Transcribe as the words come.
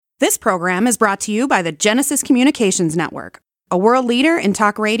This program is brought to you by the Genesis Communications Network, a world leader in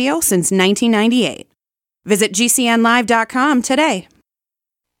talk radio since 1998. Visit GCNlive.com today.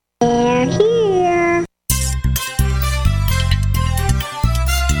 They're here.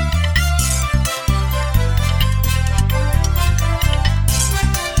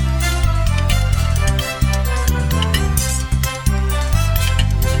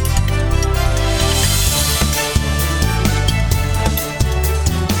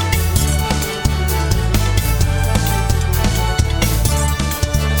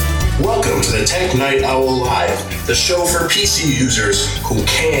 Welcome to the Tech Night Owl Live, the show for PC users who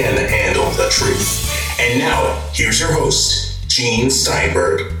can handle the truth. And now, here's your host, Gene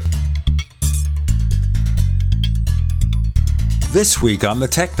Steinberg. This week on the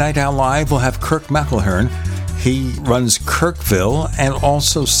Tech Night Owl Live, we'll have Kirk McElhearn. He runs Kirkville and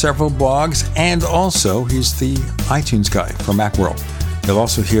also several blogs, and also he's the iTunes guy for Macworld. You'll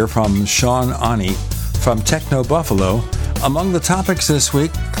also hear from Sean Ani from Techno Buffalo. Among the topics this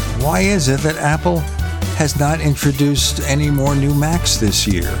week, why is it that Apple has not introduced any more new Macs this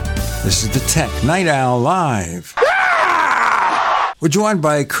year? This is the Tech Night Owl Live. We're joined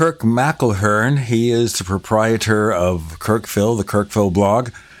by Kirk McElhearn. He is the proprietor of Kirkville, the Kirkville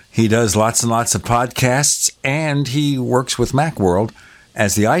blog. He does lots and lots of podcasts, and he works with Macworld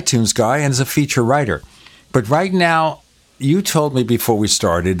as the iTunes guy and as a feature writer. But right now, you told me before we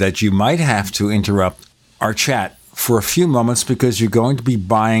started that you might have to interrupt our chat for a few moments because you're going to be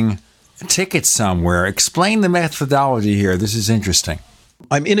buying tickets somewhere. Explain the methodology here. This is interesting.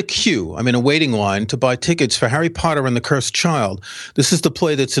 I'm in a queue. I'm in a waiting line to buy tickets for Harry Potter and the Cursed Child. This is the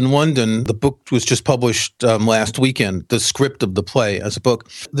play that's in London. The book was just published last weekend, the script of the play as a book.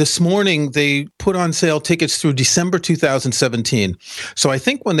 This morning, they put on sale tickets through December 2017. So I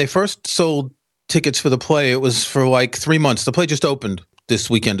think when they first sold tickets for the play, it was for like 3 months. The play just opened this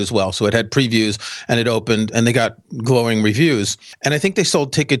weekend as well. So it had previews and it opened and they got glowing reviews. And I think they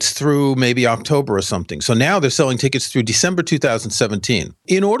sold tickets through maybe October or something. So now they're selling tickets through December 2017.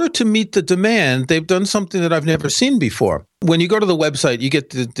 In order to meet the demand, they've done something that I've never seen before. When you go to the website, you get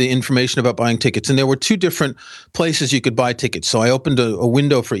the information about buying tickets, and there were two different places you could buy tickets. So I opened a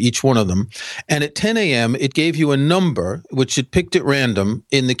window for each one of them. And at 10 a.m., it gave you a number, which it picked at random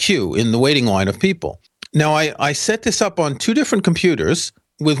in the queue, in the waiting line of people. Now, I set this up on two different computers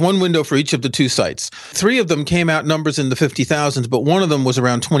with one window for each of the two sites. Three of them came out numbers in the 50,000s, but one of them was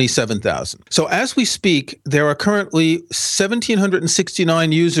around 27,000. So as we speak, there are currently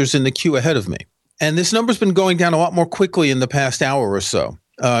 1,769 users in the queue ahead of me. And this number's been going down a lot more quickly in the past hour or so.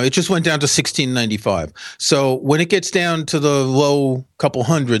 It just went down to 1,695. So when it gets down to the low couple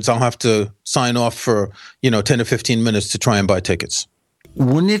hundreds, I'll have to sign off for, 10 to 15 minutes to try and buy tickets.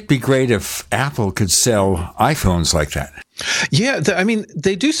 Wouldn't it be great if Apple could sell iPhones like that? Yeah,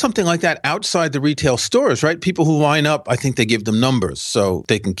 they do something like that outside the retail stores, right? People who line up, I think they give them numbers so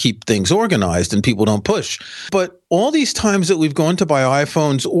they can keep things organized and people don't push. But all these times that we've gone to buy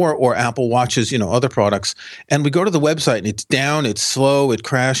iPhones or Apple Watches, other products, and we go to the website and it's down, it's slow, it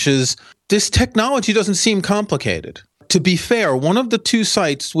crashes. This technology doesn't seem complicated. To be fair, one of the two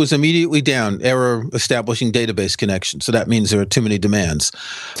sites was immediately down, error establishing database connection. So that means there are too many demands.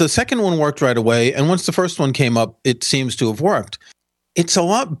 The second one worked right away. And once the first one came up, it seems to have worked. It's a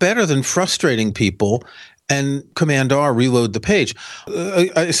lot better than frustrating people and Command-R, reload the page.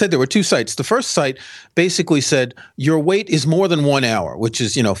 I said there were two sites. The first site basically said, your wait is more than 1 hour, which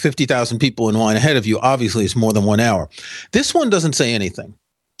is, 50,000 people in line ahead of you. Obviously, it's more than 1 hour. This one doesn't say anything.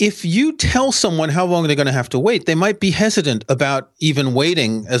 If you tell someone how long they're going to have to wait, they might be hesitant about even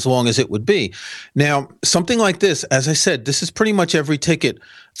waiting as long as it would be. Now, something like this, as I said, this is pretty much every ticket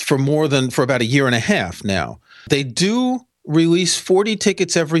for about a year and a half now. They do release 40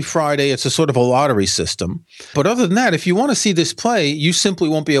 tickets every Friday. It's a sort of a lottery system. But other than that, if you want to see this play, you simply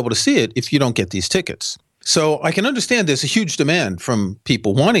won't be able to see it if you don't get these tickets. So I can understand there's a huge demand from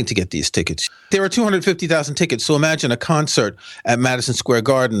people wanting to get these tickets. There are 250,000 tickets. So imagine a concert at Madison Square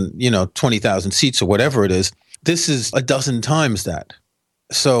Garden, 20,000 seats or whatever it is. This is a dozen times that.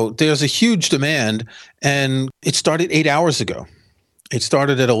 So there's a huge demand, and it started 8 hours ago. It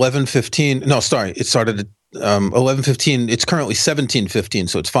started at 11:15. No, sorry. It started at 11:15. It's currently 17:15,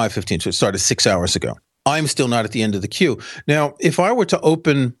 so it's 5:15. So it started 6 hours ago. I'm still not at the end of the queue. Now, if I were to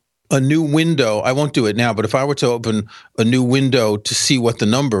open a new window, I won't do it now, but if I were to open a new window to see what the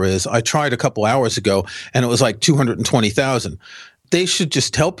number is, I tried a couple hours ago and it was like 220,000. They should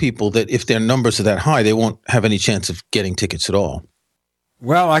just tell people that if their numbers are that high, they won't have any chance of getting tickets at all.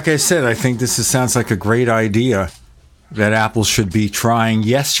 Well, like I said, I think sounds like a great idea that Apple should be trying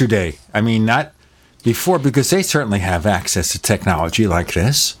yesterday. I mean, not before, because they certainly have access to technology like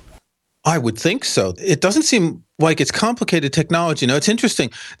this. I would think so. It doesn't seem like it's complicated technology. Now, it's interesting.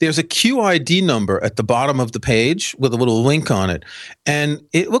 There's a QID number at the bottom of the page with a little link on it. And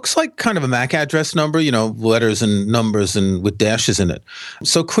it looks like kind of a MAC address number, letters and numbers and with dashes in it.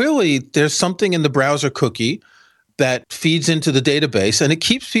 So clearly, there's something in the browser cookie that feeds into the database, and it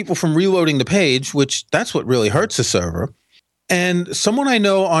keeps people from reloading the page, which that's what really hurts the server. And someone I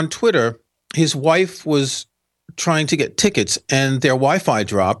know on Twitter, his wife was trying to get tickets and their Wi-Fi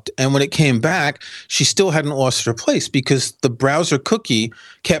dropped. And when it came back, she still hadn't lost her place because the browser cookie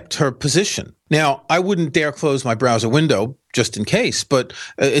kept her position. Now, I wouldn't dare close my browser window just in case, but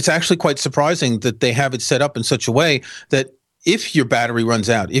it's actually quite surprising that they have it set up in such a way that if your battery runs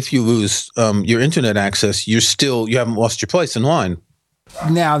out, if you lose your internet access, you haven't lost your place in line.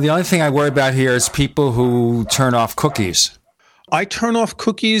 Now, the only thing I worry about here is people who turn off cookies. I turn off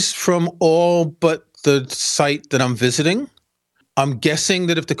cookies from all but the site that I'm visiting. I'm guessing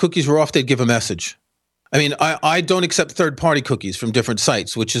that if the cookies were off, they'd give a message. I mean, I don't accept third-party cookies from different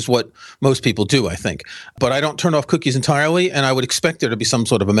sites, which is what most people do, I think. But I don't turn off cookies entirely, and I would expect there to be some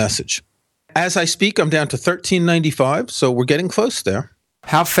sort of a message. As I speak, I'm down to 1395, so we're getting close there.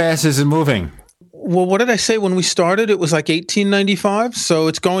 How fast is it moving? Well, what did I say when we started? It was like 1895, so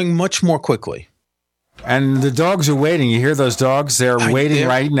it's going much more quickly. And the dogs are waiting. You hear those dogs? They're waiting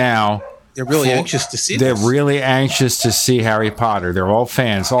right now. They're really anxious to see They're this. really anxious to see Harry Potter. They're all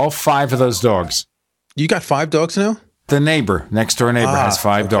fans. All 5 of those dogs. You got 5 dogs now? The next door neighbor has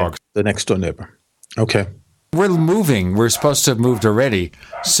 5 dogs. The next door neighbor. Okay. We're moving. We're supposed to have moved already.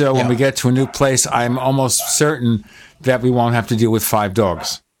 So when we get to a new place, I'm almost certain that we won't have to deal with 5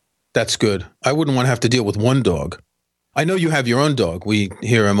 dogs. That's good. I wouldn't want to have to deal with 1 dog. I know you have your own dog. We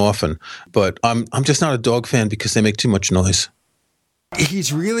hear him often. But I'm just not a dog fan because they make too much noise.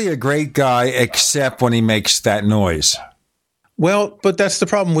 He's really a great guy, except when he makes that noise. Well, but that's the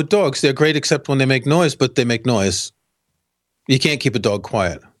problem with dogs. They're great except when they make noise, but they make noise. You can't keep a dog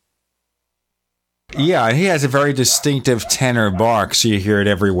quiet. Yeah, he has a very distinctive tenor bark, so you hear it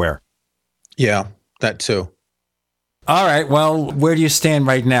everywhere. Yeah, that too. All right, well, where do you stand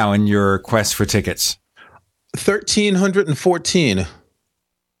right now in your quest for tickets? 1,314.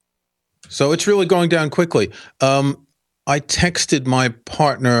 So it's really going down quickly. I texted my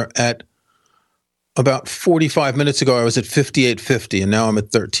partner at about 45 minutes ago. I was at 5850, and now I'm at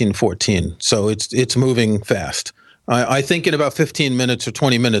 1314. So it's moving fast. I think in about 15 minutes or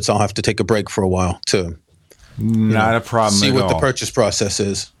 20 minutes, I'll have to take a break for a while to Not a problem see at what all. the purchase process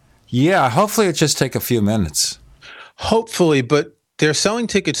is. Yeah, hopefully it just take a few minutes. Hopefully, but they're selling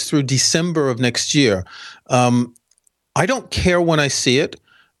tickets through December of next year. I don't care when I see it,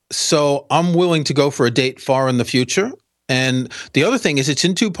 so I'm willing to go for a date far in the future. And the other thing is it's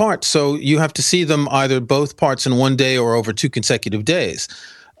in 2 parts, so you have to see them either both parts in one day or over 2 consecutive days.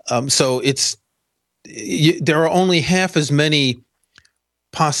 So there are only half as many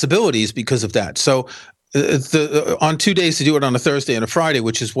possibilities because of that. So on 2 days to do it on a Thursday and a Friday,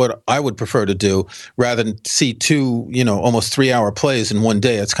 which is what I would prefer to do, rather than see 2, almost 3-hour plays in one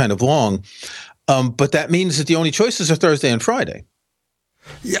day. It's kind of long. But that means that the only choices are Thursday and Friday.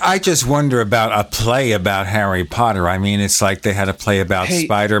 Yeah, I just wonder about a play about Harry Potter. I mean, it's like they had a play about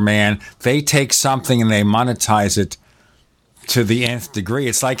Spider-Man. They take something and they monetize it to the nth degree.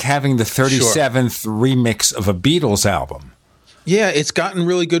 It's like having the 37th remix of a Beatles album. Yeah, it's gotten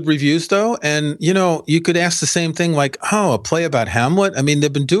really good reviews, though. And, you could ask the same thing like, a play about Hamlet? I mean,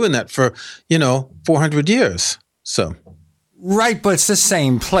 they've been doing that for, 400 years. So. Right, but it's the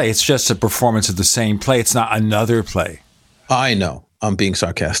same play. It's just a performance of the same play. It's not another play. I know. I'm being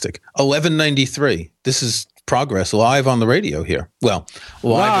sarcastic. 1193. This is Progress live on the radio here. Well,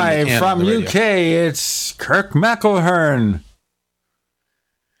 live from UK, it's Kirk McElhearn.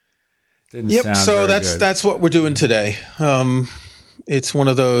 Yep. So that's what we're doing today. It's one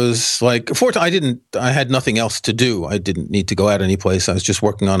of those fortunately I had nothing else to do. I didn't need to go out any place. I was just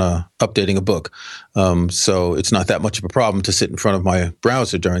working on updating a book. So it's not that much of a problem to sit in front of my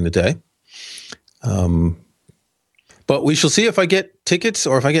browser during the day. But we shall see if I get tickets,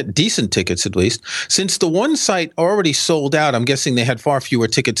 or if I get decent tickets at least. Since the one site already sold out, I'm guessing they had far fewer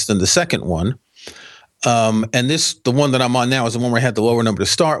tickets than the second one. And the one that I'm on now is the one where I had the lower number to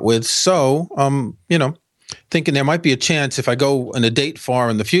start with. So, thinking there might be a chance if I go on a date far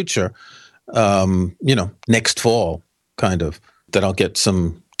in the future, next fall, kind of, that I'll get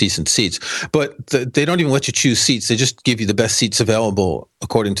some decent seats. But they don't even let you choose seats. They just give you the best seats available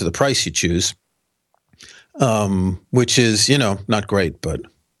according to the price you choose. Which is, not great, but.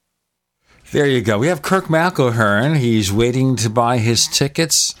 There you go. We have Kirk McElhearn. He's waiting to buy his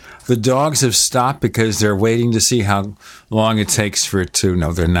tickets. The dogs have stopped because they're waiting to see how long it takes for it to...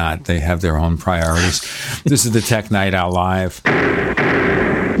 No, they're not. They have their own priorities. This is the Tech Night Owl Live.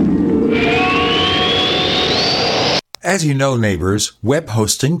 As you know, neighbors, web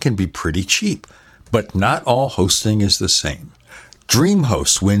hosting can be pretty cheap, but not all hosting is the same.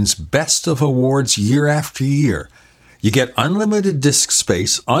 DreamHost wins Best of Awards year after year. You get unlimited disk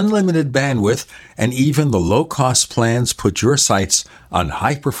space, unlimited bandwidth, and even the low-cost plans put your sites on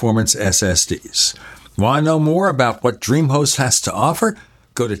high-performance SSDs. Want to know more about what DreamHost has to offer?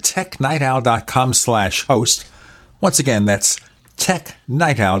 Go to technightowl.com/host. Once again, that's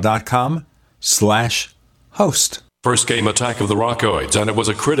technightowl.com/host. First came Attack of the Rockoids, and it was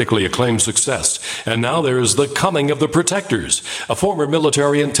a critically acclaimed success. And now there is The Coming of the Protectors. A former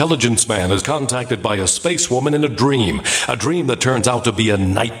military intelligence man is contacted by a space woman in a dream that turns out to be a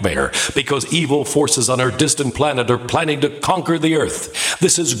nightmare, because evil forces on our distant planet are planning to conquer the Earth.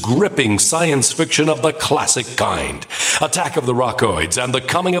 This is gripping science fiction of the classic kind. Attack of the Rockoids and The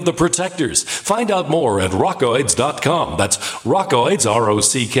Coming of the Protectors. Find out more at rockoids.com. That's Rockoids,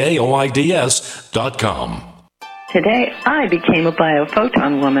 ROCKOIDS.com. Today, I became a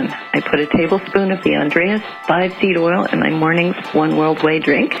biophoton woman. I put a tablespoon of the Andreas 5-seed oil in my morning's One World Way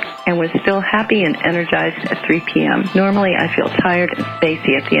drink and was still happy and energized at 3 p.m. Normally, I feel tired and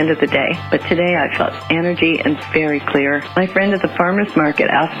spacey at the end of the day, but today I felt energy and very clear. My friend at the farmer's market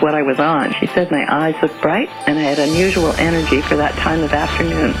asked what I was on. She said my eyes looked bright and I had unusual energy for that time of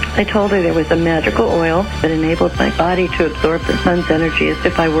afternoon. I told her there was a magical oil that enabled my body to absorb the sun's energy as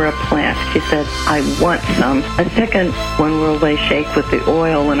if I were a plant. She said, I want some. A second One World Way shake with the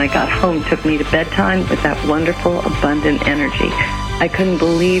oil when I got home took me to bedtime with that wonderful, abundant energy. I couldn't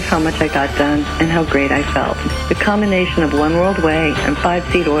believe how much I got done and how great I felt. The combination of One World Way and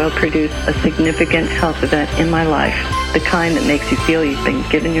 5-seed oil produced a significant health event in my life, the kind that makes you feel you've been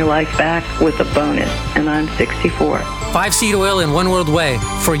given your life back with a bonus, and I'm 64. 5-seed oil and One World Way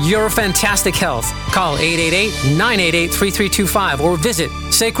for your fantastic health. Call 888-988-3325 or visit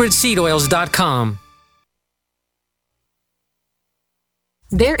sacredseedoils.com.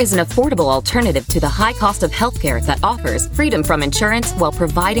 There is an affordable alternative to the high cost of healthcare that offers freedom from insurance while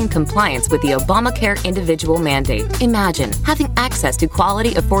providing compliance with the Obamacare individual mandate. Imagine having access to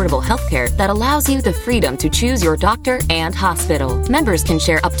quality, affordable healthcare that allows you the freedom to choose your doctor and hospital. Members can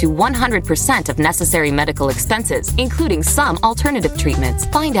share up to 100% of necessary medical expenses, including some alternative treatments.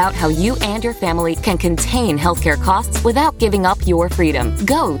 Find out how you and your family can contain healthcare costs without giving up your freedom.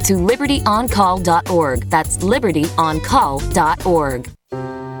 Go to libertyoncall.org. That's libertyoncall.org.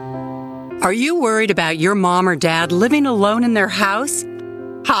 Are you worried about your mom or dad living alone in their house?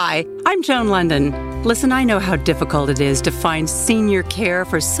 Hi, I'm Joan London. Listen, I know how difficult it is to find senior care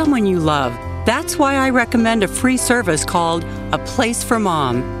for someone you love. That's why I recommend a free service called A Place for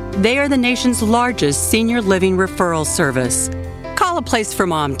Mom. They are the nation's largest senior living referral service. Call A Place for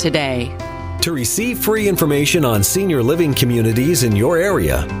Mom today. To receive free information on senior living communities in your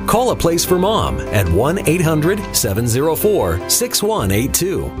area, call A Place for Mom at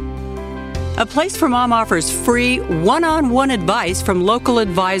 1-800-704-6182. A Place for Mom offers free one-on-one advice from local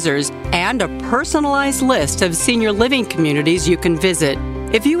advisors and a personalized list of senior living communities you can visit.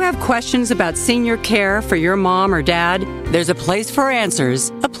 If you have questions about senior care for your mom or dad, there's a place for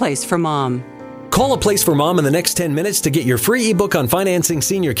answers, A Place for Mom. Call A Place for Mom in the next 10 minutes to get your free ebook on financing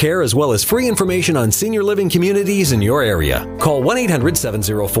senior care as well as free information on senior living communities in your area. Call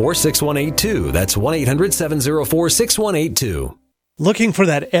 1-800-704-6182. That's 1-800-704-6182. Looking for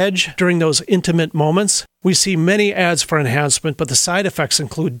that edge during those intimate moments? We see many ads for enhancement, but the side effects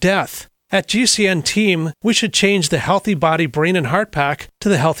include death. At GCN Team, we should change the Healthy Body, Brain, and Heart Pack to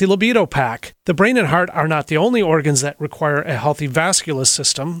the Healthy Libido Pack. The brain and heart are not the only organs that require a healthy vascular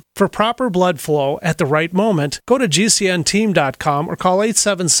system. For proper blood flow at the right moment, go to GCNteam.com or call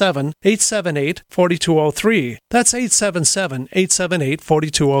 877-878-4203. That's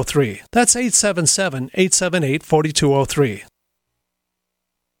 877-878-4203. That's 877-878-4203.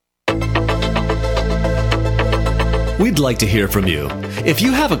 We'd like to hear from you. If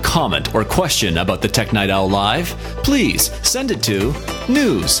you have a comment or question about the Tech Night Owl Live, please send it to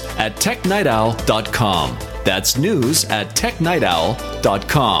news@technightowl.com. That's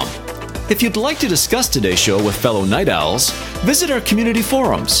news@technightowl.com. If you'd like to discuss today's show with fellow night owls, visit our community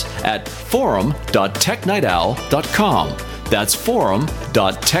forums at forum.technightowl.com. That's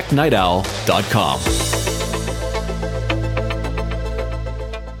forum.technightowl.com.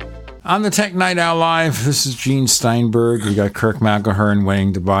 On the Tech Night Owl Live, this is Gene Steinberg. We got Kirk McElhearn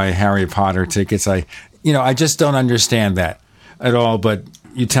waiting to buy Harry Potter tickets. I just don't understand that at all. But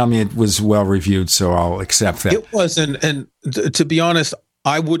you tell me it was well reviewed, so I'll accept that. It was, and to be honest,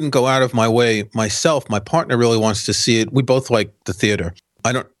 I wouldn't go out of my way myself. My partner really wants to see it. We both like the theater.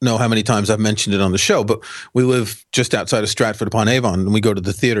 I don't know how many times I've mentioned it on the show, but we live just outside of Stratford-upon-Avon, and we go to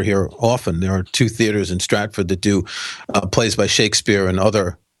the theater here often. There are 2 theaters in Stratford that do plays by Shakespeare and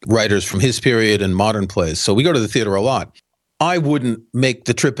other writers from his period and modern plays. So we go to the theater a lot. I wouldn't make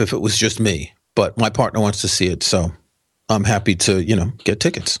the trip if it was just me, but my partner wants to see it, so I'm happy to, get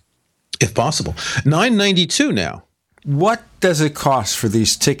tickets if possible. $9.92 now. What does it cost for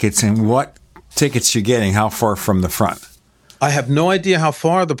these tickets, and what tickets you're getting? How far from the front? I have no idea how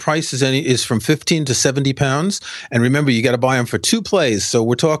far. The price is from 15 to 70 pounds. And remember, you got to buy them for 2 plays. So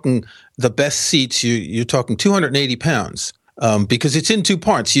we're talking the best seats. You're talking 280 pounds because it's in 2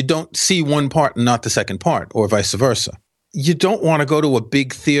 parts. You don't see one part and not the second part, or vice versa. You don't want to go to a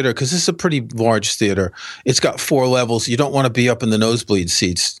big theater because this is a pretty large theater. It's got 4 levels. You don't want to be up in the nosebleed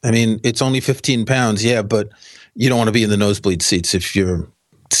seats. I mean, it's only 15 pounds, yeah, but you don't want to be in the nosebleed seats if you're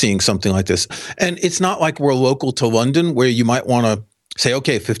seeing something like this. And it's not like we're local to London where you might want to say,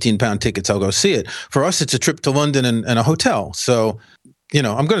 okay, 15-pound tickets, I'll go see it. For us, it's a trip to London and a hotel. So,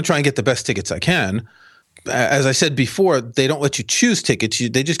 I'm going to try and get the best tickets I can. As I said before, they don't let you choose tickets.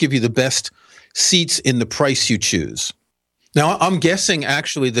 They just give you the best seats in the price you choose. Now, I'm guessing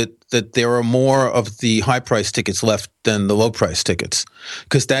actually that there are more of the high-price tickets left than the low-price tickets,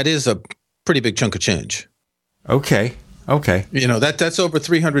 because that is a pretty big chunk of change. Okay. That's over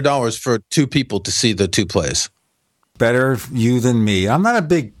 $300 for 2 people to see the 2 plays. Better you than me. I'm not a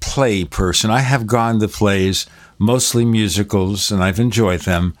big play person. I have gone to plays, mostly musicals, and I've enjoyed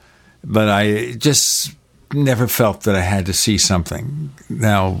them, but I just never felt that I had to see something.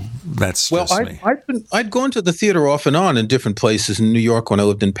 Now, that's just me. I'd gone to the theater off and on in different places in New York when I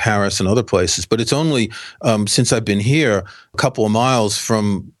lived in Paris and other places, but it's only since I've been here a couple of miles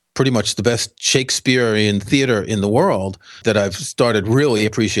from pretty much the best Shakespearean theater in the world that I've started really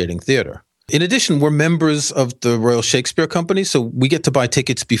appreciating theater. In addition, we're members of the Royal Shakespeare Company, so we get to buy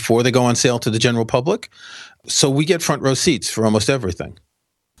tickets before they go on sale to the general public. So we get front row seats for almost everything.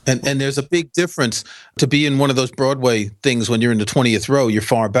 And there's a big difference to be in one of those Broadway things when you're in the 20th row, you're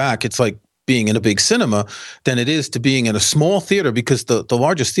far back. It's like being in a big cinema than it is to being in a small theater because the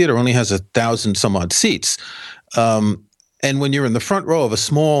largest theater only has 1,000 some odd seats. And when you're in the front row of a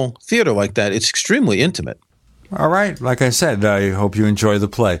small theater like that, it's extremely intimate. All right. Like I said, I hope you enjoy the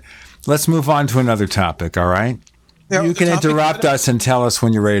play. Let's move on to another topic, all right? Yeah, you can interrupt us and tell us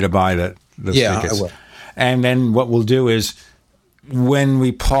when you're ready to buy the tickets. I will. And then what we'll do is when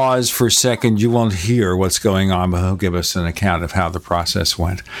we pause for a second, you won't hear what's going on, but he'll give us an account of how the process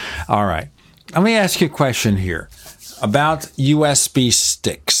went. All right. Let me ask you a question here about USB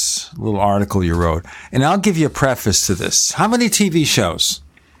sticks, a little article you wrote. And I'll give you a preface to this. How many TV shows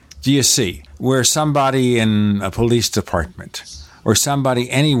do you see where somebody in a police department or somebody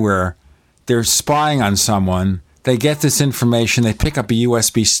anywhere, they're spying on someone, they get this information, they pick up a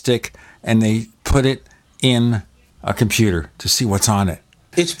USB stick, and they put it in a computer to see what's on it?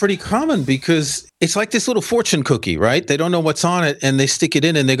 It's pretty common because it's like this little fortune cookie, right? They don't know what's on it, and they stick it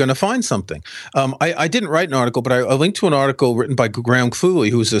in, and they're going to find something. I didn't write an article, but I linked to an article written by Graham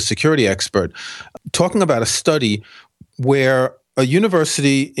Cluley, who's a security expert, talking about a study where a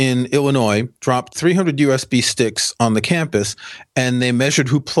university in Illinois dropped 300 USB sticks on the campus, and they measured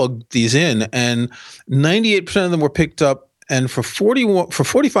who plugged these in, and 98% of them were picked up, and for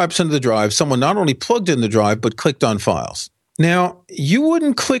 45% of the drive, someone not only plugged in the drive, but clicked on files. Now, you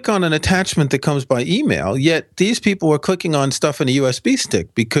wouldn't click on an attachment that comes by email, yet these people are clicking on stuff in a USB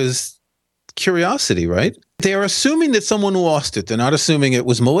stick because curiosity, right? They are assuming that someone lost it. They're not assuming it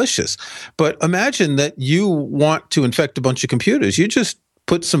was malicious. But imagine that you want to infect a bunch of computers. You just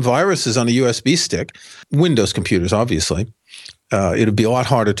put some viruses on a USB stick, Windows computers, obviously. It'd be a lot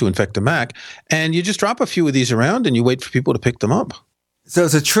harder to infect a Mac. And you just drop a few of these around and you wait for people to pick them up. So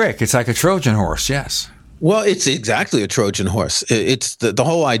it's a trick. It's like a Trojan horse, yes. Well, it's exactly a Trojan horse. It's the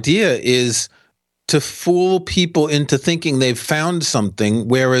whole idea is to fool people into thinking they've found something,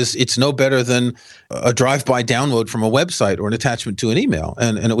 whereas it's no better than a drive-by download from a website or an attachment to an email.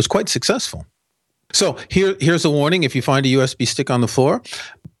 And it was quite successful. So here's a warning. If you find a USB stick on the floor,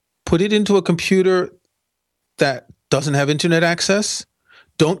 put it into a computer that doesn't have internet access.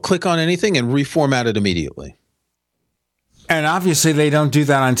 Don't click on anything and reformat it immediately. And obviously they don't do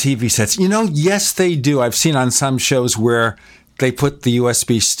that on TV sets. Yes, they do. I've seen on some shows where they put the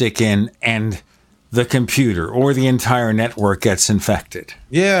USB stick in and the computer or the entire network gets infected.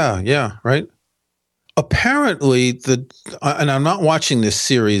 Yeah, right. Apparently, and I'm not watching this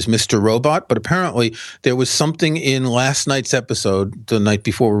series, Mr. Robot, but apparently there was something in last night's episode, the night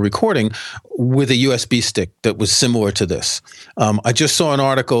before we're recording, with a USB stick that was similar to this. I just saw an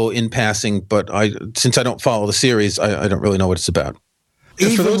article in passing, but since I don't follow the series, I don't really know what it's about.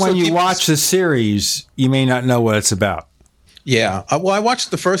 Even when you watch the series, you may not know what it's about. Yeah. Well, I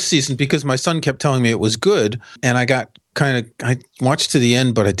watched the first season because my son kept telling me it was good, and I watched to the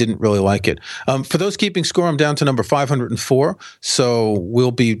end, but I didn't really like it. For those keeping score, I'm down to number 504, so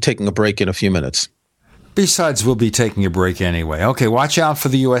we'll be taking a break in a few minutes. Besides, we'll be taking a break anyway. Okay, watch out for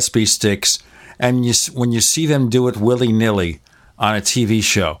the USB sticks, and when you see them do it willy-nilly on a TV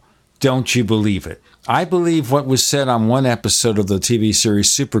show, don't you believe it. I believe what was said on one episode of the TV series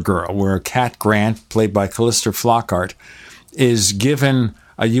Supergirl, where Cat Grant, played by Callista Flockhart, is given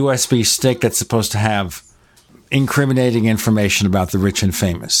a USB stick that's supposed to have incriminating information about the rich and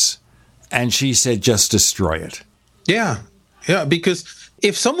famous. And she said, just destroy it. Yeah, because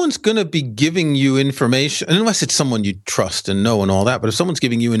if someone's going to be giving you information, unless it's someone you trust and know and all that, but if someone's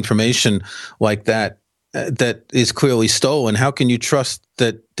giving you information like that, that is clearly stolen, how can you trust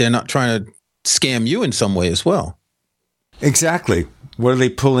that they're not trying to scam you in some way as well? Exactly. What are they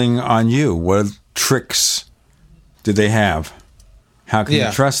pulling on you? What tricks do they have? How can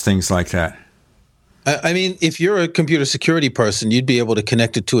you trust things like that? I mean, if you're a computer security person, you'd be able to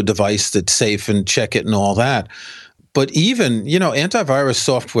connect it to a device that's safe and check it and all that. But even, antivirus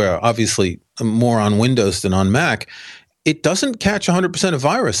software, obviously more on Windows than on Mac, it doesn't catch 100% of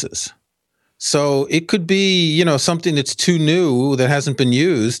viruses. So it could be, something that's too new that hasn't been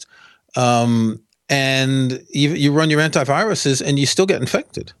used, and you run your antiviruses and you still get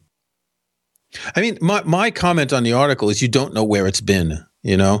infected. I mean, my comment on the article is you don't know where it's been.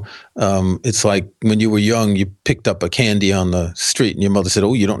 It's like when you were young, you picked up a candy on the street and your mother said,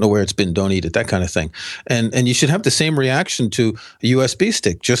 oh, you don't know where it's been, don't eat it, that kind of thing. And you should have the same reaction to a USB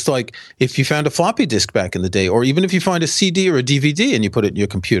stick, just like if you found a floppy disk back in the day, or even if you find a CD or a DVD and you put it in your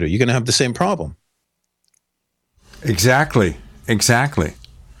computer, you're going to have the same problem. Exactly.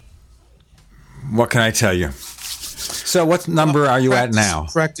 What can I tell you? So what number are you at now?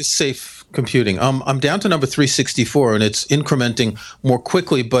 Practice safe computing. I'm down to number 364, and it's incrementing more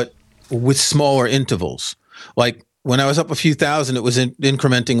quickly, but with smaller intervals. Like when I was up a few thousand, it was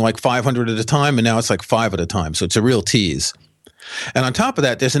incrementing like 500 at a time, and now it's like 5 at a time. So it's a real tease. And on top of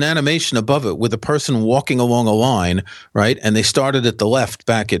that, there's an animation above it with a person walking along a line, right? And they started at the left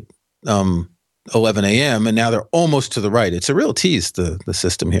back at 11 a.m., and now they're almost to the right. It's a real tease, the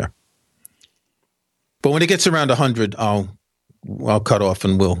system here. But when it gets around 100, I'll cut off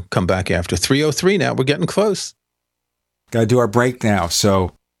and we'll come back after. 3:03 now. We're getting close. Got to do our break now.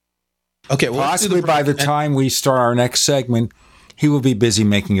 So okay, well, possibly by the time we start our next segment, he will be busy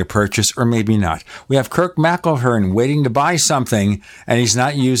making a purchase, or maybe not. We have Kirk McElhearn waiting to buy something, and he's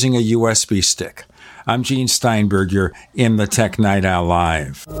not using a USB stick. I'm Gene Steinberg. You're in the Tech Night Owl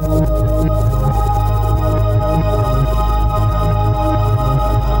Live.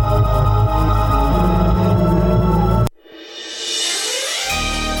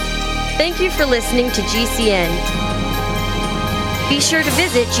 Thank you for listening to GCN. Be sure to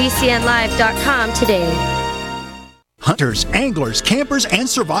visit GCNlive.com today. Hunters, anglers, campers, and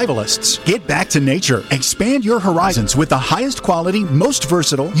survivalists. Get back to nature. Expand your horizons with the highest quality, most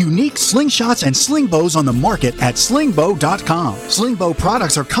versatile, unique slingshots and sling bows on the market at slingbow.com. Slingbow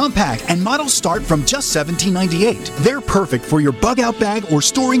products are compact and models start from just $17.98. They're perfect for your bug-out bag or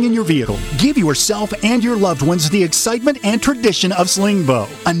storing in your vehicle. Give yourself and your loved ones the excitement and tradition of Slingbow.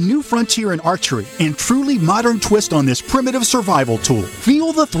 A new frontier in archery and truly modern twist on this primitive survival tool.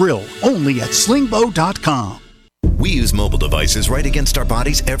 Feel the thrill only at slingbow.com. We use mobile devices right against our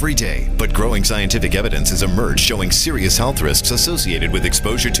bodies every day, but growing scientific evidence has emerged showing serious health risks associated with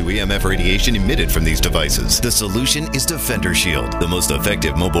exposure to EMF radiation emitted from these devices. The solution is Defender Shield, the most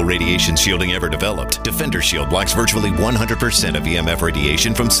effective mobile radiation shielding ever developed. Defender Shield blocks virtually 100% of EMF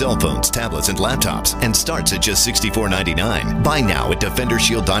radiation from cell phones, tablets, and laptops, and starts at just $64.99. Buy now at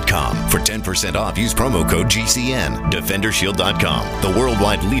DefenderShield.com. For 10% off, use promo code GCN. DefenderShield.com, the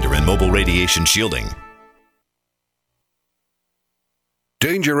worldwide leader in mobile radiation shielding.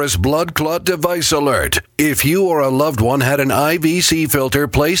 Dangerous blood clot device alert. If you or a loved one had an IVC filter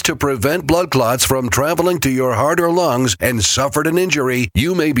placed to prevent blood clots from traveling to your heart or lungs and suffered an injury,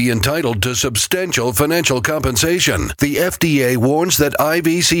 you may be entitled to substantial financial compensation. The FDA warns that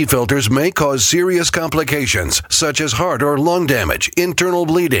IVC filters may cause serious complications, such as heart or lung damage, internal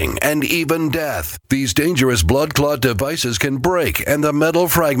bleeding, and even death. These dangerous blood clot devices can break, and the metal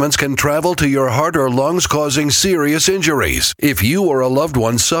fragments can travel to your heart or lungs, causing serious injuries. If you or a loved loved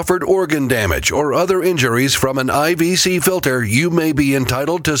one suffered organ damage or other injuries from an IVC filter, you may be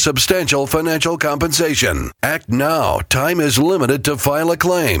entitled to substantial financial compensation. Act now. Time is limited to file a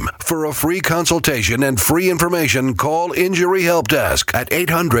claim. For a free consultation and free information, call Injury Help Desk at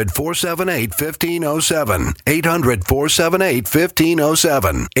 800-478-1507.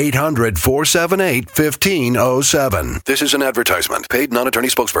 800-478-1507. 800-478-1507. This is an advertisement. Paid non-attorney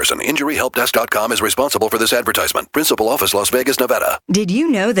spokesperson. InjuryHelpDesk.com is responsible for this advertisement. Principal office, Las Vegas, Nevada. Did you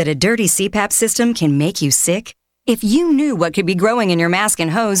know that a dirty CPAP system can make you sick? If you knew what could be growing in your mask and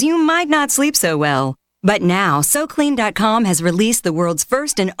hose, you might not sleep so well. But now, SoClean.com has released the world's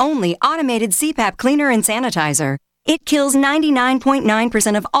first and only automated CPAP cleaner and sanitizer. It kills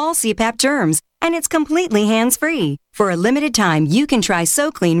 99.9% of all CPAP germs, and it's completely hands-free. For a limited time, you can try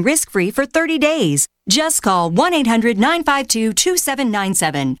SoClean risk-free for 30 days. Just call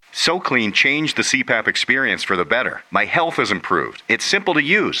 1-800-952-2797. SoClean changed the CPAP experience for the better. My health has improved. It's simple to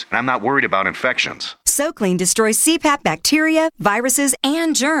use, and I'm not worried about infections. SoClean destroys CPAP bacteria, viruses,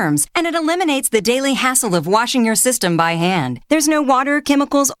 and germs, and it eliminates the daily hassle of washing your system by hand. There's no water,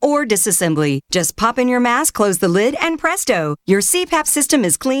 chemicals, or disassembly. Just pop in your mask, close the lid, and presto! Your CPAP system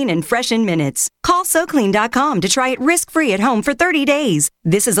is clean and fresh in minutes. Call SoClean.com to try it risk-free at home for 30 days.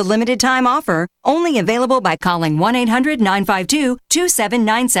 This is a limited-time offer, only available by calling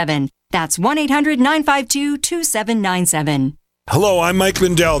 1-800-952-2797. That's 1-800-952-2797. Hello, I'm Mike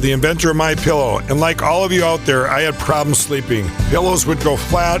Lindell, the inventor of MyPillow, and like all of you out there, I had problems sleeping. Pillows would go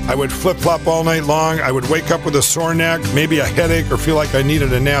flat, I would flip-flop all night long, I would wake up with a sore neck, maybe a headache, or feel like I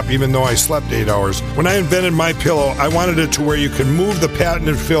needed a nap even though I slept 8 hours. When I invented MyPillow, I wanted it to where you can move the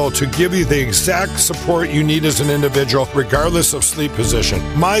patented fill to give you the exact support you need as an individual, regardless of sleep position.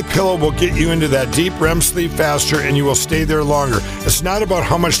 MyPillow will get you into that deep REM sleep faster, and you will stay there longer. It's not about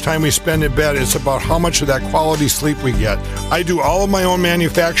how much time we spend in bed, it's about how much of that quality sleep we get. I do all of my own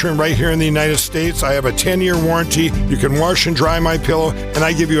manufacturing right here in the United States. I have a 10-year warranty. You can wash and dry my pillow, and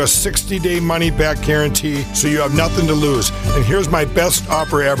I give you a 60-day money-back guarantee, so you have nothing to lose. And here's my best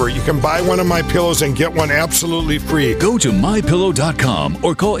offer ever. You can buy one of my pillows and get one absolutely free. Go to MyPillow.com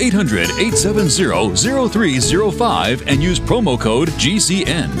or call 800-870-0305 and use promo code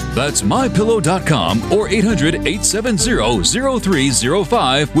GCN. That's MyPillow.com or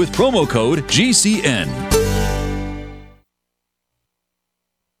 800-870-0305 with promo code GCN.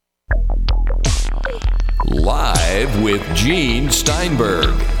 Live with Gene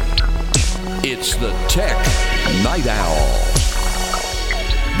Steinberg. It's the Tech Night Owl.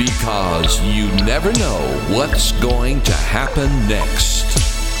 Because you never know what's going to happen next.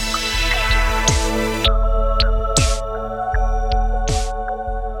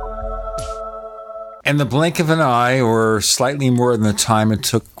 In the blink of an eye, or slightly more than the time it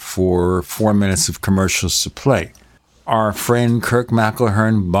took for 4 minutes of commercials to play, our friend Kirk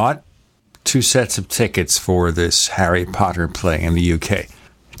McElhearn bought 2 sets of tickets for this Harry Potter play in the UK.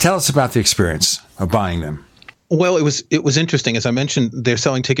 Tell us about the experience of buying them. Well, it was interesting. As I mentioned, they're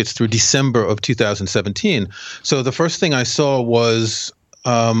selling tickets through December of 2017. So the first thing I saw was,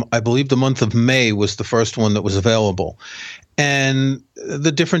 I believe the month of May was the first one that was available. And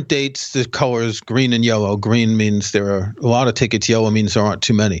the different dates, the colors, green and yellow. Green means there are a lot of tickets. Yellow means there aren't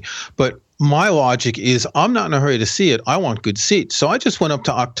too many. But my logic is I'm not in a hurry to see it. I want good seats. So I just went up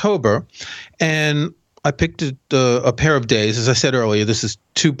to October and I picked a pair of days. As I said earlier, this is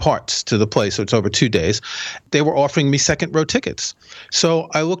 2 parts to the play, so it's over 2 days. They were offering me second row tickets. So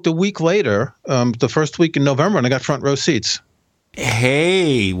I looked a week later, the first week in November, and I got front row seats.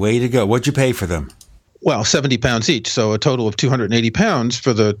 Hey, way to go. What'd you pay for them? Well, £70 each, so a total of £280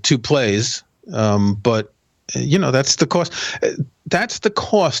 for the 2 plays. But that's the cost. That's the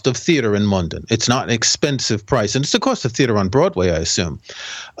cost of theater in London. It's not an expensive price, and it's the cost of theater on Broadway, I assume.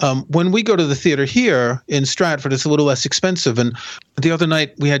 When we go to the theater here in Stratford, it's a little less expensive. And the other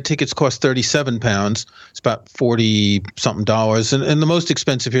night we had tickets cost £37. It's about $40-something, and the most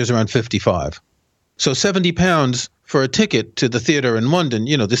expensive here is around $55. So £70 for a ticket to the theater in London.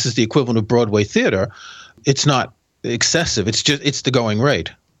 This is the equivalent of Broadway theater. It's not excessive. It's the going rate.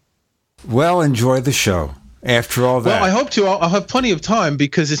 Well, enjoy the show. After all that. Well, I hope to. I'll have plenty of time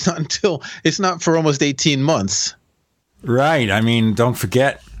because it's not for almost 18 months. Right. I mean, don't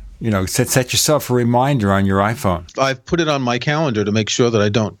forget, set yourself a reminder on your iPhone. I've put it on my calendar to make sure that I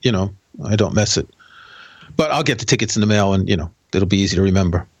don't miss it. But I'll get the tickets in the mail and, it'll be easy to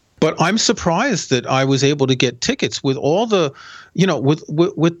remember. But I'm surprised that I was able to get tickets with all the,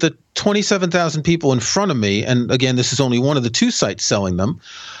 with the 27,000 people in front of me. And again, this is only one of the 2 sites selling them.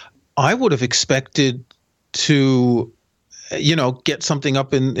 I would have expected to, get something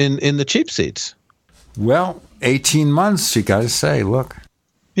up in the cheap seats. Well, 18 months, you got to say, look.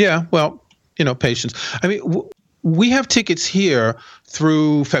 Yeah, well, patience. I mean, we have tickets here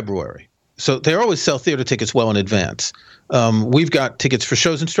through February. So they always sell theater tickets well in advance. We've got tickets for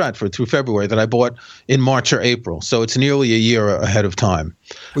shows in Stratford through February that I bought in March or April. So it's nearly a year ahead of time.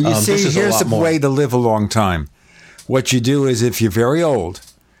 Well, you see, here's a way to live a long time. What you do is if you're very old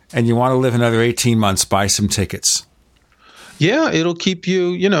and you want to live another 18 months, buy some tickets. Yeah, it'll keep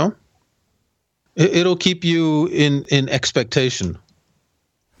you, it'll keep you in expectation.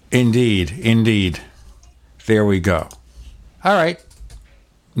 Indeed. There we go. All right.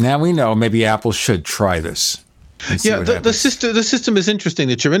 Now we know maybe Apple should try this. Yeah, the system is interesting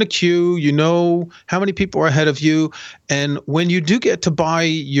that you're in a queue, you know how many people are ahead of you, and when you do get to buy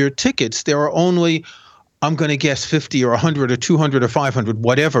your tickets, there are only, I'm going to guess, 50 or 100 or 200 or 500,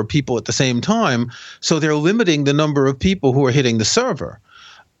 whatever, people at the same time, so they're limiting the number of people who are hitting the server.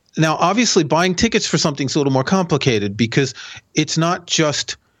 Now, obviously, buying tickets for something's a little more complicated because it's not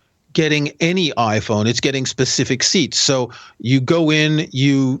just getting any iPhone, it's getting specific seats. So you go in,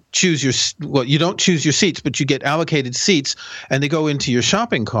 you choose you don't choose your seats, but you get allocated seats and they go into your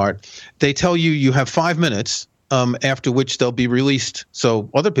shopping cart. They tell you have 5 minutes, after which they'll be released so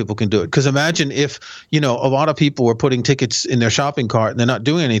other people can do it. Because imagine if, a lot of people were putting tickets in their shopping cart and they're not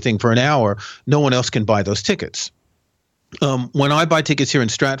doing anything for an hour, no one else can buy those tickets. When I buy tickets here in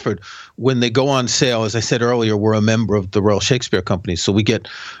Stratford, when they go on sale, as I said earlier, we're a member of the Royal Shakespeare Company, so we get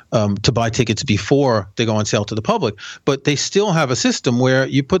to buy tickets before they go on sale to the public. But they still have a system where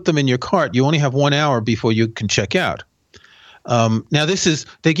you put them in your cart. You only have 1 hour before you can check out. Now,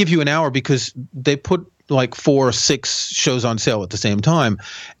 they give you an hour because they put like 4 or 6 shows on sale at the same time,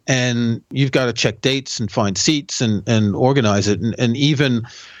 and you've got to check dates and find seats and organize it. And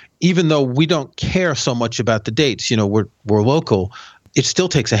even though we don't care so much about the dates, we're local, it still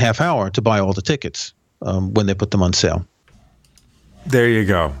takes a half hour to buy all the tickets when they put them on sale. There you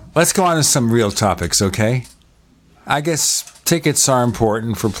go. Let's go on to some real topics, okay? I guess tickets are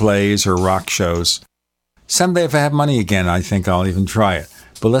important for plays or rock shows. Someday if I have money again, I think I'll even try it.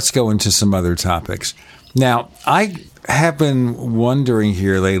 But let's go into some other topics. Now, I have been wondering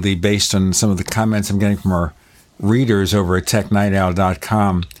here lately, based on some of the comments I'm getting from our readers over at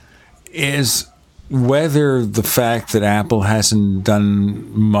technightowl.com, is whether the fact that Apple hasn't done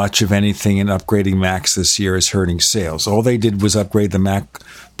much of anything in upgrading Macs this year is hurting sales. All they did was upgrade the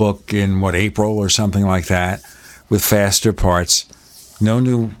MacBook in, April or something like that, with faster parts. No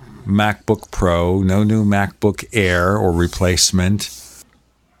new MacBook Pro, no new MacBook Air or replacement.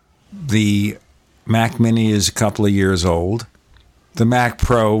 The Mac Mini is a couple of years old. The Mac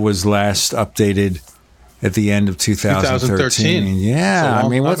Pro was last updated at the end of 2013. Yeah,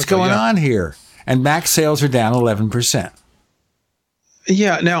 what's going on here? And Mac sales are down 11%.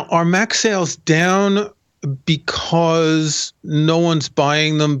 Yeah, now are Mac sales down because no one's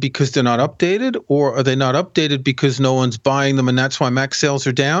buying them because they're not updated, or are they not updated because no one's buying them and that's why Mac sales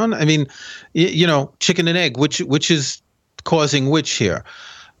are down? I mean, chicken and egg, which is causing which here?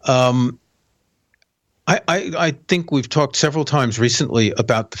 I think we've talked several times recently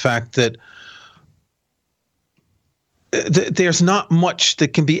about the fact that there's not much that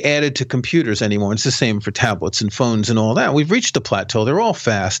can be added to computers anymore. It's the same for tablets and phones and all that. We've reached a plateau. They're all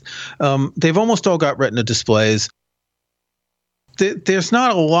fast. They've almost all got Retina displays. There's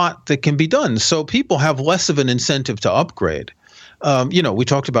not a lot that can be done. So people have less of an incentive to upgrade. We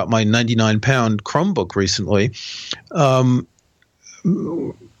talked about my 99-pound Chromebook recently.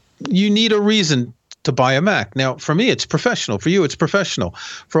 You need a reason to buy a Mac. Now, for me, it's professional. For you, it's professional.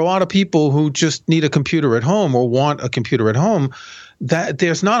 For a lot of people who just need a computer at home or want a computer at home, that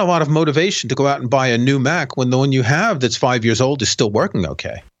there's not a lot of motivation to go out and buy a new Mac when the one you have that's 5 years old is still working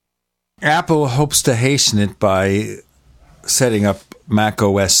okay. Apple hopes to hasten it by setting up Mac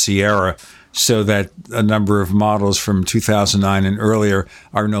OS Sierra so that a number of models from 2009 and earlier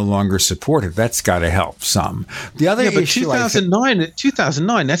are no longer supported. That's got to help some. The other issue,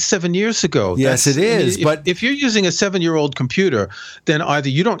 2009, that's 7 years ago. Yes, it is. But if you're using a 7-year-old computer, then either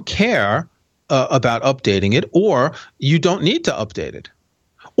you don't care about updating it, or you don't need to update it.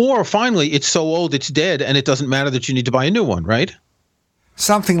 Or finally, it's so old it's dead, and it doesn't matter that you need to buy a new one, right?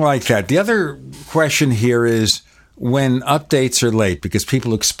 Something like that. The other question here is, when updates are late, because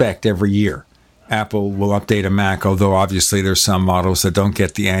people expect every year Apple will update a Mac, although obviously there's some models that don't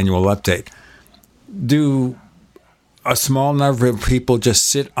get the annual update. Do a small number of people just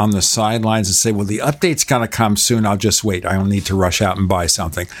sit on the sidelines and say, well, the update's going to come soon, I'll just wait. I don't need to rush out and buy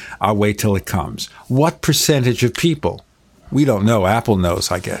something. I'll wait till it comes. What percentage of people? We don't know. Apple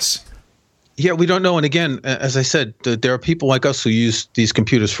knows, I guess. Yeah, we don't know. And again, as I said, there are people like us who use these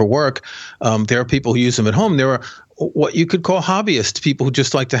computers for work. There are people who use them at home. There are what you could call hobbyists, people who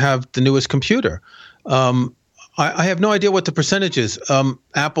just like to have the newest computer. I have no idea what the percentage is.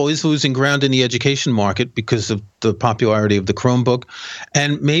 Apple is losing ground in the education market because of the popularity of the Chromebook.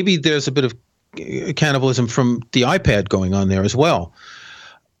 And maybe there's a bit of cannibalism from the iPad going on there as well.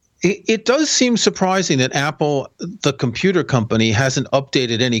 It does seem surprising that Apple, the computer company, hasn't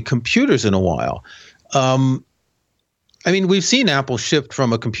updated any computers in a while. I mean, we've seen Apple shift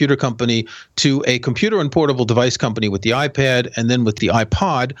from a computer company to a computer and portable device company with the iPad, and then with the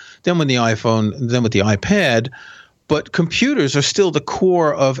iPod, then with the iPhone, and then with the iPad. But computers are still the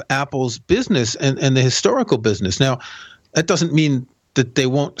core of Apple's business and the historical business. Now, that doesn't mean that they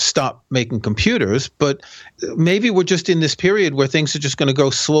won't stop making computers, but maybe we're just in this period where things are just going to go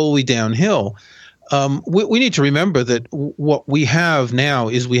slowly downhill. We need to remember that what we have now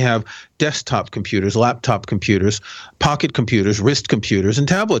is we have desktop computers, laptop computers, pocket computers, wrist computers, and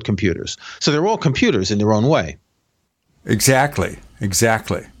tablet computers. So they're all computers in their own way. Exactly.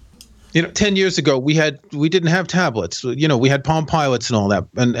 10 years ago, we didn't have tablets. We had Palm Pilots and all that.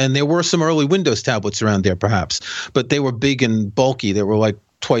 And there were some early Windows tablets around there, perhaps. But they were big and bulky. They were like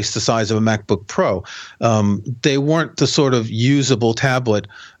twice the size of a MacBook Pro. They weren't the sort of usable tablet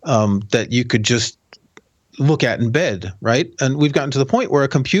that you could just look at in bed, right? And we've gotten to the point where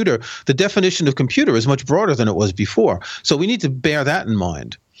the definition of computer is much broader than it was before. So we need to bear that in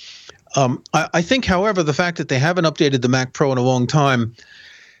mind. I think, however, the fact that they haven't updated the Mac Pro in a long time,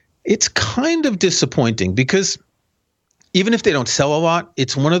 it's kind of disappointing, because even if they don't sell a lot,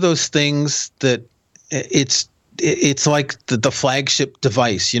 it's one of those things that it's like the flagship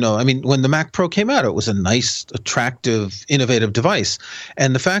device. I mean, when the Mac Pro came out, it was a nice, attractive, innovative device.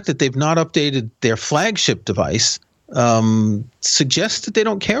 And the fact that they've not updated their flagship device suggests that they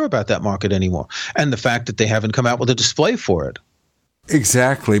don't care about that market anymore. And the fact that they haven't come out with a display for it.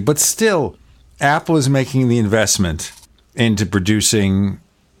 Exactly. But still, Apple is making the investment into producing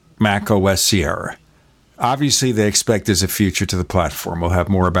Mac OS Sierra. Obviously, they expect there's a future to the platform. We'll have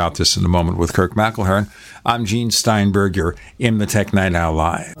more about this in a moment with Kirk McElhearn. I'm Gene Steinberg. You're in the Tech Night Owl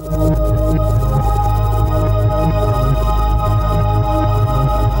Live.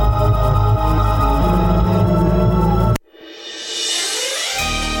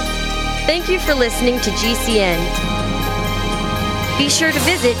 Thank you for listening to GCN. Be sure to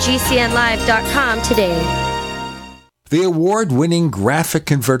visit GCNlive.com today. The award-winning Graphic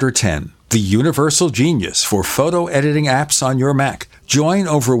Converter 10, the universal genius for photo editing apps on your Mac. Join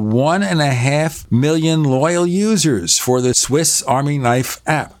over 1.5 million loyal users for the Swiss Army Knife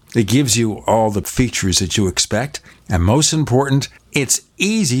app. It gives you all the features that you expect, and most important, it's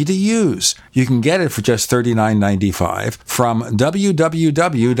easy to use. You can get it for just $39.95 from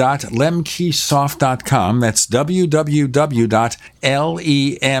www.lemkesoft.com. That's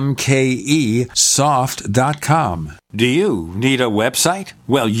www.lemkesoft.com. Do you need a website?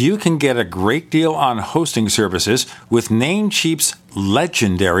 Well, you can get a great deal on hosting services with Namecheap's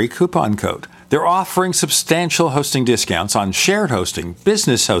legendary coupon code. They're offering substantial hosting discounts on shared hosting,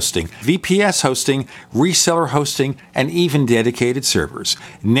 business hosting, VPS hosting, reseller hosting, and even dedicated servers.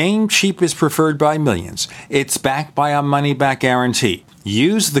 Namecheap is preferred by millions. It's backed by a money-back guarantee.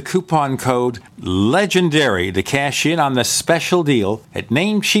 Use the coupon code LEGENDARY to cash in on the special deal at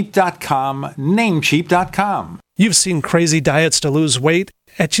Namecheap.com, Namecheap.com. You've seen crazy diets to lose weight.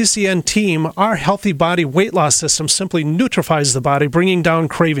 At GCN Team, our healthy body weight loss system simply neutralizes the body, bringing down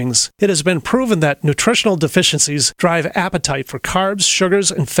cravings. It has been proven that nutritional deficiencies drive appetite for carbs,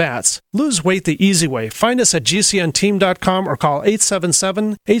 sugars, and fats. Lose weight the easy way. Find us at GCNteam.com or call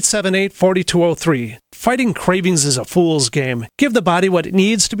 877-878-4203. Fighting cravings is a fool's game. Give the body what it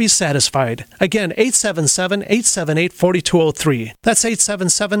needs to be satisfied. Again, 877-878-4203. That's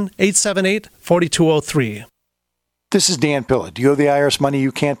 877-878-4203. This is Dan Pilla. Do you owe the IRS money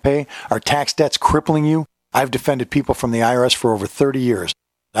you can't pay? Are tax debts crippling you? I've defended people from the IRS for over 30 years.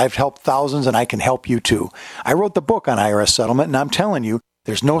 I've helped thousands, and I can help you too. I wrote the book on IRS settlement, and I'm telling you,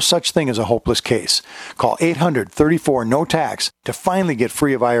 there's no such thing as a hopeless case. Call 800-34-NO-TAX to finally get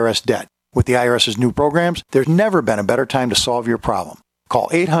free of IRS debt. With the IRS's new programs, there's never been a better time to solve your problem. Call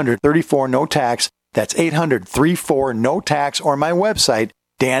 800-34-NO-TAX. That's 800-34-NO-TAX, or my website,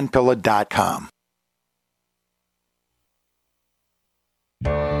 danpilla.com.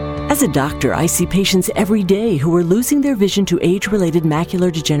 As a doctor, I see patients every day who are losing their vision to age-related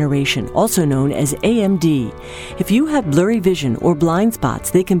macular degeneration, also known as AMD. If you have blurry vision or blind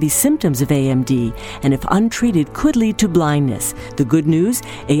spots, they can be symptoms of AMD, and if untreated, could lead to blindness. The good news,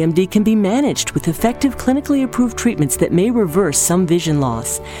 AMD can be managed with effective clinically approved treatments that may reverse some vision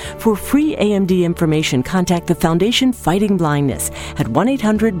loss. For free AMD information, contact the Foundation Fighting Blindness at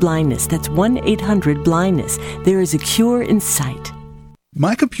 1-800-BLINDNESS. That's 1-800-BLINDNESS. There is a cure in sight.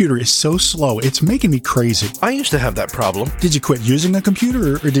 My computer is so slow, it's making me crazy. I used to have that problem. Did you quit using a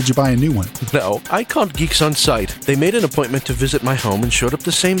computer or did you buy a new one? No, I called Geeks On Site. They made an appointment to visit my home and showed up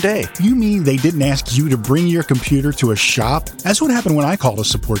the same day. You mean they didn't ask you to bring your computer to a shop? That's what happened when I called a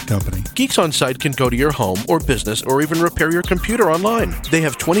support company. Geeks On Site can go to your home or business or even repair your computer online. They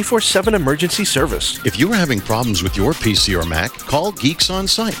have 24/7 emergency service. If you are having problems with your PC or Mac, call Geeks On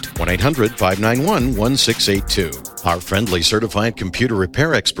Site, 1-800-591-1682. Our friendly certified computer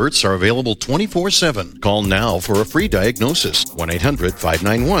repair experts are available 24/7. Call now for a free diagnosis,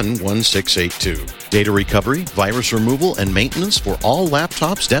 1-800-591-1682. Data recovery, virus removal, and maintenance for all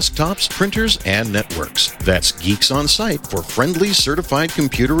laptops, desktops, printers, and networks. That's Geeks On Site for friendly certified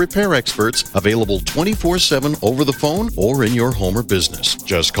computer repair experts, available 24/7 over the phone or in your home or business.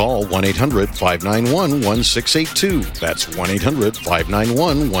 Just call 1-800-591-1682. That's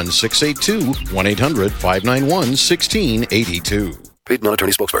 1-800-591-1682, 1-800-591-1682. Paid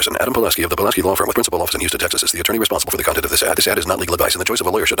non-attorney spokesperson Adam Pulaski of the Pulaski Law Firm with principal office in Houston, Texas is the attorney responsible for the content of this ad. This ad is not legal advice, and the choice of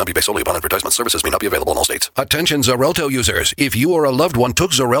a lawyer should not be based solely upon advertisement. Services may not be available in all states. Attention Xarelto users. If you or a loved one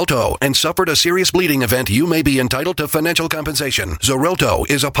took Xarelto and suffered a serious bleeding event, you may be entitled to financial compensation. Xarelto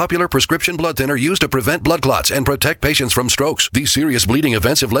is a popular prescription blood thinner used to prevent blood clots and protect patients from strokes. These serious bleeding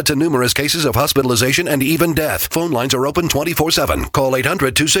events have led to numerous cases of hospitalization and even death. Phone lines are open 24/7. Call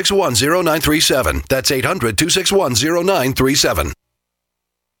 800-261-0937. That's 800-261-0937.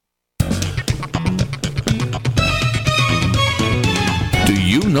 Do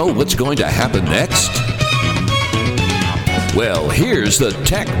you know what's going to happen next? Well, here's the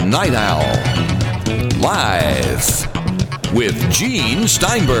Tech Night Owl. Live with Gene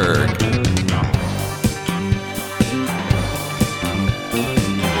Steinberg.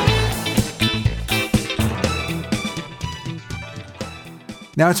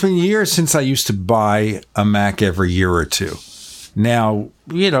 Now, it's been years since I used to buy a Mac every year or two. Now,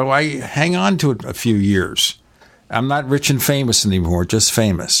 I hang on to it a few years. I'm not rich and famous anymore, just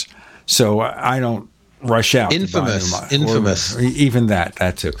famous. So I don't rush out to buy new Infamous. Or even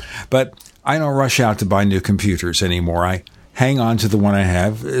that too. But I don't rush out to buy new computers anymore. I hang on to the one I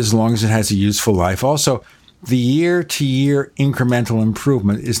have as long as it has a useful life. Also, the year-to-year incremental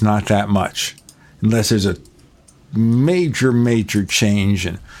improvement is not that much, unless there's a major change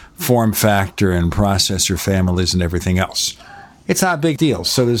in form factor and processor families and everything else. It's not a big deal,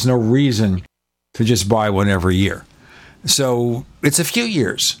 so there's no reason to just buy one every year. So it's a few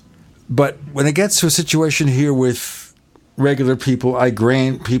years. But when it gets to a situation here with regular people, I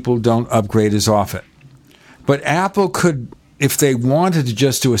grant people don't upgrade as often. But Apple could, if they wanted to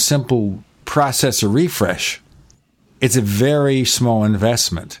just do a simple processor refresh, it's a very small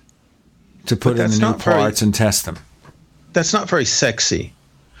investment to put in the new parts and test them. That's not very sexy.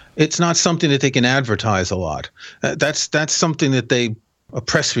 It's not something that they can advertise a lot. That's something that a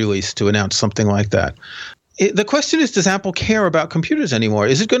press release to announce something like that. The question is, does Apple care about computers anymore?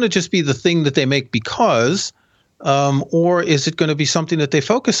 Is it going to just be the thing that they make because, or is it going to be something that they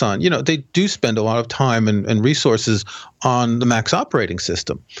focus on? They do spend a lot of time and resources on the Mac's operating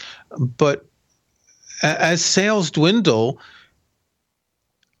system. But as sales dwindle,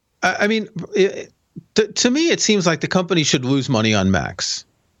 to me, it seems like the company should lose money on Macs.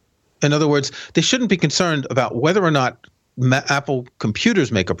 In other words, they shouldn't be concerned about whether or not Apple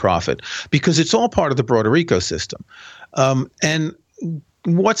computers make a profit, because it's all part of the broader ecosystem. And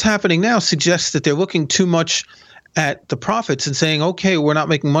what's happening now suggests that they're looking too much at the profits and saying, okay, we're not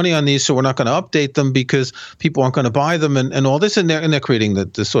making money on these, so we're not going to update them because people aren't going to buy them and all this. And they're creating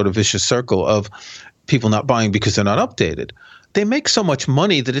the sort of vicious circle of people not buying because they're not updated. They make so much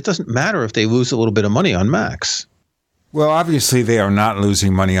money that it doesn't matter if they lose a little bit of money on Macs. Well, obviously they are not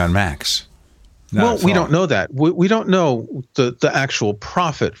losing money on Macs. We don't know that. We don't know the actual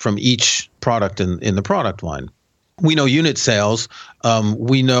profit from each product in the product line. We know unit sales.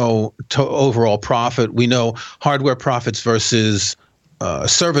 We know overall profit. We know hardware profits versus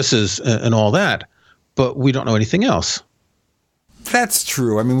services and all that. But we don't know anything else. That's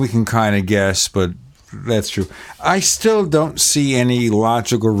true. I mean, we can kind of guess, but that's true. I still don't see any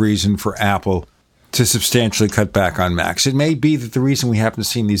logical reason for Apple to substantially cut back on Macs. It may be that the reason we haven't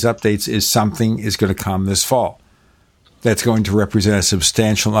seen these updates is something is going to come this fall. that's going to represent a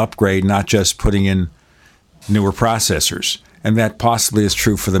substantial upgrade, not just putting in newer processors. And that possibly is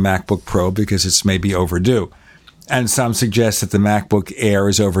true for the MacBook Pro because it's maybe overdue. And some suggest that the MacBook Air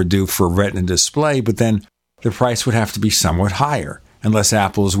is overdue for Retina display, but then the price would have to be somewhat higher unless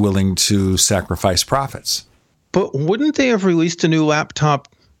Apple is willing to sacrifice profits. But wouldn't they have released a new laptop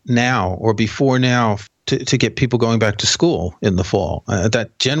now or before now to get people going back to school in the fall?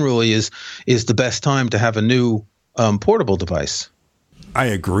 That generally is the best time to have a new portable device. I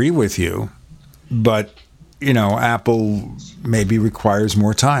agree with you, but, Apple maybe requires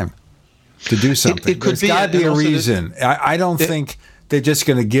more time to do something. There's got to be a reason. I don't think they're just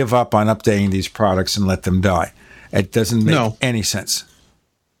going to give up on updating these products and let them die. It doesn't make any sense.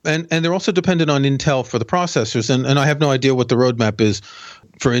 And they're also dependent on Intel for the processors. And I have no idea what the roadmap is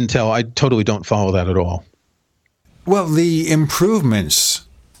for Intel. I totally don't follow that at all. Well, the improvements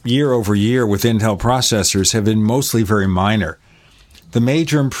year over year with Intel processors have been mostly very minor. The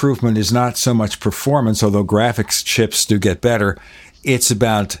major improvement is not so much performance, although graphics chips do get better. It's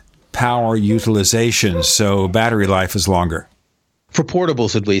about power utilization, so battery life is longer. For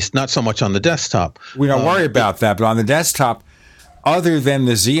portables, at least, not so much on the desktop. We don't worry about that, but on the desktop, other than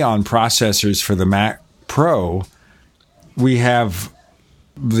the Xeon processors for the Mac Pro, we have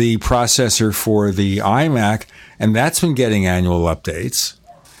the processor for the iMac, and that's been getting annual updates.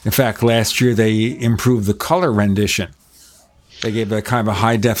 In fact, last year they improved the color rendition. They gave it kind of a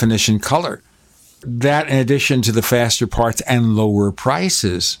high-definition color. That, in addition to the faster parts and lower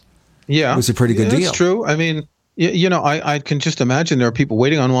prices, was a pretty good deal. That's true. I mean, I can just imagine there are people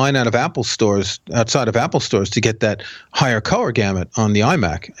waiting online outside of Apple stores to get that higher color gamut on the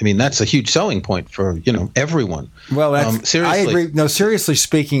iMac. I mean, that's a huge selling point for, everyone. Well, seriously. I agree. No, seriously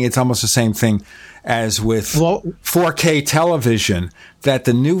speaking, it's almost the same thing as with 4K television, that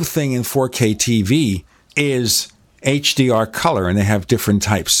the new thing in 4K TV is HDR color, and they have different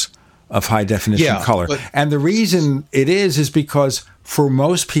types of high-definition color. And the reason it is because for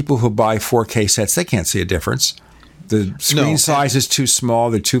most people who buy 4K sets, they can't see a difference. The screen size is too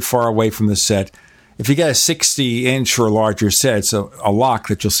small. They're too far away from the set. If you get a 60-inch or larger set, it's a lock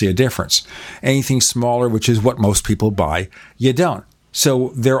that you'll see a difference. Anything smaller, which is what most people buy, you don't.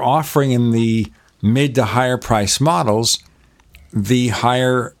 So they're offering in the mid to higher price models the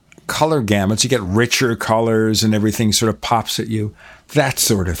higher color gamuts. You get richer colors and everything sort of pops at you, that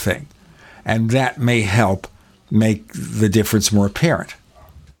sort of thing. And that may help make the difference more apparent.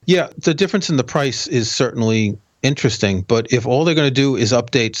 Yeah, the difference in the price is certainly interesting, but if all they're going to do is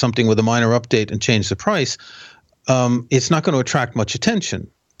update something with a minor update and change the price, it's not going to attract much attention.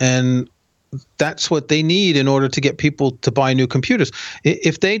 And that's what they need in order to get people to buy new computers.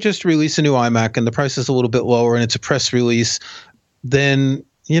 If they just release a new iMac and the price is a little bit lower and it's a press release, then,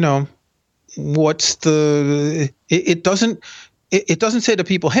 what's the... It doesn't say to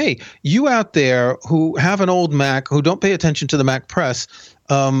people, hey, you out there who have an old Mac, who don't pay attention to the Mac press,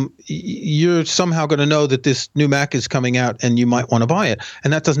 you're somehow going to know that this new Mac is coming out and you might want to buy it.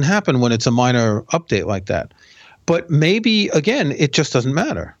 And that doesn't happen when it's a minor update like that. But maybe, again, it just doesn't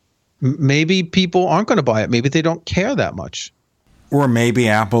matter. Maybe people aren't going to buy it. Maybe they don't care that much. Or maybe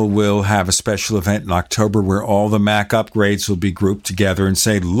Apple will have a special event in October where all the Mac upgrades will be grouped together and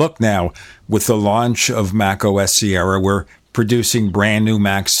say, look now, with the launch of Mac OS Sierra, we're producing brand new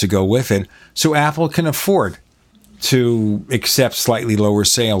Macs to go with it, so Apple can afford to accept slightly lower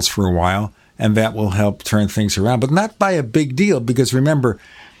sales for a while, and that will help turn things around. But not by a big deal, because remember,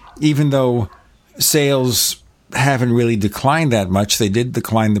 even though sales haven't really declined that much, they did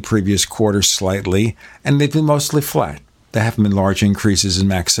decline the previous quarter slightly, and they've been mostly flat. There haven't been large increases in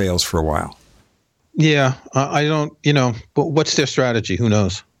Mac sales for a while. Yeah, I don't, but what's their strategy? Who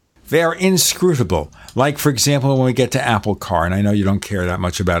knows? They're inscrutable. Like, for example, when we get to Apple Car, and I know you don't care that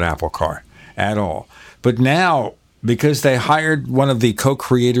much about Apple Car at all. But now, because they hired one of the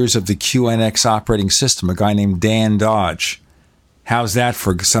co-creators of the QNX operating system, a guy named Dan Dodge. How's that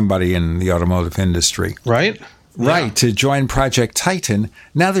for somebody in the automotive industry? Right? Right, to join Project Titan.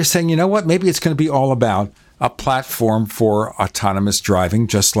 Now they're saying, you know what, maybe it's going to be all about a platform for autonomous driving,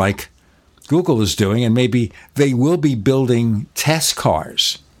 just like Google is doing, and maybe they will be building test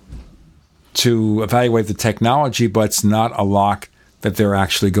cars to evaluate the technology, but it's not a lock that they're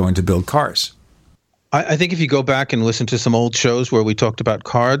actually going to build cars. I think if you go back and listen to some old shows where we talked about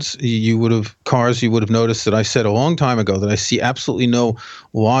cars, you would have noticed that I said a long time ago that I see absolutely no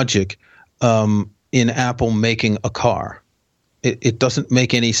logic in Apple making a car. It doesn't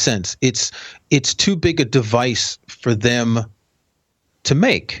make any sense. It's too big a device for them to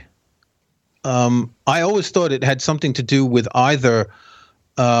make. I always thought it had something to do with either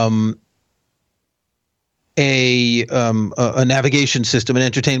a navigation system, an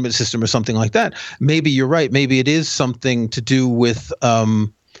entertainment system, or something like that. Maybe you're right. Maybe it is something to do with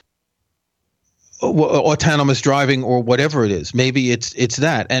autonomous driving or whatever it is. Maybe it's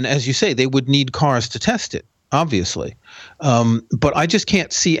that. And as you say, they would need cars to test it, obviously. But I just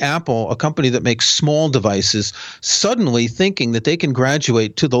can't see Apple, a company that makes small devices, suddenly thinking that they can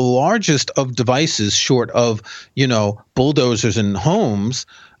graduate to the largest of devices short of, bulldozers and homes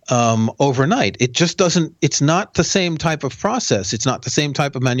overnight. It just doesn't, it's not the same type of process. It's not the same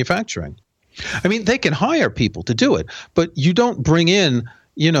type of manufacturing. I mean, they can hire people to do it, but you don't bring in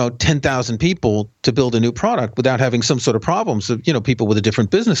 10,000 people to build a new product without having some sort of problems of, people with a different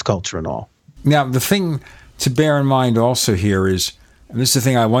business culture and all. Now, the thing to bear in mind also here is, and this is the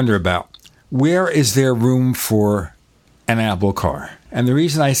thing I wonder about, where is there room for an Apple car? And the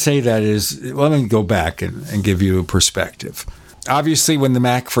reason I say that is, let me go back and give you a perspective. Obviously, when the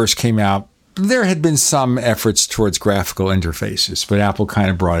Mac first came out, there had been some efforts towards graphical interfaces, but Apple kind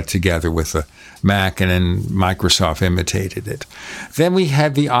of brought it together with the Mac, and then Microsoft imitated it. Then we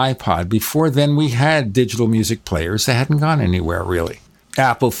had the iPod. Before then, we had digital music players that hadn't gone anywhere, really.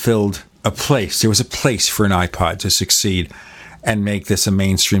 Apple filled a place. There was a place for an iPod to succeed and make this a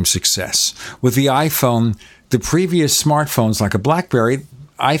mainstream success. With the iPhone, the previous smartphones like a BlackBerry,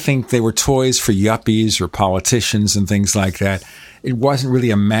 I think they were toys for yuppies or politicians and things like that. It wasn't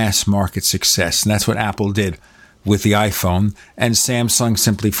really a mass market success, and that's what Apple did with the iPhone, and Samsung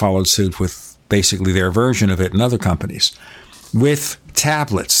simply followed suit with basically their version of it and other companies. With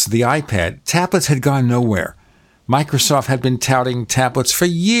tablets, the iPad, tablets had gone nowhere. Microsoft had been touting tablets for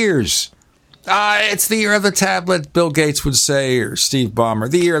years. It's the year of the tablet, Bill Gates would say, or Steve Ballmer,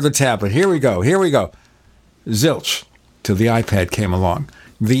 the year of the tablet. Here we go. Zilch, till the iPad came along.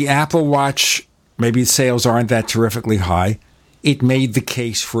 The Apple Watch, maybe sales aren't that terrifically high. It made the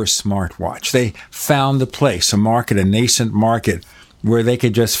case for a smartwatch. They found a place, a market, a nascent market, where they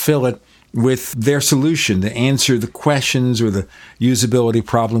could just fill it with their solution to answer the questions or the usability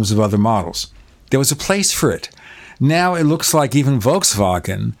problems of other models. There was a place for it. Now it looks like even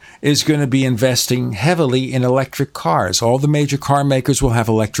Volkswagen is going to be investing heavily in electric cars. All the major car makers will have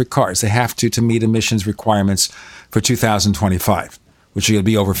electric cars. They have to meet emissions requirements for 2025. Which will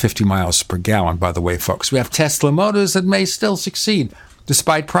be over 50 miles per gallon, by the way, folks. We have Tesla Motors that may still succeed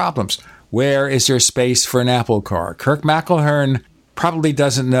despite problems. Where is there space for an Apple car? Kirk McElhearn probably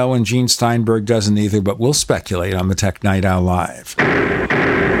doesn't know, and Gene Steinberg doesn't either, but we'll speculate on the Tech Night Owl Live.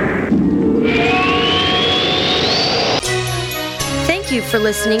 Thank you for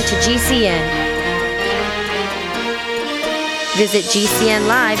listening to GCN. Visit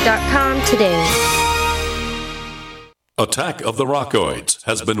GCNlive.com today. Attack of the Rockoids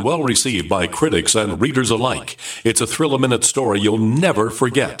has been well received by critics and readers alike. It's a thrill-a-minute story you'll never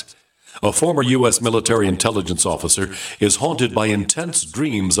forget. A former U.S. military intelligence officer is haunted by intense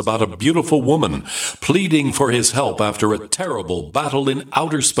dreams about a beautiful woman pleading for his help after a terrible battle in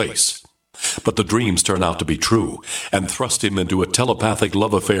outer space. But the dreams turn out to be true and thrust him into a telepathic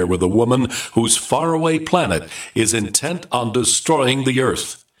love affair with a woman whose faraway planet is intent on destroying the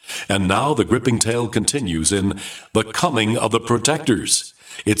Earth. And now the gripping tale continues in The Coming of the Protectors.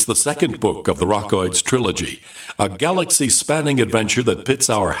 It's the second book of the Rockoids trilogy, a galaxy-spanning adventure that pits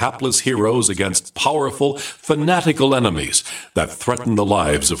our hapless heroes against powerful, fanatical enemies that threaten the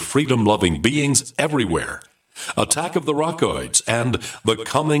lives of freedom-loving beings everywhere. Attack of the Rockoids and The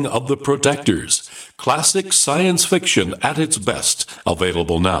Coming of the Protectors. Classic science fiction at its best,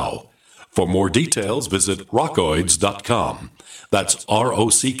 available now. For more details, visit rockoids.com. That's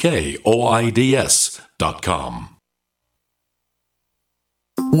ROCKOIDS.com.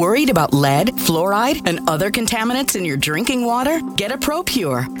 Worried about lead, fluoride, and other contaminants in your drinking water? Get a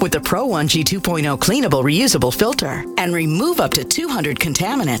ProPure with the Pro 1G 2.0 cleanable reusable filter and remove up to 200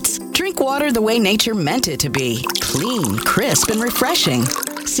 contaminants. Drink water the way nature meant it to be. Clean, crisp, and refreshing.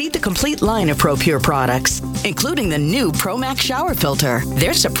 See the complete line of ProPure products, including the new ProMax shower filter.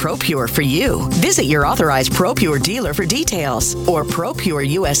 There's a ProPure for you. Visit your authorized ProPure dealer for details or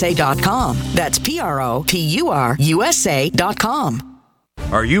ProPureUSA.com. That's ProPureUSA.com.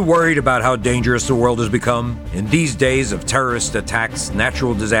 Are you worried about how dangerous the world has become? In these days of terrorist attacks,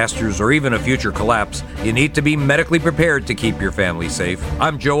 natural disasters, or even a future collapse, you need to be medically prepared to keep your family safe.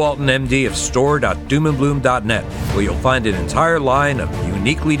 I'm Joe Alton, MD of store.doomandbloom.net, where you'll find an entire line of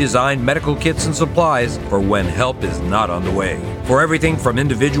uniquely designed medical kits and supplies for when help is not on the way. For everything from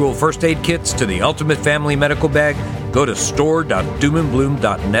individual first aid kits to the ultimate family medical bag, go to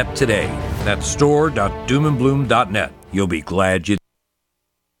store.doomandbloom.net today. That's store.doomandbloom.net. You'll be glad you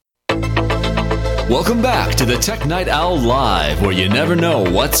Welcome back to the Tech Night Owl Live, where you never know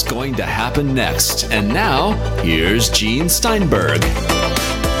what's going to happen next. And now, here's Gene Steinberg.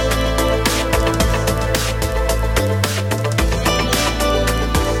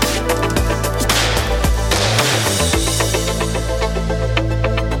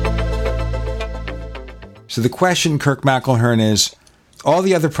 So the question, Kirk McElhearn, is all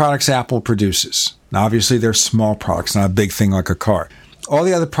the other products Apple produces. Now, obviously, they're small products, not a big thing like a car. All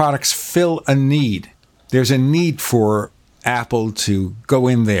the other products fill a need. There's a need for Apple to go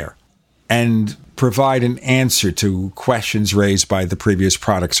in there and provide an answer to questions raised by the previous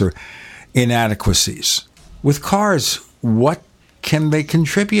products or inadequacies. With cars, what can they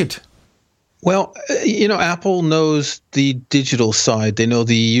contribute? Well, Apple knows the digital side. They know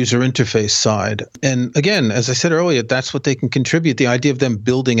the user interface side. And again, as I said earlier, that's what they can contribute. The idea of them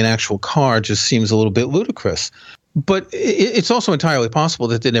building an actual car just seems a little bit ludicrous. But it's also entirely possible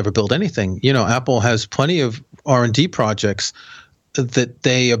that they never build anything. Apple has plenty of R&D projects that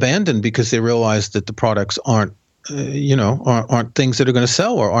they abandon because they realize that the products aren't things that are going to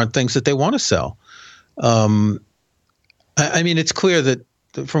sell or aren't things that they want to sell. It's clear that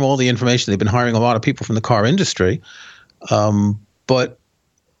from all the information, they've been hiring a lot of people from the car industry. But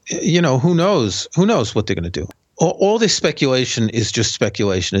who knows? Who knows what they're going to do? All this speculation is just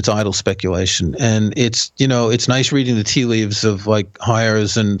speculation. It's idle speculation. And it's nice reading the tea leaves of like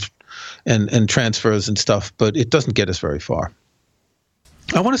hires and transfers and stuff, but it doesn't get us very far.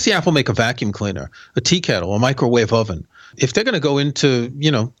 I want to see Apple make a vacuum cleaner, a tea kettle, a microwave oven. If they're going to go into,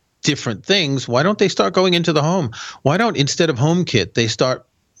 different things, why don't they start going into the home? Why don't, instead of HomeKit, they start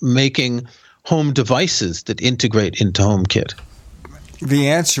making home devices that integrate into HomeKit? The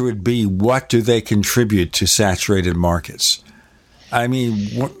answer would be, what do they contribute to saturated markets? I mean,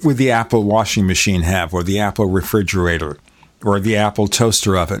 what would the Apple washing machine have, or the Apple refrigerator, or the Apple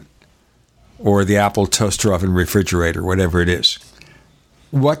toaster oven, or the Apple toaster oven refrigerator, whatever it is?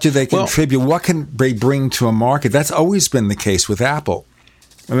 What do they contribute? What can they bring to a market? That's always been the case with Apple.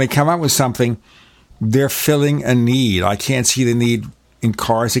 When they come out with something, they're filling a need. I can't see the need in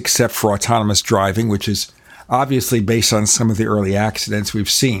cars except for autonomous driving, which is obviously based on some of the early accidents we've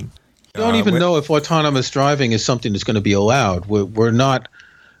seen. I don't even know if autonomous driving is something that's going to be allowed. We're not.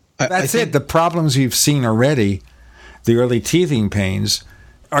 That's it. The problems we've seen already, the early teething pains,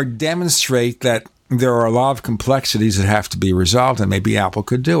 demonstrate that there are a lot of complexities that have to be resolved, and maybe Apple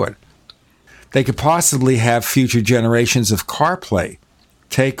could do it. They could possibly have future generations of CarPlay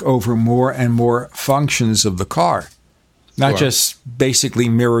take over more and more functions of the car, not just basically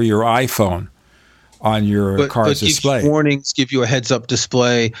mirror your iPhone on your car's display. Give warnings, give you a heads-up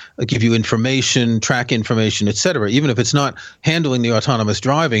display, give you information, track information, etc. Even if it's not handling the autonomous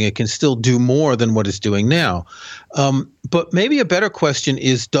driving, it can still do more than what it's doing now. But maybe a better question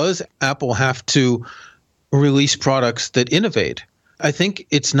is, does Apple have to release products that innovate? I think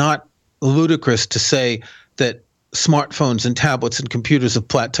it's not ludicrous to say that smartphones and tablets and computers have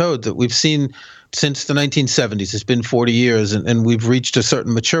plateaued, that we've seen since the 1970s. It's been 40 years, and we've reached a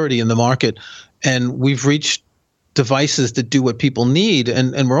certain maturity in the market, and we've reached devices that do what people need,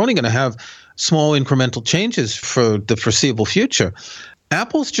 and we're only going to have small incremental changes for the foreseeable future.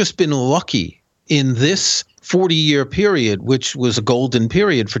 Apple's just been lucky in this 40-year period, which was a golden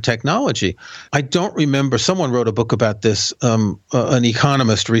period for technology. I don't remember, someone wrote a book about this, an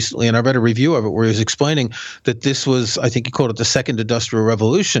economist recently, and I read a review of it where he was explaining that this was, I think he called it the second industrial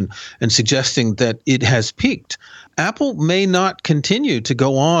revolution, and suggesting that it has peaked. Apple may not continue to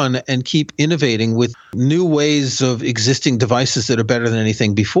go on and keep innovating with new ways of existing devices that are better than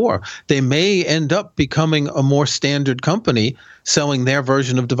anything before. They may end up becoming a more standard company selling their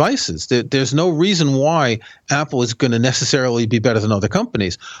version of devices. There's no reason why Apple is going to necessarily be better than other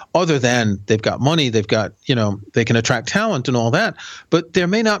companies, other than they've got money, they've got, they can attract talent and all that. But there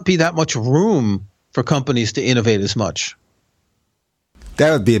may not be that much room for companies to innovate as much.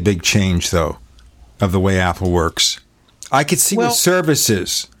 That would be a big change, though, of the way Apple works. I could see with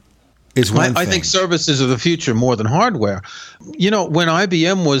services is one thing. I think services are the future more than hardware. When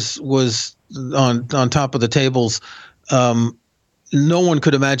IBM was on top of the tables, no one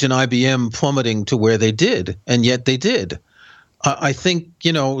could imagine IBM plummeting to where they did, and yet they did. I think,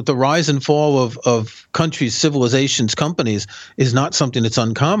 the rise and fall of countries, civilizations, companies is not something that's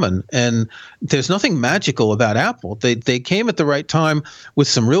uncommon. And there's nothing magical about Apple. They came at the right time with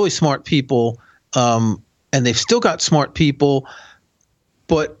some really smart people, and they've still got smart people.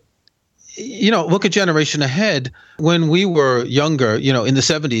 But, look a generation ahead. When we were younger, in the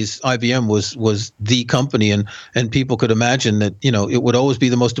 70s, IBM was the company, and people could imagine that, it would always be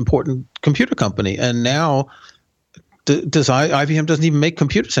the most important computer company. And now IBM doesn't even make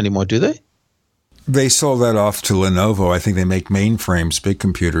computers anymore, do they? They sold that off to Lenovo. I think they make mainframes, big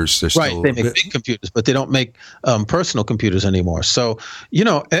computers. They make big computers, but they don't make personal computers anymore. So,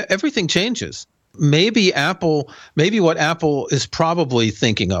 everything changes. Maybe what Apple is probably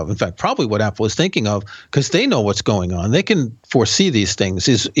thinking of, in fact, probably what Apple is thinking of, because they know what's going on, they can foresee these things,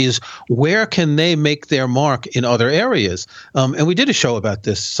 is where can they make their mark in other areas? And we did a show about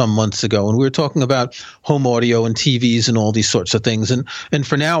this some months ago, and we were talking about home audio and TVs and all these sorts of things. And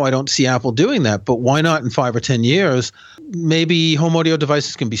for now, I don't see Apple doing that, but why not in 5 or 10 years? Maybe home audio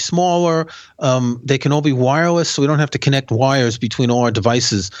devices can be smaller. They can all be wireless, so we don't have to connect wires between all our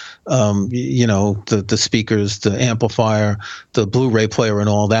devices, the speakers, the amplifier, the Blu-ray player, and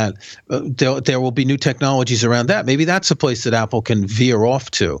all that. There will be new technologies around that. Maybe that's a place that Apple can veer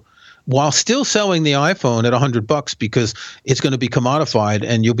off to, while still selling the iPhone at $100 because it's going to be commodified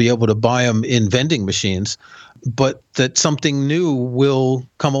and you'll be able to buy them in vending machines. But that something new will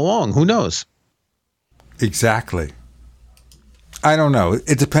come along. Who knows? Exactly. I don't know.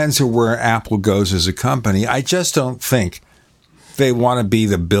 It depends on where Apple goes as a company. I just don't think they want to be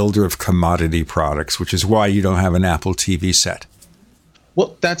the builder of commodity products, which is why you don't have an Apple TV set.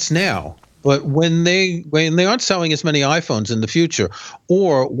 Well, that's now. But when they aren't selling as many iPhones in the future,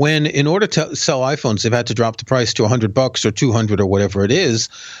 or when in order to sell iPhones, they've had to drop the price to $100 or $200 or whatever it is,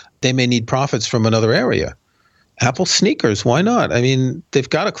 they may need profits from another area. Apple sneakers, why not? I mean, they've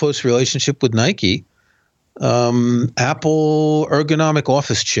got a close relationship with Nike. Apple ergonomic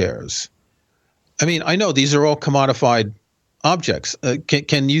office chairs. I mean, I know these are all commodified objects.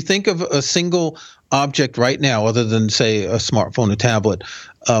 Can you think of a single object right now, other than, say, a smartphone, a tablet,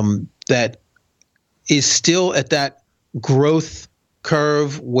 that is still at that growth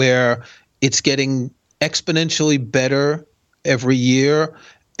curve where it's getting exponentially better every year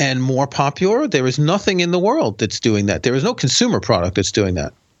and more popular? There is nothing in the world that's doing that. There is no consumer product that's doing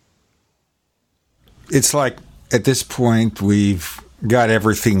that. It's like, at this point, we've got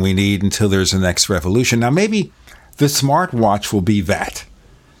everything we need until there's the next revolution. Now, maybe the smartwatch will be that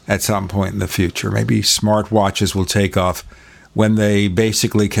at some point in the future. Maybe smartwatches will take off when they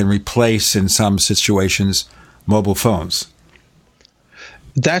basically can replace, in some situations, mobile phones.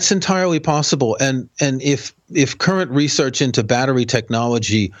 That's entirely possible. And if current research into battery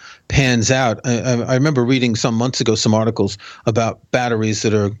technology pans out, I remember reading some months ago some articles about batteries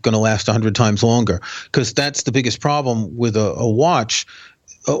that are going to last 100 times longer, because that's the biggest problem with a watch.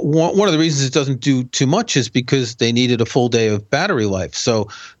 One of the reasons it doesn't do too much is because they needed a full day of battery life. So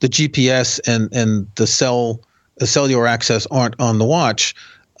the GPS and the cellular access aren't on the watch.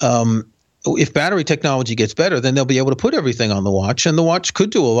 If battery technology gets better, then they'll be able to put everything on the watch, and the watch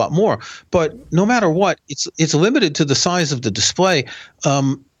could do a lot more. But no matter what, it's limited to the size of the display.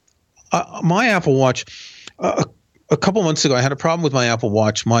 My Apple Watch, a couple months ago, I had a problem with my Apple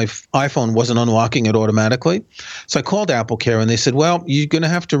Watch. My iPhone wasn't unlocking it automatically. So I called AppleCare, and they said, well, you're going to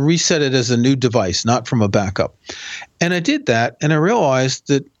have to reset it as a new device, not from a backup. And I did that, and I realized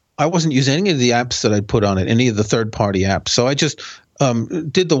that I wasn't using any of the apps that I'd put on it, any of the third-party apps. So I just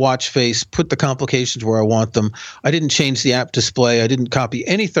did the watch face, put the complications where I want them. I didn't change the app display. I didn't copy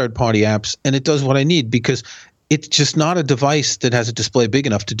any third-party apps, and it does what I need, because it's just not a device that has a display big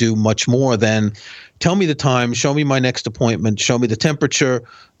enough to do much more than tell me the time, show me my next appointment, show me the temperature,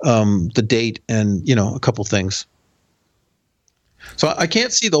 the date, and, a couple things. So I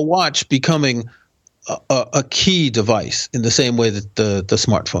can't see the watch becoming a key device in the same way that the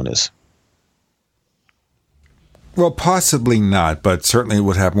smartphone is. Well, possibly not, but certainly it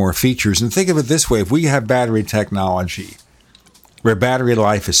would have more features. And think of it this way. If we have battery technology where battery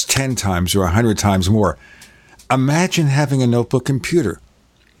life is 10 times or 100 times more, imagine having a notebook computer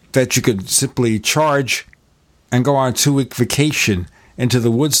that you could simply charge and go on a 2-week vacation into the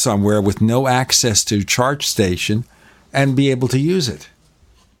woods somewhere with no access to charge station and be able to use it.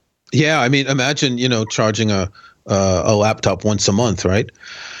 Yeah, I mean, imagine, charging a laptop once a month, right?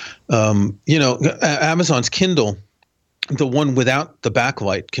 Amazon's Kindle, the one without the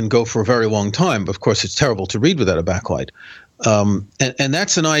backlight, can go for a very long time. Of course, it's terrible to read without a backlight. And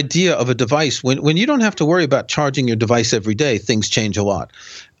that's an idea of a device. When you don't have to worry about charging your device every day, things change a lot.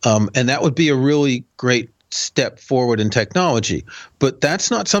 And that would be a really great step forward in technology. But that's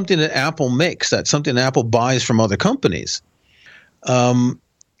not something that Apple makes. That's something that Apple buys from other companies.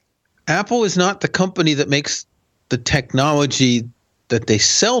 Apple is not the company that makes the technology that they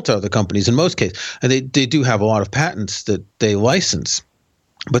sell to other companies in most cases. And they do have a lot of patents that they license,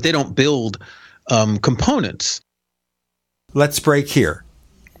 but they don't build components. Let's break here.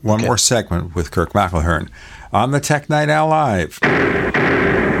 One more segment with Kirk McElhearn on the Tech Night Owl Live.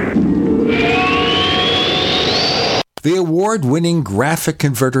 The award-winning Graphic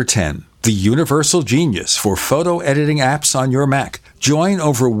Converter 10 the universal genius for photo editing apps on your Mac. Join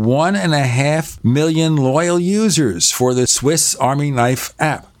over 1.5 million loyal users for the Swiss Army Knife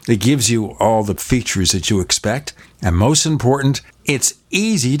app. It gives you all the features that you expect, and most important, it's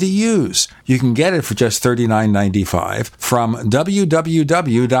easy to use. You can get it for just $39.95 from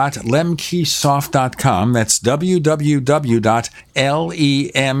www.lemkesoft.com. That's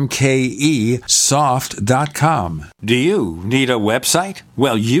www.lemkesoft.com. Do you need a website?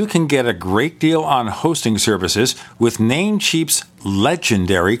 Well, you can get a great deal on hosting services with Namecheap's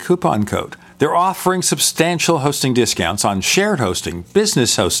legendary coupon code. They're offering substantial hosting discounts on shared hosting,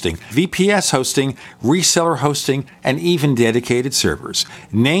 business hosting, VPS hosting, reseller hosting, and even dedicated servers.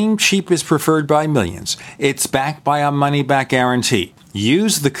 Namecheap is preferred by millions. It's backed by a money-back guarantee.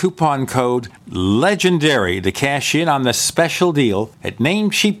 Use the coupon code LEGENDARY to cash in on the special deal at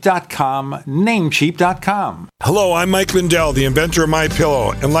Namecheap.com, Namecheap.com. Hello, I'm Mike Lindell, the inventor of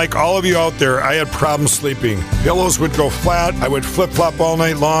MyPillow, and like all of you out there, I had problems sleeping. Pillows would go flat, I would flip-flop all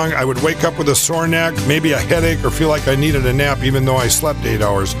night long, I would wake up with a sore neck, maybe a headache, or feel like I needed a nap even though I slept 8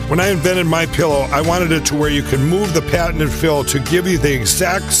 hours. When I invented MyPillow, I wanted it to where you can move the patented fill to give you the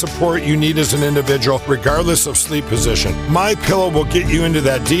exact support you need as an individual, regardless of sleep position. MyPillow will get you into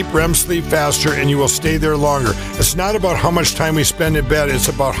that deep REM sleep faster, and you will stay there longer. It's not about how much time we spend in bed, it's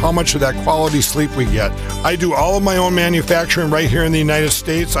about how much of that quality sleep we get. I do all of my own manufacturing right here in the United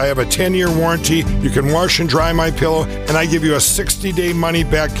States. I have a 10-year warranty. You can wash and dry MyPillow, and I give you a 60-day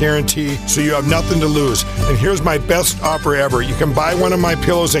money-back guarantee, so you have nothing to lose. And here's my best offer ever. You can buy one of my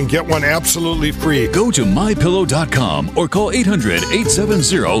pillows and get one absolutely free. Go to MyPillow.com or call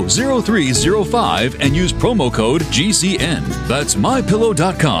 800-870-0305 and use promo code GCN. That's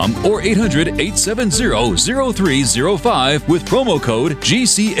MyPillow.com or 800-870-0305 with promo code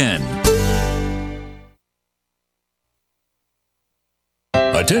GCN.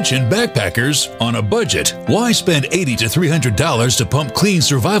 Attention backpackers on a budget. Why spend $80 to $300 to pump clean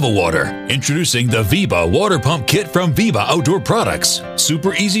survival water? Introducing the Viba Water Pump Kit from Viba Outdoor Products.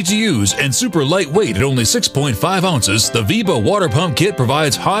 Super easy to use and super lightweight at only 6.5 ounces, the Viba Water Pump Kit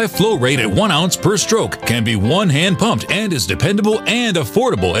provides high flow rate at 1 ounce per stroke, can be one-hand pumped, and is dependable and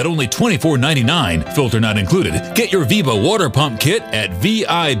affordable at only $24.99. Filter not included. Get your Viba Water Pump Kit at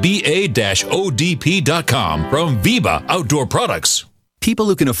VIBA-ODP.com from Viba Outdoor Products. People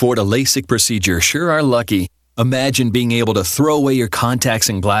who can afford a LASIK procedure sure are lucky. Imagine being able to throw away your contacts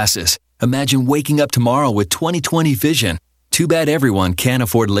and glasses. Imagine waking up tomorrow with 20/20 vision. Too bad everyone can't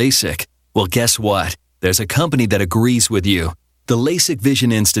afford LASIK. Well, guess what? There's a company that agrees with you. The LASIK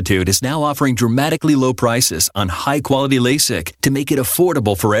Vision Institute is now offering dramatically low prices on high-quality LASIK to make it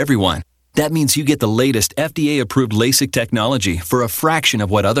affordable for everyone. That means you get the latest FDA-approved LASIK technology for a fraction of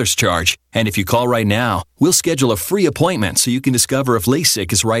what others charge. And if you call right now, we'll schedule a free appointment so you can discover if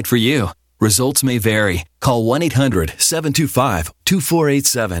LASIK is right for you. Results may vary. Call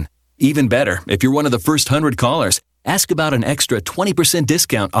 1-800-725-2487. Even better, if you're one of the first 100 callers, ask about an extra 20%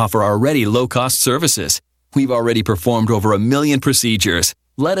 discount off our already low-cost services. We've already performed over 1 million procedures.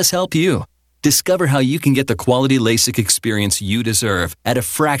 Let us help you. Discover how you can get the quality LASIK experience you deserve at a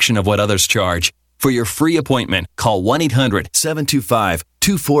fraction of what others charge. For your free appointment, call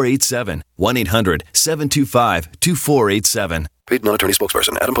 1-800-725-2487. 1-800-725-2487. Paid non-attorney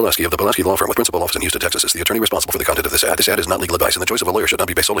spokesperson Adam Pileski of the Pileski Law Firm with principal office in Houston, Texas is the attorney responsible for the content of this ad. This ad is not legal advice, and the choice of a lawyer should not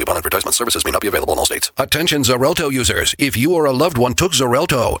be based solely upon advertisement. Services may not be available in all states. Attention Xarelto users. If you or a loved one took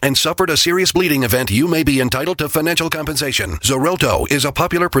Xarelto and suffered a serious bleeding event, you may be entitled to financial compensation. Xarelto is a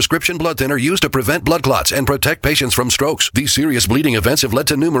popular prescription blood thinner used to prevent blood clots and protect patients from strokes. These serious bleeding events have led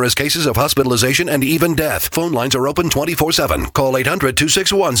to numerous cases of hospitalization and even death. Phone lines are open 24/7. Call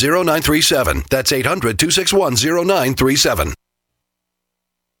 800-261-0937. That's 800-261-0937.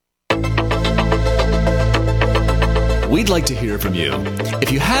 We'd like to hear from you.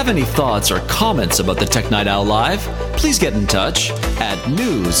 If you have any thoughts or comments about the Tech Night Owl Live, please get in touch at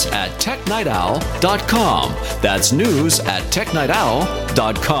news@technightowl.com. That's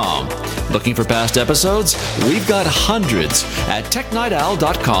news@technightowl.com. Looking for past episodes? We've got hundreds at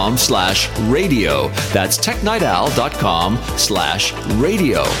technightowl.com/radio. That's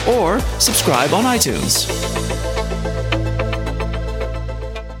technightowl.com/radio. Or subscribe on iTunes.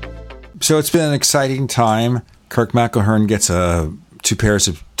 So it's been an exciting time. Kirk McElhearn gets 2 pairs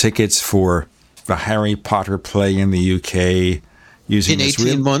of tickets for the Harry Potter play in the UK. Using in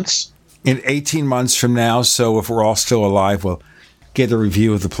 18 months? In 18 months from now. So if we're all still alive, we'll get a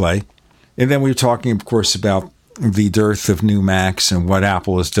review of the play. And then we're talking, of course, about the dearth of new Macs and what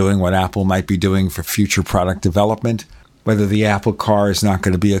Apple is doing, what Apple might be doing for future product development, whether the Apple car is not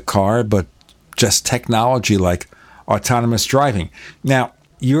going to be a car, but just technology like autonomous driving. Now,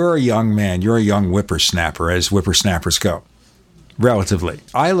 you're a young man. You're a young whippersnapper, as whippersnappers go, relatively.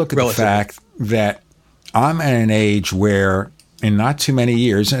 I look at the fact that I'm at an age where in not too many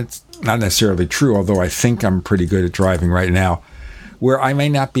years, and it's not necessarily true, although I think I'm pretty good at driving right now, where I may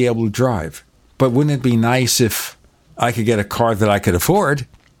not be able to drive. But wouldn't it be nice if I could get a car that I could afford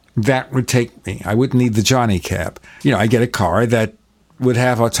that would take me? I wouldn't need the Johnny cab. I get a car that would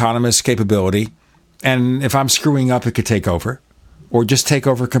have autonomous capability, and if I'm screwing up, it could take over, or just take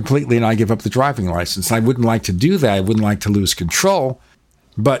over completely and I give up the driving license. I wouldn't like to do that. I wouldn't like to lose control.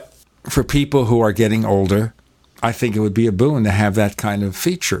 But for people who are getting older, I think it would be a boon to have that kind of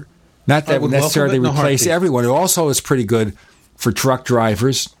feature. Not that it would necessarily replace everyone. It also is pretty good for truck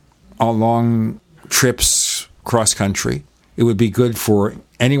drivers on long trips cross-country. It would be good for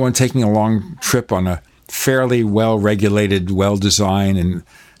anyone taking a long trip on a fairly well-regulated, well-designed, and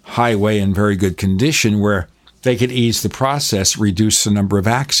highway in very good condition where they could ease the process, reduce the number of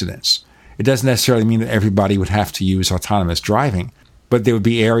accidents. It doesn't necessarily mean that everybody would have to use autonomous driving, but there would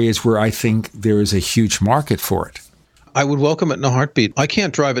be areas where I think there is a huge market for it. I would welcome it in a heartbeat. I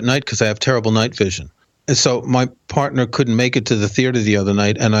can't drive at night because I have terrible night vision. And so my partner couldn't make it to the theater the other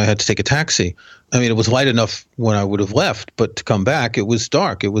night, and I had to take a taxi. I mean, it was light enough when I would have left, but to come back, it was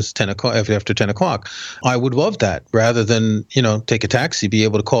dark. It was 10 o'clock, after 10 o'clock. I would love that rather than, take a taxi, be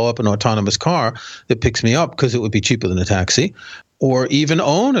able to call up an autonomous car that picks me up because it would be cheaper than a taxi, or even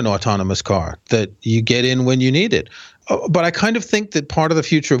own an autonomous car that you get in when you need it. But I kind of think that part of the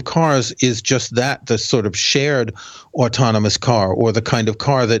future of cars is just that, the sort of shared autonomous car, or the kind of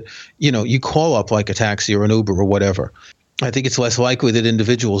car that, you call up like a taxi or an Uber or whatever. I think it's less likely that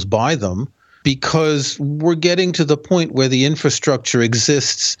individuals buy them because we're getting to the point where the infrastructure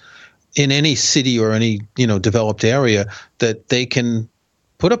exists in any city or any, developed area that they can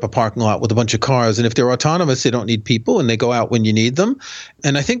put up a parking lot with a bunch of cars. And if they're autonomous, they don't need people and they go out when you need them.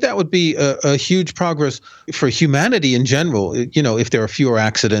 And I think that would be a huge progress for humanity in general, if there are fewer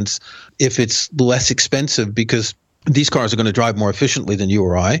accidents, if it's less expensive because these cars are going to drive more efficiently than you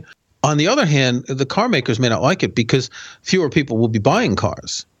or I. On the other hand, the car makers may not like it because fewer people will be buying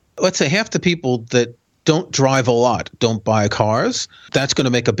cars. Let's say half the people that don't drive a lot don't buy cars. That's going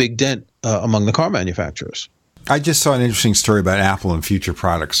to make a big dent among the car manufacturers. I just saw an interesting story about Apple and future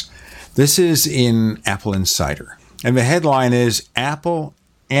products. This is in Apple Insider. And the headline is Apple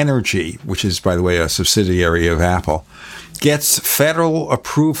Energy, which is, by the way, a subsidiary of Apple, gets federal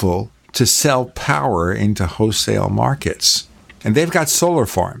approval to sell power into wholesale markets. And they've got solar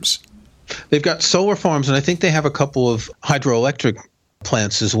farms. They've got solar farms, and I think they have a couple of hydroelectric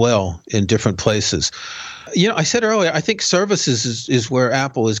plants as well in different places. I said earlier, I think services is where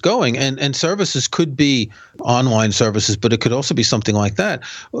Apple is going, and services could be online services, but it could also be something like that.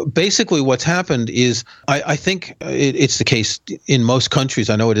 Basically, what's happened is I think it's the case in most countries.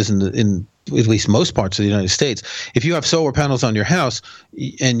 I know it is in at least most parts of the United States. If you have solar panels on your house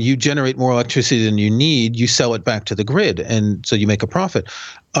and you generate more electricity than you need, you sell it back to the grid, and so you make a profit.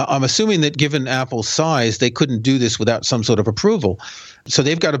 I'm assuming that given Apple's size, they couldn't do this without some sort of approval. So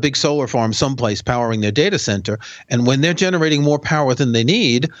they've got a big solar farm someplace powering their data center, and when they're generating more power than they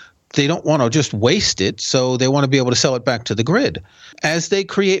need, they don't want to just waste it, so they want to be able to sell it back to the grid. As they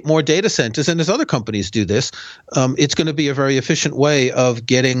create more data centers, and as other companies do this, it's going to be a very efficient way of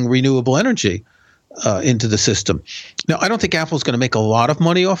getting renewable energy into the system. Now, I don't think Apple's going to make a lot of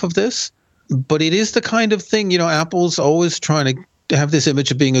money off of this, but it is the kind of thing, Apple's always trying to have this image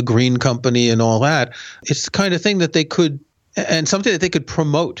of being a green company and all that. It's the kind of thing that they could, and something that they could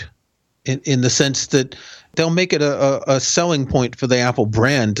promote in the sense that they'll make it a selling point for the Apple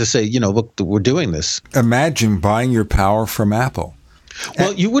brand to say, look, we're doing this. Imagine buying your power from Apple.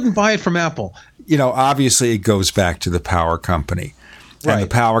 Well, you wouldn't buy it from Apple. Obviously it goes back to the power company. Right. And the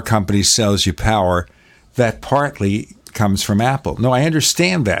power company sells you power that partly comes from Apple. No, I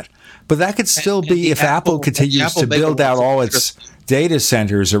understand that. But that could still be if Apple continues to build out all its data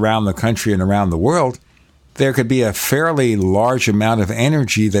centers around the country and around the world, there could be a fairly large amount of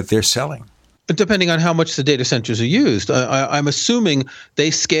energy that they're selling. Depending on how much the data centers are used. I'm assuming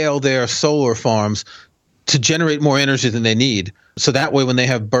they scale their solar farms to generate more energy than they need. So that way, when they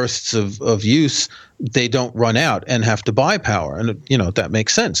have bursts of use, they don't run out and have to buy power. And, that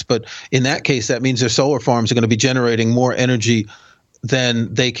makes sense. But in that case, that means their solar farms are going to be generating more energy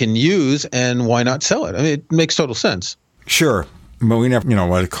than they can use. And why not sell it? I mean, it makes total sense. Sure. But we never know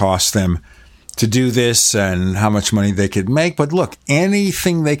what it costs them to do this and how much money they could make. But look,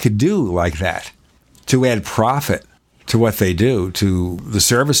 anything they could do like that to add profit to what they do, to the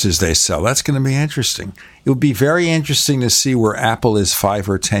services they sell, that's going to be interesting. It would be very interesting to see where Apple is 5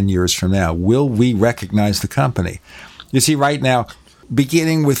 or 10 years from now. Will we recognize the company? You see, right now,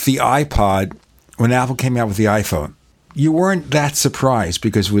 beginning with the iPod, when Apple came out with the iPhone, you weren't that surprised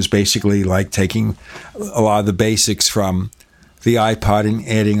because it was basically like taking a lot of the basics from the iPod and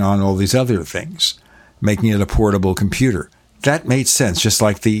adding on all these other things, making it a portable computer. That made sense, just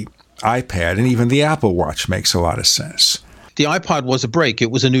like the iPad and even the Apple Watch makes a lot of sense. The iPod was a break.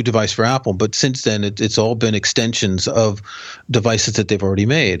 It was a new device for Apple, but since then it's all been extensions of devices that they've already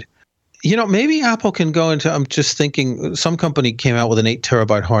made. You know, maybe Apple can go into, I'm just thinking, some company came out with an 8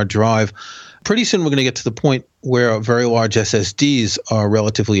 terabyte hard drive. Pretty soon we're going to get to the point where very large SSDs are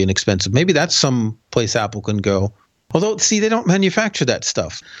relatively inexpensive. Maybe that's some place Apple can go. Although, see, they don't manufacture that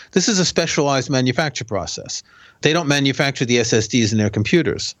stuff. This is a specialized manufacture process. They don't manufacture the SSDs in their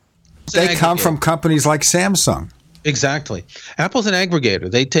computers. They come from companies like Samsung. Exactly. Apple's an aggregator.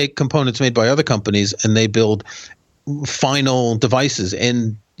 They take components made by other companies and they build final devices,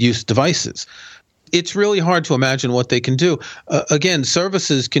 end-use devices. It's really hard to imagine what they can do. Again,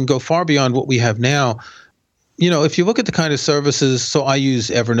 services can go far beyond what we have now. You know, if you look at the kind of services, so I use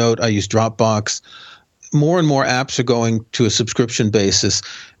Evernote, I use Dropbox, more and more apps are going to a subscription basis.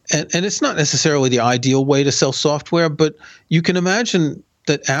 And it's not necessarily the ideal way to sell software, but you can imagine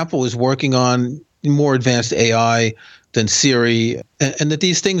that Apple is working on more advanced AI than Siri, and that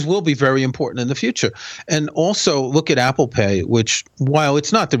these things will be very important in the future. And also look at Apple Pay, which, while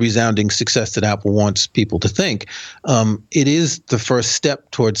it's not the resounding success that Apple wants people to think, it is the first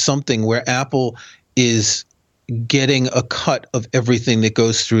step towards something where Apple is getting a cut of everything that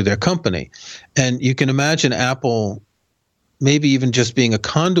goes through their company. And you can imagine Apple maybe even just being a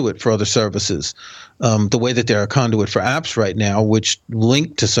conduit for other services, the way that they're a conduit for apps right now, which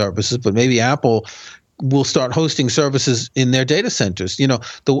link to services, but maybe Apple will start hosting services in their data centers. You know,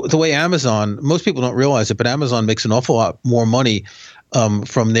 the way Amazon, most people don't realize it, but Amazon makes an awful lot more money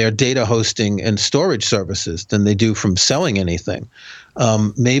from their data hosting and storage services than they do from selling anything.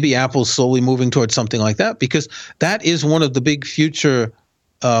 Maybe Apple's slowly moving towards something like that, because that is one of the big future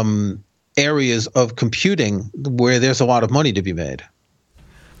areas of computing where there's a lot of money to be made.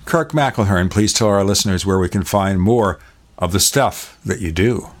 Kirk McElhearn, please tell our listeners where we can find more of the stuff that you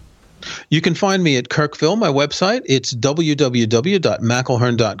do. You can find me at Kirkville, my website. It's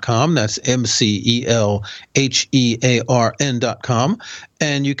www.mcelhearn.com. That's MCELHEARN.com.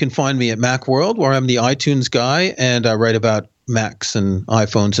 And you can find me at Macworld, where I'm the iTunes guy, and I write about Macs and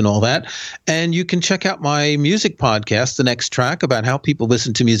iPhones and all that. And you can check out my music podcast, The Next Track, about how people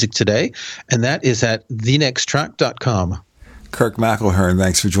listen to music today. And that is at thenexttrack.com. Kirk McElhearn,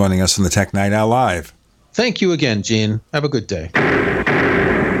 thanks for joining us on the Tech Night Owl Live. Thank you again, Gene. Have a good day.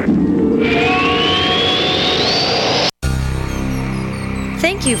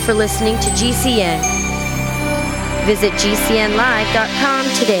 Thank you for listening to GCN. Visit GCNlive.com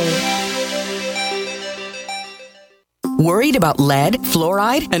today. Worried about lead,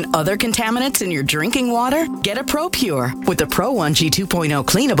 fluoride, and other contaminants in your drinking water? Get a ProPure with the Pro 1G 2.0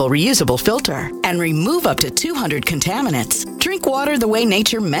 cleanable reusable filter and remove up to 200 contaminants. Drink water the way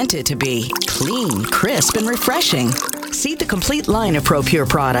nature meant it to be. Clean, crisp, and refreshing. See the complete line of ProPure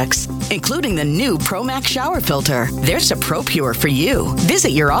products, including the new ProMax shower filter. There's a ProPure for you.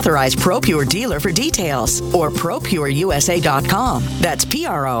 Visit your authorized ProPure dealer for details or ProPureUSA.com. That's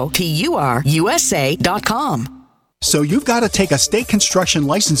ProPureUSA.com. So you've got to take a state construction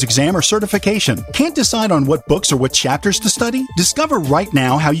license exam or certification. Can't decide on what books or what chapters to study? Discover right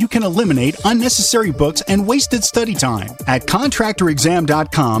now how you can eliminate unnecessary books and wasted study time. At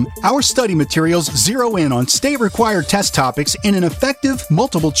contractorexam.com, our study materials zero in on state-required test topics in an effective,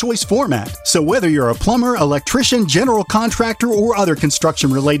 multiple-choice format. So whether you're a plumber, electrician, general contractor, or other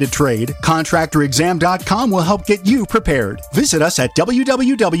construction-related trade, contractorexam.com will help get you prepared. Visit us at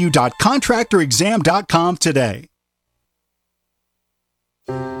www.contractorexam.com today.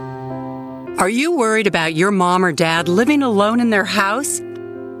 Are you worried about your mom or dad living alone in their house?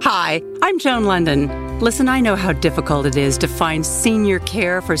 Hi, I'm Joan London. Listen, I know how difficult it is to find senior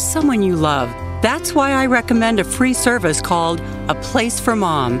care for someone you love. That's why I recommend a free service called A Place for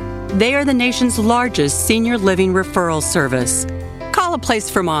Mom. They are the nation's largest senior living referral service. Call A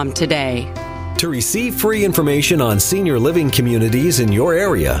Place for Mom today. To receive free information on senior living communities in your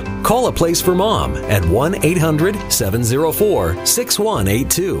area, call A Place for Mom at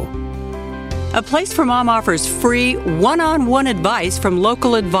 1-800-704-6182. A Place for Mom offers free one-on-one advice from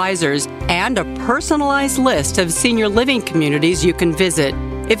local advisors and a personalized list of senior living communities you can visit.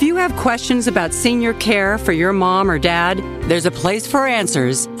 If you have questions about senior care for your mom or dad, there's a place for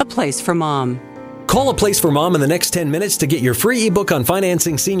answers, A Place for Mom. Call A Place for Mom in the next 10 minutes to get your free ebook on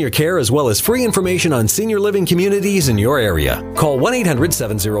financing senior care as well as free information on senior living communities in your area. Call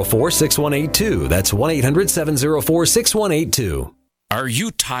 1-800-704-6182. That's 1-800-704-6182. Are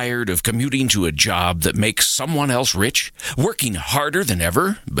you tired of commuting to a job that makes someone else rich? Working harder than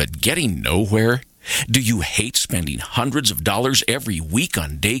ever, but getting nowhere? Do you hate spending hundreds of dollars every week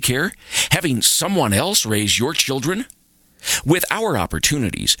on daycare? Having someone else raise your children? With our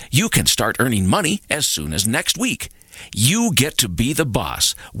opportunities, you can start earning money as soon as next week. You get to be the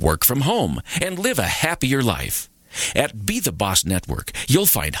boss, work from home, and live a happier life. At Be the Boss Network, you'll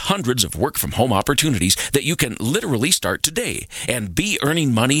find hundreds of work-from-home opportunities that you can literally start today and be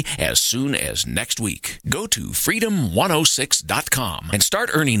earning money as soon as next week. Go to freedom106.com and start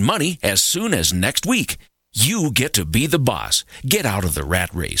earning money as soon as next week. You get to be the boss. Get out of the rat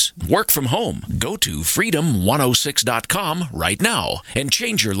race. Work from home. Go to freedom106.com right now and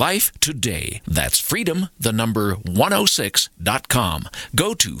change your life today. That's freedom, the number 106.com.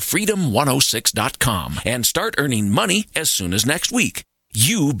 Go to freedom106.com and start earning money as soon as next week.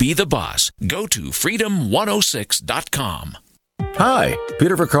 You be the boss. Go to freedom106.com. Hi,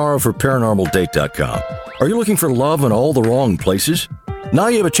 Peter Vaccaro for ParanormalDate.com. Are you looking for love in all the wrong places? Now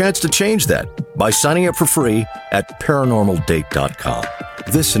you have a chance to change that by signing up for free at ParanormalDate.com.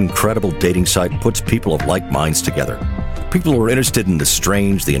 This incredible dating site puts people of like minds together. People who are interested in the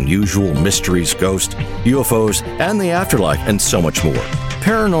strange, the unusual, mysteries, ghosts, UFOs, and the afterlife, and so much more.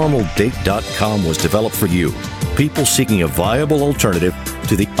 ParanormalDate.com was developed for you, people seeking a viable alternative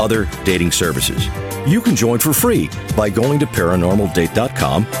to the other dating services. You can join for free by going to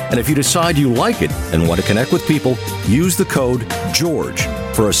ParanormalDate.com, and if you decide you like it and want to connect with people, use the code GEORGE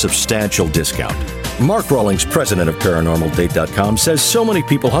for a substantial discount. Mark Rawlings, president of ParanormalDate.com, says so many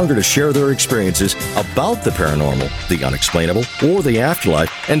people hunger to share their experiences about the paranormal, the unexplainable, or the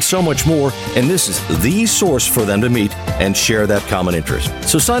afterlife, and so much more, and this is the source for them to meet and share that common interest.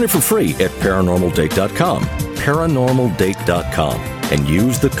 So sign up for free at ParanormalDate.com, ParanormalDate.com, and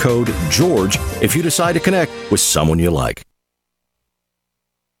use the code GEORGE if you decide to connect with someone you like.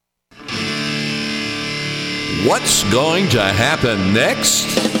 What's going to happen next?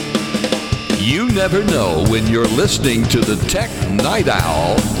 You never know when you're listening to the Tech Night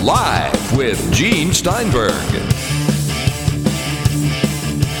Owl live with Gene Steinberg.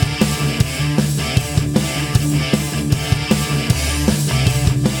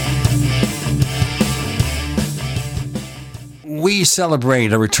 We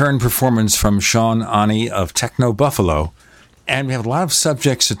celebrate a return performance from Sean Ani of Techno Buffalo, and we have a lot of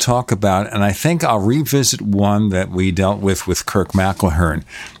subjects to talk about, and I think I'll revisit one that we dealt with Kirk McElhearn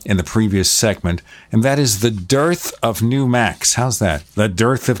in the previous segment, and that is the dearth of new Macs. How's that? The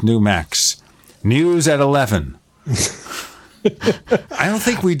dearth of new Macs. News at 11. I don't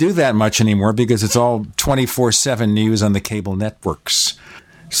think we do that much anymore because it's all 24/7 news on the cable networks.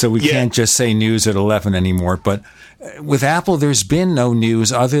 So we can't just say news at 11 anymore. But with Apple, there's been no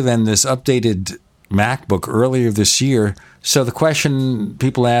news other than this updated MacBook earlier this year. So the question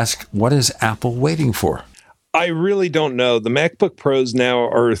people ask, what is Apple waiting for? I really don't know. The MacBook Pros now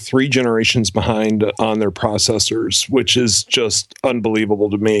are 3 generations behind on their processors, which is just unbelievable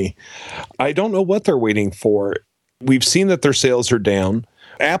to me. I don't know what they're waiting for. We've seen that their sales are down.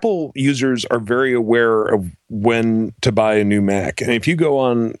 Apple users are very aware of when to buy a new Mac. And if you go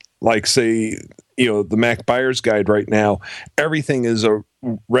on, like, say, the Mac Buyer's Guide right now, everything is a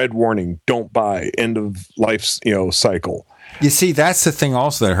red warning. Don't buy. End of life, cycle. You see, that's the thing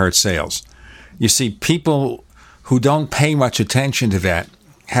also that hurts sales. You see, people who don't pay much attention to that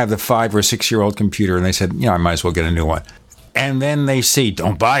have the 5 or 6 year old computer and they said, I might as well get a new one. And then they see,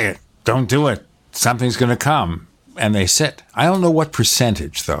 don't buy it. Don't do it. Something's going to come. And they sit. I don't know what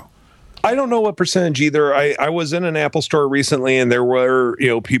percentage, though. I don't know what percentage either. I was in an Apple store recently, and there were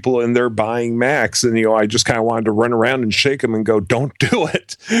people in there buying Macs, and I just kind of wanted to run around and shake them and go, "Don't do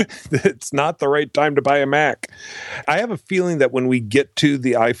it! It's not the right time to buy a Mac." I have a feeling that when we get to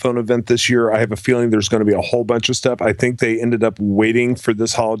the iPhone event this year, I have a feeling there's going to be a whole bunch of stuff. I think they ended up waiting for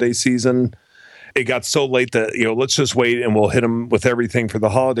this holiday season. It got so late that, let's just wait and we'll hit them with everything for the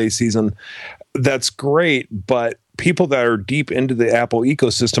holiday season. That's great, but people that are deep into the Apple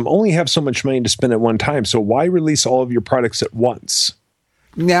ecosystem only have so much money to spend at one time. So why release all of your products at once?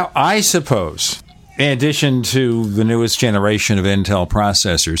 Now, I suppose, in addition to the newest generation of Intel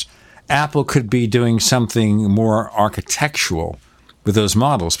processors, Apple could be doing something more architectural with those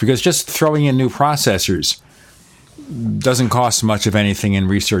models, because just throwing in new processors doesn't cost much of anything in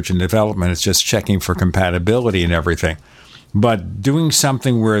research and development. It's just checking for compatibility and everything. But doing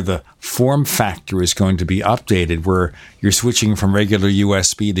something where the form factor is going to be updated, where you're switching from regular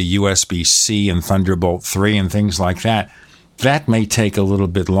USB to USB-C and Thunderbolt 3 and things like that, that may take a little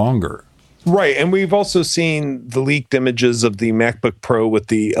bit longer. Right. And we've also seen the leaked images of the MacBook Pro with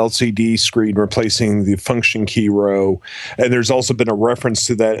the LCD screen replacing the function key row. And there's also been a reference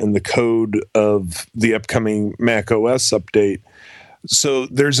to that in the code of the upcoming Mac OS update. So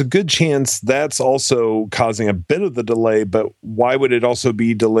there's a good chance that's also causing a bit of the delay, but why would it also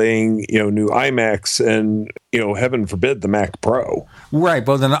be delaying, new iMacs and, heaven forbid, the Mac Pro? Right.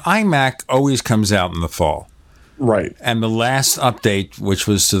 Well, then the iMac always comes out in the fall. Right. And the last update, which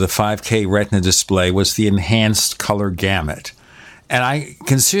was to the 5K Retina display, was the enhanced color gamut. And I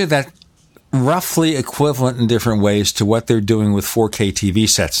consider that roughly equivalent in different ways to what they're doing with 4K TV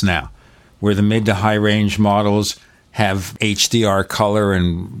sets now, where the mid to high range models have HDR color,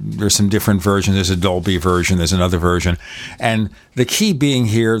 and there's some different versions. There's a Dolby version, there's another version. And the key being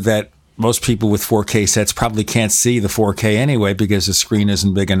here that most people with 4K sets probably can't see the 4K anyway because the screen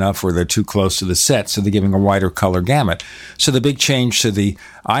isn't big enough or they're too close to the set, so they're giving a wider color gamut. So the big change to the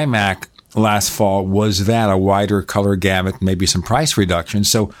iMac last fall was that, a wider color gamut, maybe some price reduction.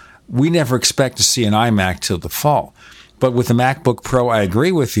 So we never expect to see an iMac till the fall. But with the MacBook Pro, I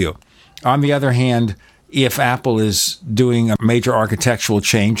agree with you. On the other hand, if Apple is doing a major architectural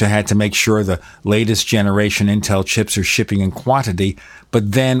change, I had to make sure the latest generation Intel chips are shipping in quantity,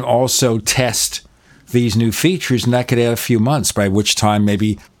 but then also test these new features, and that could add a few months, by which time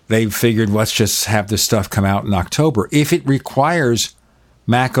maybe they figured, let's just have this stuff come out in October. If it requires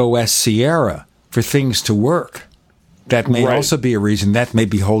Mac OS Sierra for things to work, that may also be a reason. That may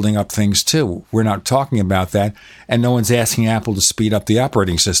be holding up things too. We're not talking about that, and no one's asking Apple to speed up the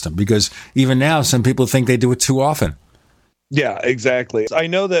operating system, because even now some people think they do it too often. Yeah, exactly. I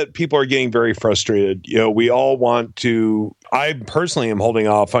know that people are getting very frustrated. We all want to. I personally am holding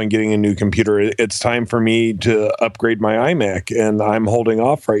off on getting a new computer. It's time for me to upgrade my iMac, and I'm holding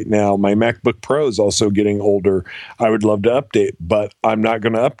off right now. My MacBook Pro is also getting older. I would love to update, but I'm not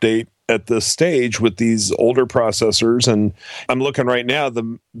going to update at this stage with these older processors. And I'm looking right now,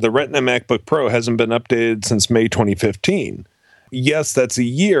 the Retina MacBook Pro hasn't been updated since May 2015. Yes, that's a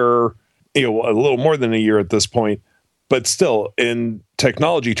year, a little more than a year at this point, but still, in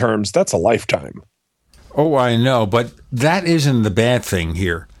technology terms, that's a lifetime. Oh, I know, but that isn't the bad thing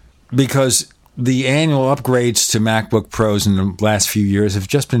here, because the annual upgrades to MacBook Pros in the last few years have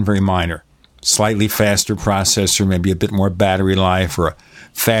just been very minor. Slightly faster processor, maybe a bit more battery life, or a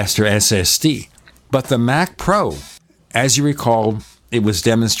faster SSD. But the Mac Pro, as you recall, it was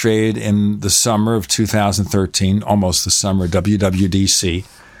demonstrated in the summer of 2013, almost the summer, WWDC.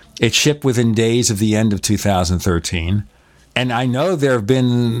 It shipped within days of the end of 2013. And I know there have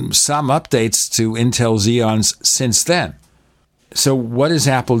been some updates to Intel Xeons since then. So what is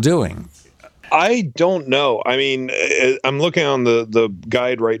Apple doing? I don't know. I mean, I'm looking on the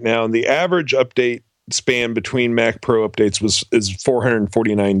guide right now, and the average update span between Mac Pro updates is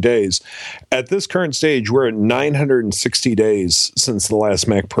 449 days. At this current stage, we're at 960 days since the last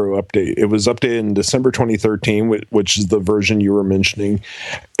Mac Pro update. It was updated in December 2013, which is the version you were mentioning.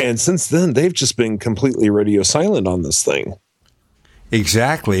 And since then, they've just been completely radio silent on this thing.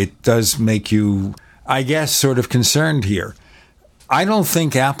 Exactly. It does make you, I guess, sort of concerned here. I don't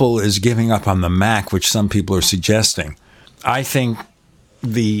think Apple is giving up on the Mac, which some people are suggesting. I think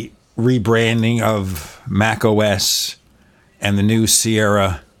the rebranding of Mac OS and the new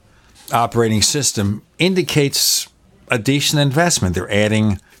Sierra operating system indicates a decent investment. They're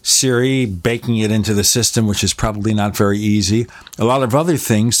adding Siri, baking it into the system, which is probably not very easy. A lot of other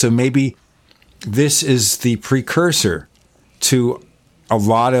things. So maybe this is the precursor to a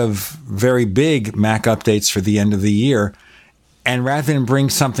lot of very big Mac updates for the end of the year. And rather than bring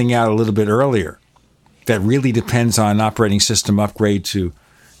something out a little bit earlier that really depends on an operating system upgrade to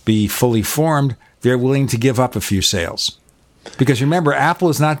be fully formed, they're willing to give up a few sales. Because remember, Apple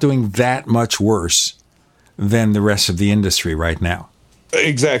is not doing that much worse than the rest of the industry right now.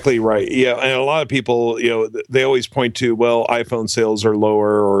 Exactly right. Yeah. And a lot of people, they always point to, well, iPhone sales are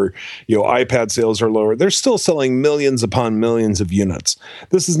lower, or, iPad sales are lower. They're still selling millions upon millions of units.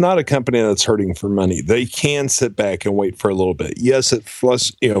 This is not a company that's hurting for money. They can sit back and wait for a little bit. Yes, it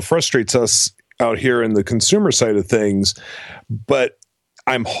frustrates us out here in the consumer side of things, but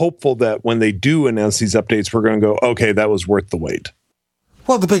I'm hopeful that when they do announce these updates, we're going to go, okay, that was worth the wait.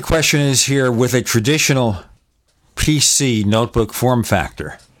 Well, the big question is here, with a traditional PC notebook form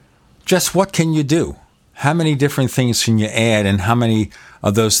factor, just what can you do? How many different things can you add, and how many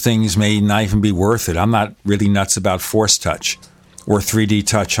of those things may not even be worth it? I'm not really nuts about Force Touch or 3D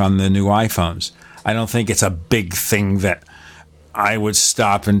Touch on the new iPhones. I don't think it's a big thing that I would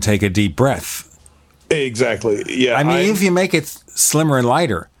stop and take a deep breath. Exactly. Yeah. I mean, if you make it slimmer and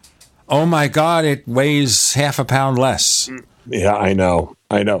lighter, oh my God, it weighs half a pound less. Yeah, I know.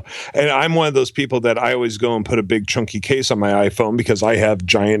 And I'm one of those people that I always go and put a big chunky case on my iPhone because I have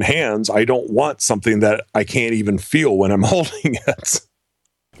giant hands. I don't want something that I can't even feel when I'm holding it.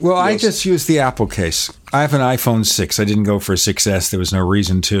 Well, I just use the Apple case. I have an iPhone 6. I didn't go for a 6S. There was no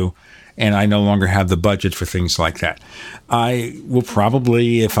reason to. And I no longer have the budget for things like that. I will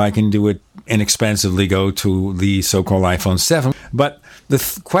probably, if I can do it inexpensively, go to the so-called iPhone 7. But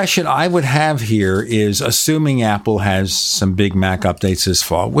the question I would have here is, assuming Apple has some big Mac updates this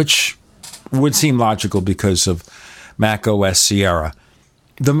fall, which would seem logical because of Mac OS Sierra,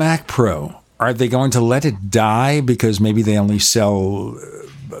 the Mac Pro, are they going to let it die because maybe they only sell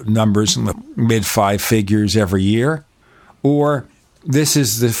numbers in the mid 5 figures every year? Or this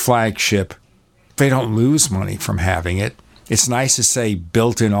is the flagship. They don't lose money from having it. It's nice to say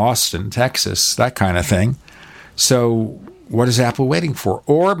built in Austin, Texas, that kind of thing. So what is Apple waiting for?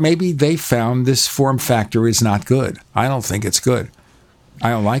 Or maybe they found this form factor is not good. I don't think it's good. I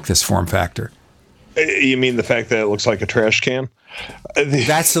don't like this form factor. You mean the fact that it looks like a trash can?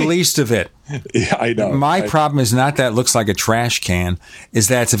 That's the least of it. Yeah, I know. My problem is not that it looks like a trash can, is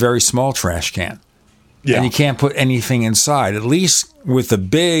that it's a very small trash can. Yeah. And you can't put anything inside. At least with the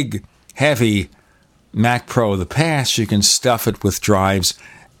big, heavy Mac Pro of the past, you can stuff it with drives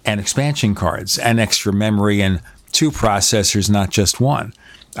and expansion cards and extra memory and 2 processors, not just 1.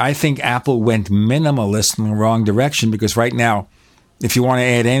 I think Apple went minimalist in the wrong direction because right now, if you want to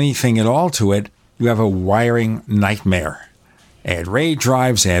add anything at all to it, you have a wiring nightmare. Add RAID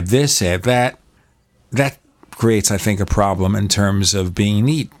drives, add this, add that. That creates, I think, a problem in terms of being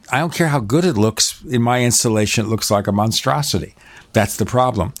neat. I don't care how good it looks. In my installation, it looks like a monstrosity. That's the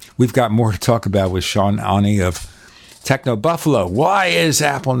problem. We've got more to talk about with Sean Ani of Techno Buffalo. Why is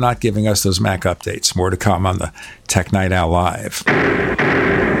Apple not giving us those Mac updates? More to come on the Tech Night Owl Live.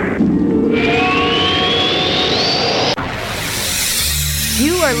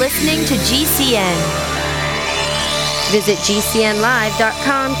 You are listening to GCN. Visit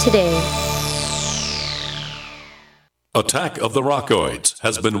GCNlive.com today. Attack of the Rockoids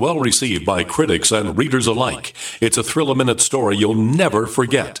has been well received by critics and readers alike. It's a thrill-a-minute story you'll never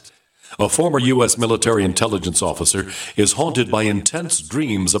forget. A former U.S. military intelligence officer is haunted by intense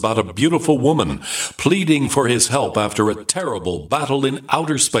dreams about a beautiful woman pleading for his help after a terrible battle in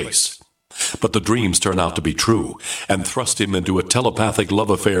outer space. But the dreams turn out to be true and thrust him into a telepathic love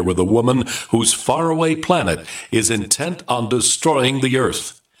affair with a woman whose faraway planet is intent on destroying the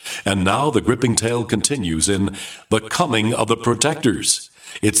Earth. And now the gripping tale continues in The Coming of the Protectors.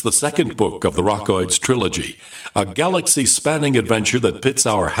 It's the second book of the Rockoids trilogy, a galaxy-spanning adventure that pits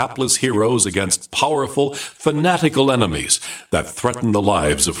our hapless heroes against powerful, fanatical enemies that threaten the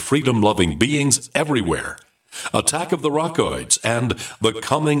lives of freedom-loving beings everywhere. Attack of the Rockoids and The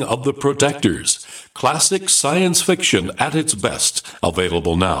Coming of the Protectors. Classic science fiction at its best.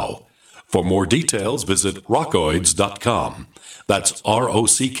 Available now. For more details, visit rockoids.com. That's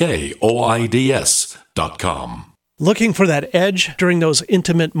ROCKOIDS.com. Looking for that edge during those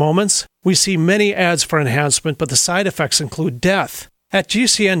intimate moments? We see many ads for enhancement, but the side effects include death. At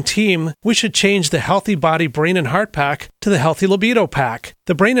GCN Team, we should change the Healthy Body, Brain, and Heart Pack to the Healthy Libido Pack.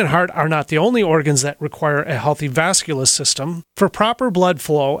 The brain and heart are not the only organs that require a healthy vascular system. For proper blood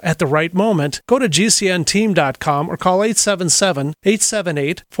flow at the right moment, go to GCNteam.com or call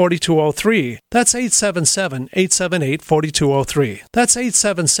 877-878-4203. That's 877-878-4203. That's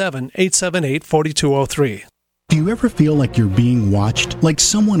 877-878-4203. Do you ever feel like you're being watched? Like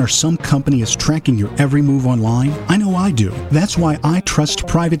someone or some company is tracking your every move online? I know I do. That's why I trust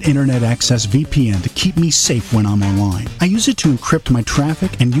Private Internet Access VPN to keep me safe when I'm online. I use it to encrypt my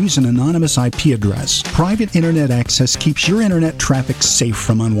traffic and use an anonymous IP address. Private Internet Access keeps your internet traffic safe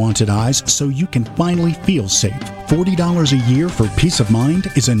from unwanted eyes so you can finally feel safe. $40 a year for peace of mind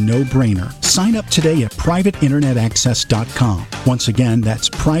is a no-brainer. Sign up today at privateinternetaccess.com. Once again, that's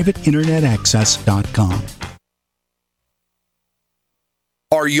privateinternetaccess.com.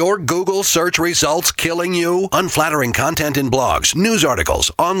 Are your Google search results killing you? Unflattering content in blogs, news articles,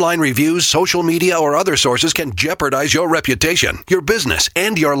 online reviews, social media, or other sources can jeopardize your reputation, your business,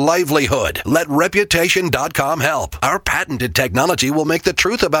 and your livelihood. Let Reputation.com help. Our patented technology will make the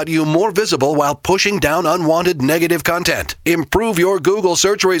truth about you more visible while pushing down unwanted negative content. Improve your Google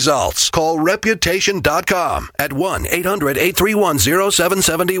search results. Call Reputation.com at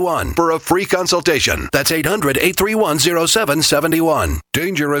 1-800-831-0771 for a free consultation. That's 800-831-0771.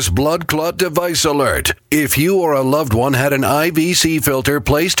 Dangerous blood clot device alert. If you or a loved one had an IVC filter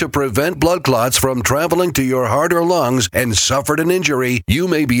placed to prevent blood clots from traveling to your heart or lungs and suffered an injury, you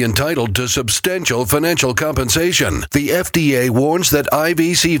may be entitled to substantial financial compensation. The FDA warns that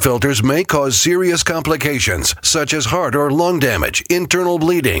IVC filters may cause serious complications, such as heart or lung damage, internal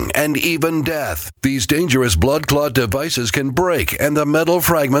bleeding, and even death. These dangerous blood clot devices can break, and the metal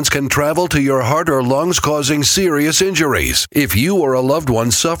fragments can travel to your heart or lungs, causing serious injuries. If you or a loved one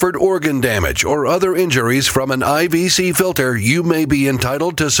suffered organ damage or other injuries from an IVC filter, you may be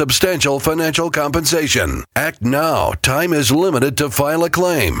entitled to substantial financial compensation. Act now. Time is limited to file a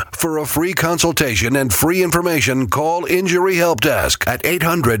claim. For a free consultation and free information, call Injury Help Desk at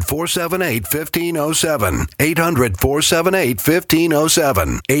 800-478-1507.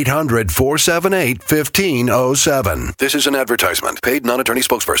 800-478-1507. 800-478-1507. This is an advertisement. Paid non-attorney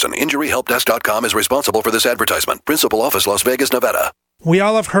spokesperson. InjuryHelpDesk.com is responsible for this advertisement. Principal office, Las Vegas, Nevada. We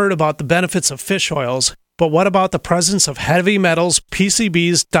all have heard about the benefits of fish oils, but what about the presence of heavy metals,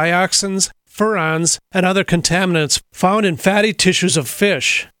 PCBs, dioxins, furans, and other contaminants found in fatty tissues of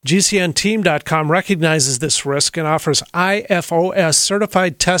fish? GCNteam.com recognizes this risk and offers IFOS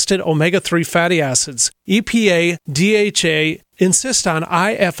certified tested omega-3 fatty acids. EPA, DHA insist on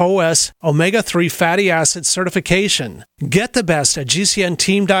IFOS omega-3 fatty acid certification. Get the best at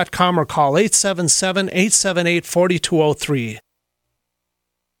GCNteam.com or call 877-878-4203.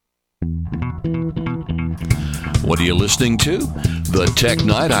 What are you listening to? The Tech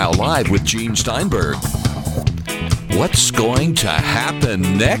Night Owl Live with Gene Steinberg. What's going to happen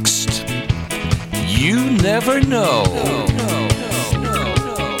next? You never know.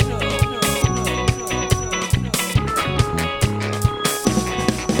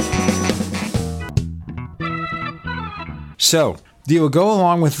 So, do you go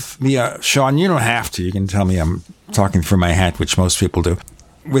along with the, Sean, you don't have to. You can tell me I'm talking through my hat, which most people do.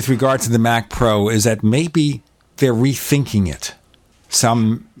 With regard to the Mac Pro, is that maybe they're rethinking it.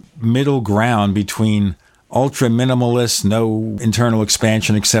 Some middle ground between ultra minimalist, no internal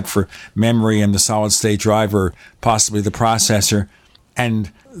expansion except for memory and the solid state driver, possibly the processor,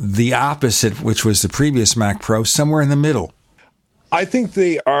 and the opposite, which was the previous Mac Pro, somewhere in the middle. I think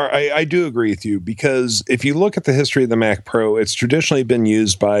they are. I do agree with you, because if you look at the history of the Mac Pro, it's traditionally been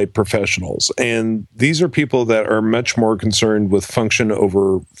used by professionals. And these are people that are much more concerned with function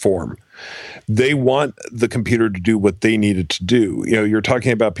over form. They want the computer to do what they need it to do. You know, you're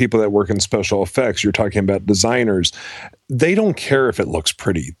talking about people that work in special effects. You're talking about designers. They don't care if it looks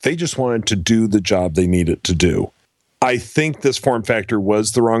pretty. They just want it to do the job they need it to do. I think this form factor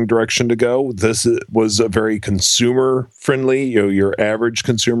was the wrong direction to go. This was a very consumer-friendly, your average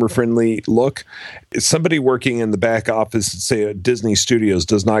consumer-friendly look. Somebody working in the back office, say at Disney Studios,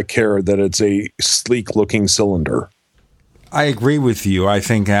 does not care that it's a sleek-looking cylinder. I agree with you. I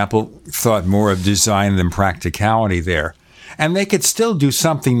think Apple thought more of design than practicality there. And they could still do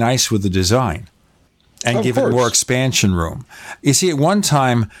something nice with the design and give it more expansion room. You see, at one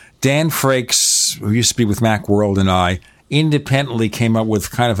time, Dan Frakes, who used to be with Macworld, and I independently came up with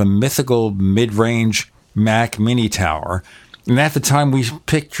kind of a mythical mid-range Mac mini tower. And at the time, we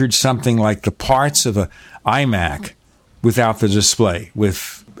pictured something like the parts of an iMac without the display,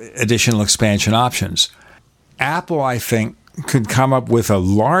 with additional expansion options. Apple, I think, could come up with a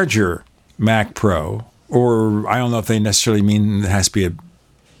larger Mac Pro, or I don't know if they necessarily mean it has to be a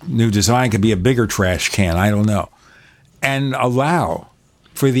new design, it could be a bigger trash can, I don't know, and allow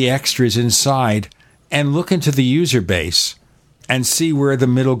for the extras inside and look into the user base and see where the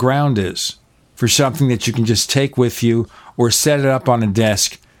middle ground is for something that you can just take with you or set it up on a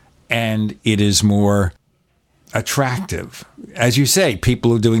desk and it is more attractive. As you say, people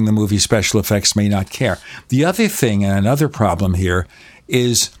who are doing the movie special effects may not care. The other thing, and another problem here,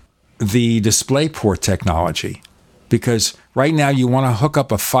 is the DisplayPort technology. Because right now you want to hook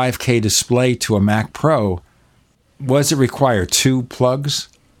up a 5K display to a Mac Pro. What does it require? 2 plugs?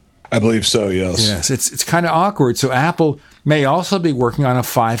 I believe so, yes. Yes, it's kind of awkward. So Apple may also be working on a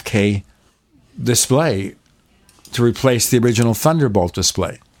 5K display to replace the original Thunderbolt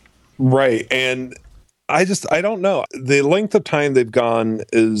display. Right. And I don't know. The length of time they've gone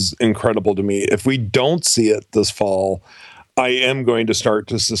is incredible to me. If we don't see it this fall, I am going to start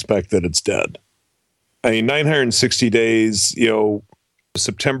to suspect that it's dead. I mean, 960 days,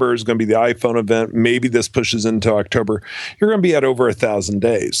 September is going to be the iPhone event. Maybe this pushes into October. You're going to be at over 1,000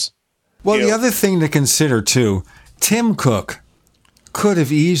 days. Well, the other thing to consider, too, Tim Cook could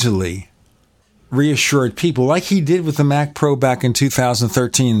have easily reassured people, like he did with the Mac Pro back in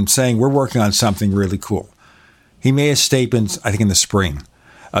 2013, saying, we're working on something really cool. He made a statement, I think, in the spring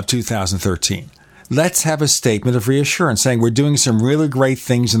of 2013, let's have a statement of reassurance saying we're doing some really great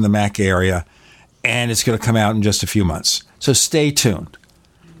things in the Mac area, and it's going to come out in just a few months. So stay tuned.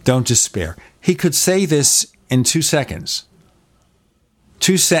 Don't despair. He could say this in 2 seconds,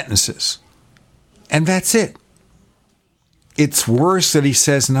 2 sentences, and that's it. It's worse that he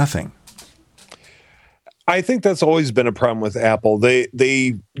says nothing. I think that's always been a problem with Apple.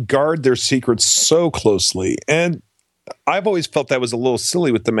 They guard their secrets so closely. And I've always felt that was a little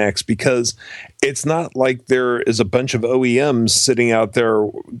silly with the Macs, because it's not like there is a bunch of OEMs sitting out there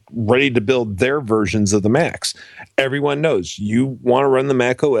ready to build their versions of the Macs. Everyone knows you want to run the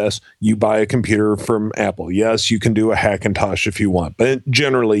Mac OS, you buy a computer from Apple. Yes, you can do a Hackintosh if you want, but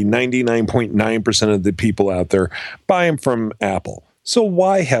generally 99.9% of the people out there buy them from Apple. So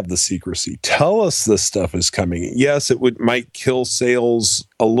why have the secrecy? Tell us this stuff is coming. Yes, it might kill sales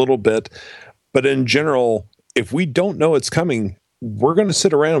a little bit, but in general, if we don't know it's coming, we're going to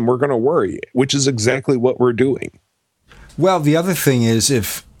sit around and we're going to worry, which is exactly what we're doing. Well, the other thing is,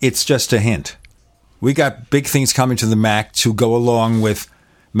 if it's just a hint, we got big things coming to the Mac to go along with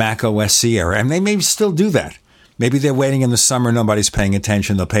Mac OS Sierra, and they may still do that. Maybe they're waiting in the summer, nobody's paying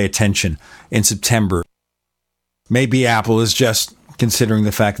attention, they'll pay attention in September. Maybe Apple is just considering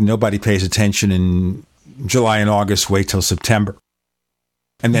the fact that nobody pays attention in July and August, wait till September,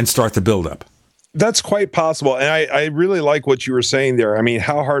 and then start the buildup. That's quite possible. And I really like what you were saying there. I mean,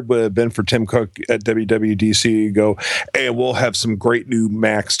 how hard would it have been for Tim Cook at WWDC to go, hey, we'll have some great new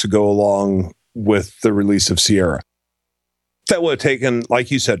Macs to go along with the release of Sierra. That would have taken,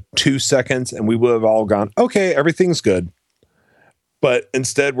 like you said, 2 seconds, and we would have all gone, okay, everything's good. But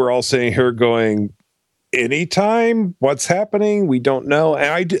instead, we're all sitting here going, anytime, what's happening? We don't know.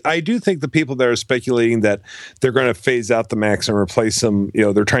 And I do think the people that are speculating that they're going to phase out the Macs and replace them,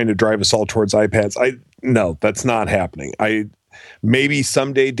 they're trying to drive us all towards iPads. No, that's not happening. Maybe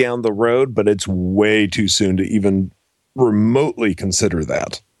someday down the road, but it's way too soon to even remotely consider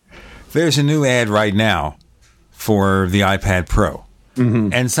that. There's a new ad right now for the iPad Pro. Mm-hmm.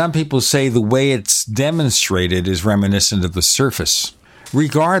 And some people say the way it's demonstrated is reminiscent of the Surface.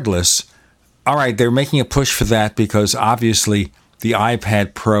 Regardless, all right, they're making a push for that because obviously the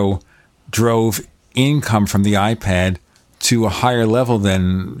iPad Pro drove income from the iPad to a higher level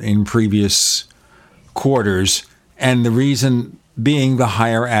than in previous quarters, and the reason being the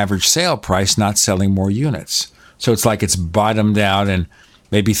higher average sale price, not selling more units. So it's like it's bottomed out and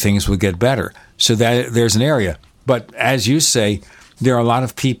maybe things will get better. So that there's an area. But as you say, there are a lot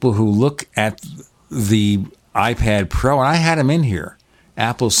of people who look at the iPad Pro, and I had them in here.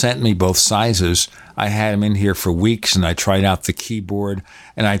 Apple sent me both sizes. I had them in here for weeks, and I tried out the keyboard,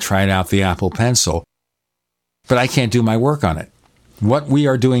 and I tried out the Apple Pencil. But I can't do my work on it. What we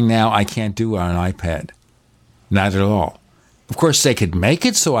are doing now, I can't do on an iPad. Not at all. Of course, they could make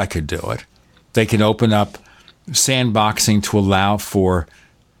it so I could do it. They can open up sandboxing to allow for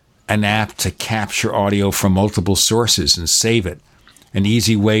an app to capture audio from multiple sources and save it. An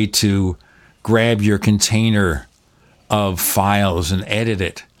easy way to grab your container of files and edit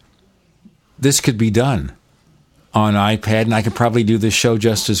it. This could be done on iPad, and I could probably do this show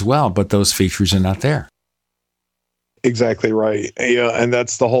just as well, but those features are not there. Exactly right. Yeah, and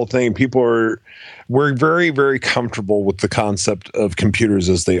that's the whole thing. We're very, very comfortable with the concept of computers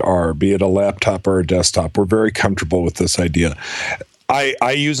as they are, be it a laptop or a desktop. We're very comfortable with this idea.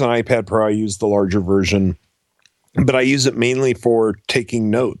 I use an iPad Pro. I use the larger version, but I use it mainly for taking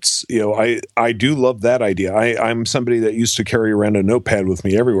notes. I do love that idea. I'm somebody that used to carry around a notepad with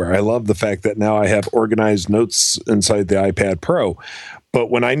me everywhere. I love the fact that now I have organized notes inside the iPad Pro. But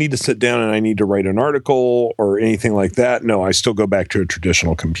when I need to sit down and I need to write an article or anything like that, no, I still go back to a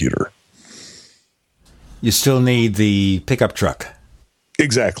traditional computer. You still need the pickup truck.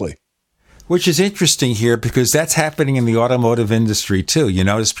 Exactly. Which is interesting here because that's happening in the automotive industry too. You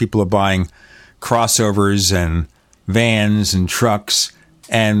notice people are buying crossovers and vans and trucks,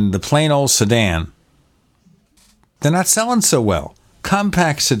 and the plain old sedan, they're not selling so well.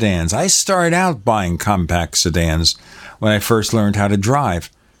 Compact sedans. I started out buying compact sedans when I first learned how to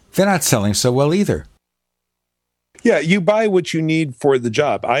drive. They're not selling so well either. Yeah, you buy what you need for the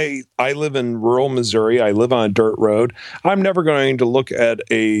job. I live in rural Missouri. I live on a dirt road. I'm never going to look at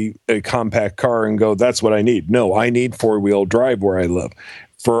a compact car and go, that's what I need. No, I need four-wheel drive where I live.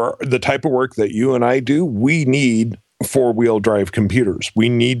 For the type of work that you and I do, we need four-wheel drive computers. We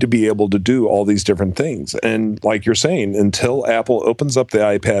need to be able to do all these different things. And like you're saying, until Apple opens up the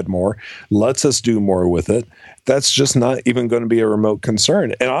iPad more, lets us do more with it, that's just not even going to be a remote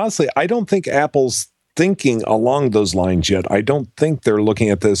concern. And honestly, I don't think Apple's thinking along those lines yet. I don't think they're looking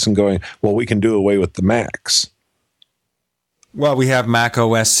at this and going, well, we can do away with the Macs. Well, we have Mac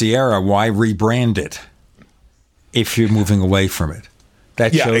OS Sierra. Why rebrand it if you're moving away from it?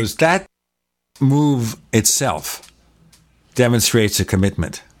 That shows that move itself demonstrates a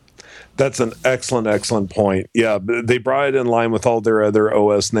commitment. That's an excellent point. Yeah, they brought it in line with all their other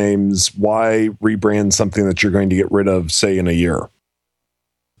OS names. Why rebrand something that you're going to get rid of, say, in a year?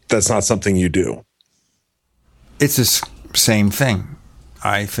 That's not something you do. It's the same thing.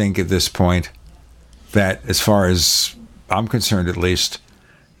 I think at this point that, as far as I'm concerned at least,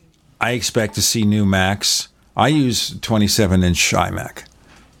 I expect to see new Macs. I use 27-inch iMac.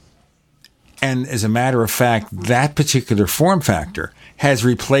 And as a matter of fact, that particular form factor has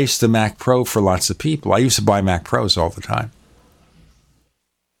replaced the Mac Pro for lots of people. I used to buy Mac Pros all the time.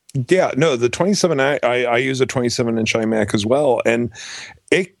 Yeah, no, the 27, I use a 27-inch iMac as well, and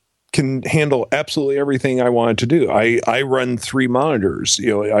it can handle absolutely everything I wanted to do. I run 3 monitors.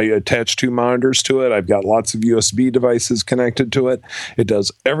 I attach 2 monitors to it. I've got lots of USB devices connected to it. It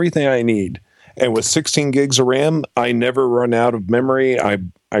does everything I need. And with 16 gigs of RAM, I never run out of memory. I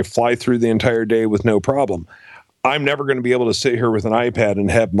fly through the entire day with no problem. I'm never going to be able to sit here with an iPad and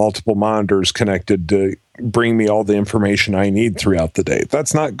have multiple monitors connected to bring me all the information I need throughout the day.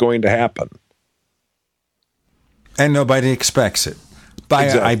 That's not going to happen. And nobody expects it.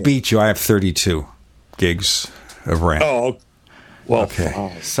 Exactly. I beat you. I have 32 gigs of RAM. Oh, well.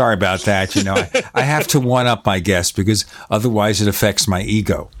 Okay. Sorry about that. I have to one-up my guest because otherwise it affects my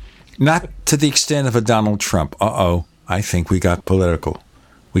ego. Not to the extent of a Donald Trump. I think we got political.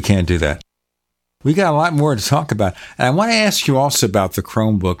 We can't do that. We got a lot more to talk about. And I want to ask you also about the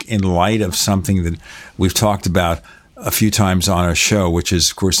Chromebook in light of something that we've talked about a few times on our show, which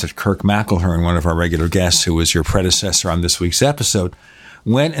is, of course, that Kirk McElhearn, one of our regular guests, who was your predecessor on this week's episode,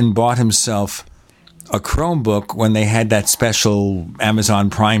 went and bought himself a Chromebook when they had that special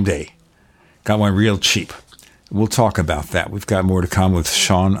Amazon Prime Day. Got one real cheap. We'll talk about that. We've got more to come with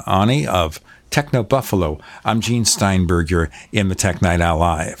Sean Ani of Techno Buffalo. I'm Gene Steinberg. You're in the Tech Night Owl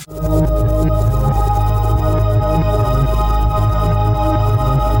Live.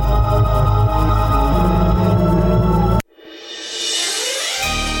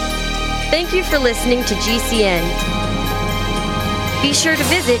 Thank you for listening to GCN. Be sure to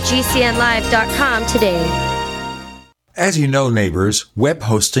visit GCNlive.com today. As you know, neighbors, web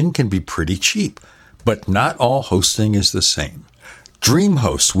hosting can be pretty cheap, but not all hosting is the same.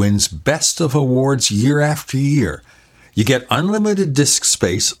 DreamHost wins Best of Awards year after year. You get unlimited disk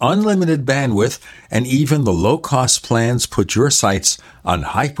space, unlimited bandwidth, and even the low-cost plans put your sites on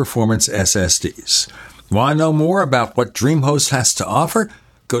high-performance SSDs. Want to know more about what DreamHost has to offer?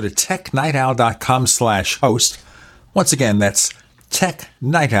 Go to technightowl.com/host. Once again, that's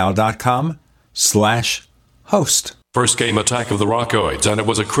technightowl.com/host. First came Attack of the Rockoids, and it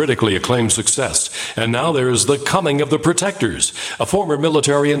was a critically acclaimed success. And now there's The Coming of the Protectors. A former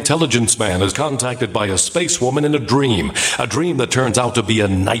military intelligence man is contacted by a space woman in a dream that turns out to be a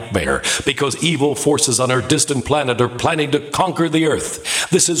nightmare because evil forces on her distant planet are planning to conquer the Earth.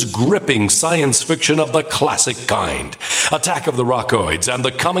 This is gripping science fiction of the classic kind. Attack of the Rockoids and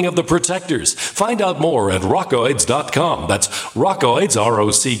The Coming of the Protectors. Find out more at rockoids.com. That's Rockoids,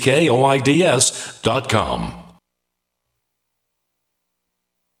 ROCKOIDS.com.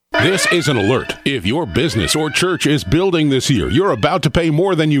 This is an alert. If your business or church is building this year, you're about to pay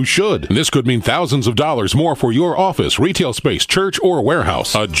more than you should. This could mean thousands of dollars more for your office, retail space, church, or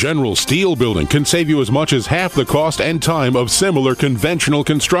warehouse. A General Steel building can save you as much as half the cost and time of similar conventional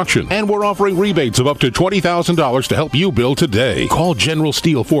construction. And we're offering rebates of up to $20,000 to help you build today. Call General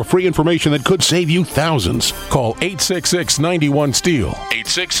Steel for free information that could save you thousands. Call 866-91-STEEL.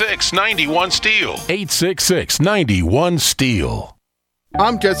 866-91-STEEL. 866-91-STEEL.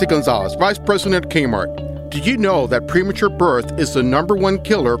 I'm Jesse Gonzalez, Vice President at Kmart. Did you know that premature birth is the #1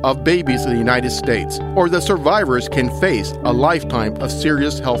 killer of babies in the United States, or that survivors can face a lifetime of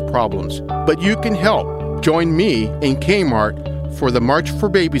serious health problems? But you can help. Join me in Kmart for the March for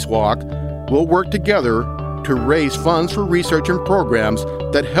Babies Walk. We'll work together to raise funds for research and programs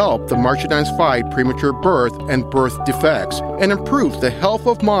that help the marginalized fight premature birth and birth defects and improve the health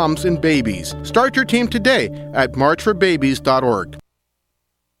of moms and babies. Start your team today at marchforbabies.org.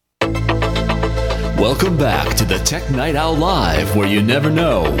 Welcome back to the Tech Night Owl Live, where you never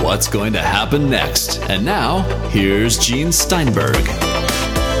know what's going to happen next. And now, here's Gene Steinberg.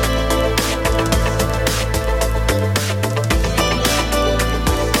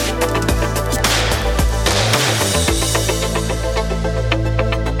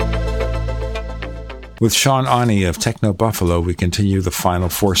 With Sean Ani of Techno Buffalo, we continue the final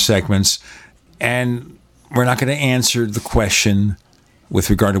 4 segments, and we're not going to answer the question with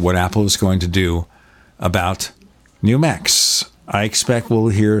regard to what Apple is going to do about new Macs. I expect we'll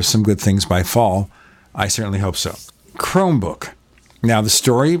hear some good things by fall. I certainly hope so. Chromebook. Now, the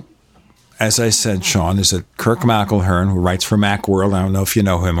story, as I said, Sean, is that Kirk McElhearn, who writes for Macworld, I don't know if you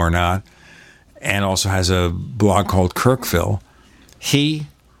know him or not, and also has a blog called Kirkville, he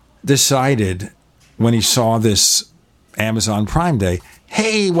decided when he saw this Amazon Prime Day,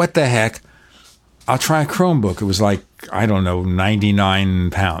 hey, what the heck? I'll try a Chromebook. It was like, I don't know,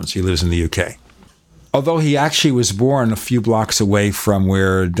 £99. He lives in the UK. Although he actually was born a few blocks away from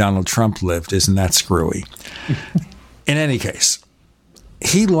where Donald Trump lived. Isn't that screwy? In any case,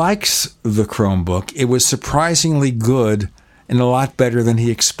 he likes the Chromebook. It was surprisingly good and a lot better than he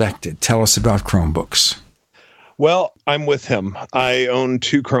expected. Tell us about Chromebooks. Well, I'm with him. I own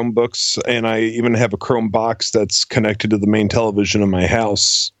 2 Chromebooks, and I even have a Chrome box that's connected to the main television in my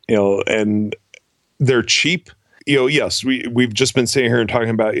house. And they're cheap. Yes, we've just been sitting here and talking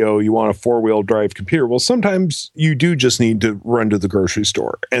about, you want a 4-wheel drive computer. Well, sometimes you do just need to run to the grocery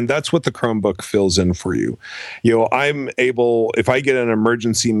store. And that's what the Chromebook fills in for you. I'm able, if I get an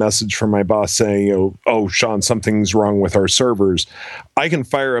emergency message from my boss saying, oh, Sean, something's wrong with our servers, I can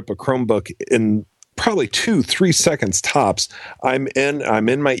fire up a Chromebook in probably 2-3 seconds tops. I'm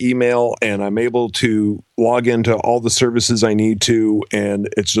in my email, and I'm able to log into all the services I need to. And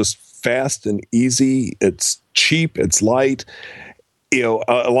it's just fast and easy. It's cheap. It's light. A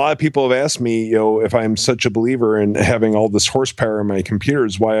lot of people have asked me, if I'm such a believer in having all this horsepower in my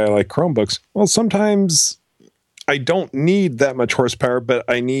computers, why I like Chromebooks. Well, sometimes I don't need that much horsepower, but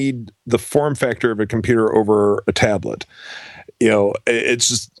I need the form factor of a computer over a tablet. It's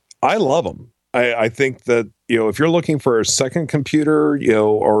just, I love them. I think that, if you're looking for a second computer,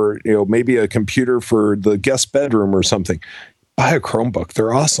 or maybe a computer for the guest bedroom or something, buy a Chromebook.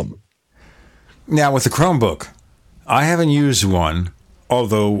 They're awesome. Now, with the Chromebook, I haven't used one,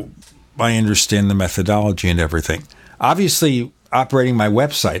 although I understand the methodology and everything. Obviously, operating my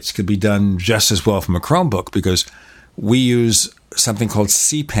websites could be done just as well from a Chromebook because we use something called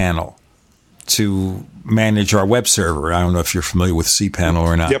cPanel to manage our web server. I don't know if you're familiar with cPanel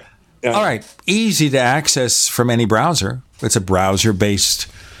or not. Yep. All right. Easy to access from any browser. It's a browser-based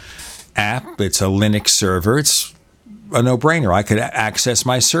app. It's a Linux server. It's a no-brainer. I could access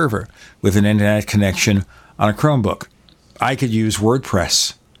my server with an internet connection on a Chromebook. I could use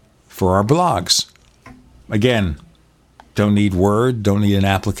WordPress for our blogs. Again, don't need Word, don't need an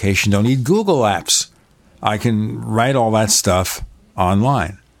application, don't need Google Apps. I can write all that stuff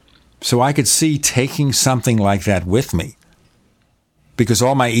online. So I could see taking something like that with me. Because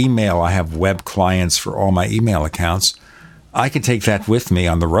all my email, I have web clients for all my email accounts. I could take that with me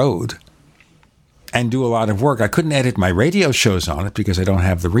on the road and do a lot of work. I couldn't edit my radio shows on it because I don't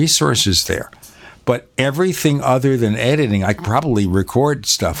have the resources there. But everything other than editing, I could probably record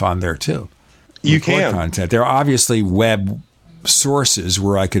stuff on there too. You can. Content. There are obviously web sources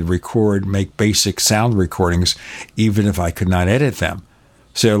where I could make basic sound recordings, even if I could not edit them.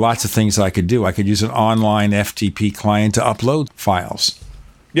 So there are lots of things I could do. I could use an online FTP client to upload files.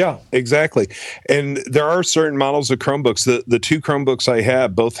 Yeah, exactly. And there are certain models of Chromebooks. The 2 Chromebooks I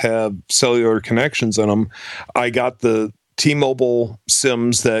have both have cellular connections in them. I got the T-Mobile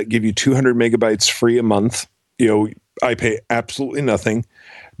SIMs that give you 200 megabytes free a month. I pay absolutely nothing.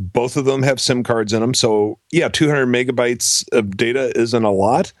 Both of them have SIM cards in them. So, 200 megabytes of data isn't a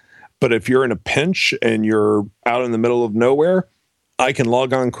lot. But if you're in a pinch and you're out in the middle of nowhere, I can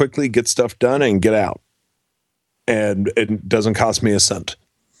log on quickly, get stuff done, and get out. And it doesn't cost me a cent.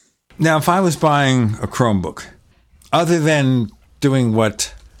 Now, if I was buying a Chromebook, other than doing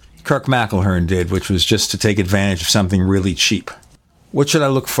what Kirk McElhearn did, which was just to take advantage of something really cheap, what should I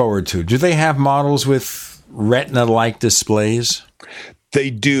look forward to? Do they have models with Retina-like displays? They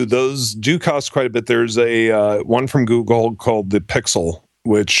do. Those do cost quite a bit. There's a one from Google called the Pixel,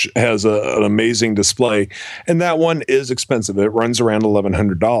 which has an amazing display. And that one is expensive. It runs around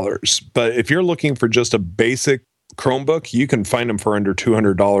 $1,100. But if you're looking for just a basic Chromebook, you can find them for under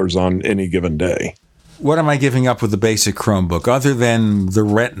 $200 on any given day. What am I giving up with the basic Chromebook other than the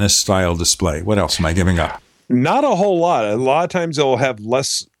Retina style display? What else am I giving up? Not a whole lot. A lot of times they'll have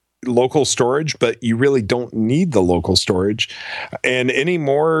less local storage, but you really don't need the local storage. And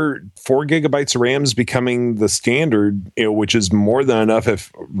anymore, 4 gigabytes of RAM is becoming the standard, which is more than enough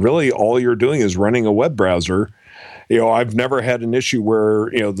if really all you're doing is running a web browser. I've never had an issue where,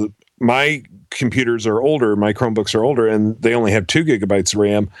 my computers are older, my Chromebooks are older, and they only have 2 gigabytes of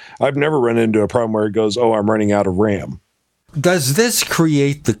RAM. I've never run into a problem where it goes, I'm running out of RAM. Does this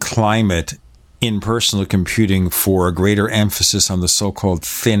create the climate in personal computing for a greater emphasis on the so-called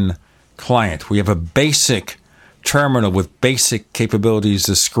thin client? We have a basic terminal with basic capabilities,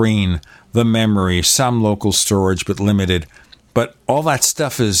 the screen, the memory, some local storage, but limited. But all that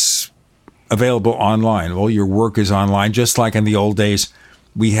stuff is available online. All your work is online, just like in the old days,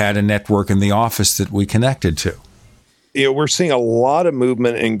 we had a network in the office that we connected to. We're seeing a lot of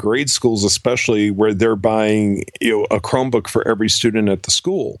movement in grade schools, especially where they're buying, a Chromebook for every student at the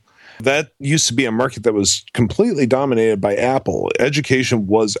school. That used to be a market that was completely dominated by Apple. Education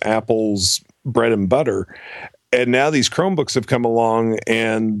was Apple's bread and butter. And now these Chromebooks have come along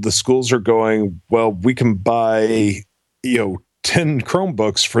and the schools are going, well, we can buy, 10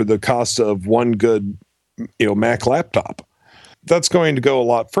 Chromebooks for the cost of one good, Mac laptop. That's going to go a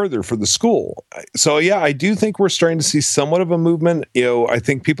lot further for the school. So, yeah, I do think we're starting to see somewhat of a movement. I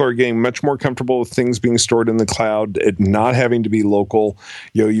think people are getting much more comfortable with things being stored in the cloud, it not having to be local.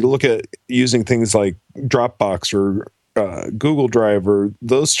 You look at using things like Dropbox or Google Drive or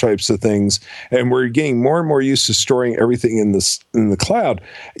those types of things, and we're getting more and more used to storing everything in the cloud.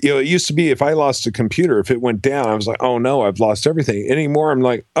 It used to be if I lost a computer, if it went down, I was like, oh no, I've lost everything. Anymore, I'm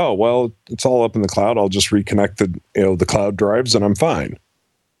like, oh well, it's all up in the cloud. I'll just reconnect the cloud drives and I'm fine.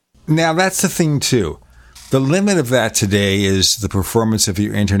 Now that's the thing too. The limit of that today is the performance of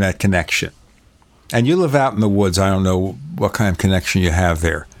your internet connection. And you live out in the woods. I don't know what kind of connection you have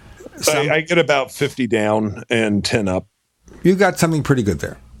there. I get about 50 down and 10 up. You got something pretty good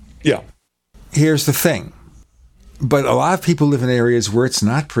there. Yeah. Here's the thing. But a lot of people live in areas where it's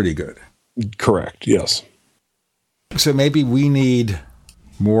not pretty good. Correct. Yes. So maybe we need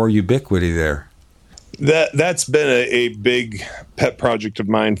more ubiquity there. That's been a big pet project of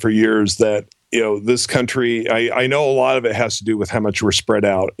mine for years, that this country, I know a lot of it has to do with how much we're spread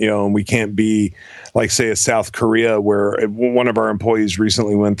out, and we can't be like, say, a South Korea, where one of our employees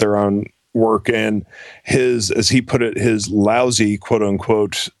recently went there on work, and as he put it, his lousy, quote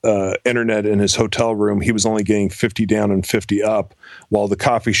unquote, internet in his hotel room, he was only getting 50 down and 50 up, while the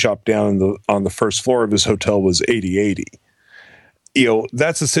coffee shop down on the first floor of his hotel was 80-80.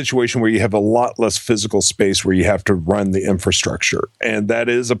 That's a situation where you have a lot less physical space where you have to run the infrastructure. And that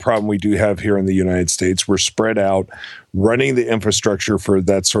is a problem we do have here in the United States. We're spread out. Running the infrastructure for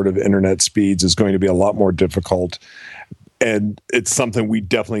that sort of internet speeds is going to be a lot more difficult. And it's something we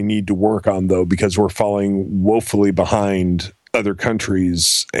definitely need to work on, though, because we're falling woefully behind other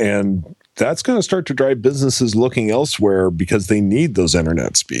countries. And that's going to start to drive businesses looking elsewhere because they need those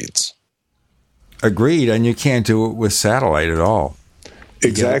internet speeds. Agreed. And you can't do it with satellite at all.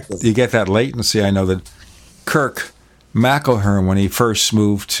 Exactly. You get that latency. I know that Kirk McElhearn, when he first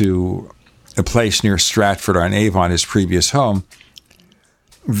moved to a place near Stratford-on-Avon, his previous home,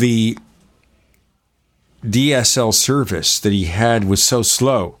 the DSL service that he had was so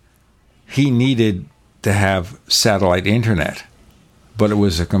slow, he needed to have satellite internet, but it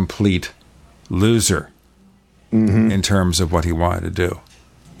was a complete loser in terms of what he wanted to do.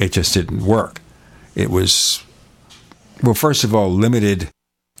 It just didn't work. It was, well, first of all, limited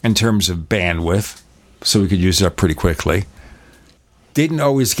in terms of bandwidth, so we could use it up pretty quickly. Didn't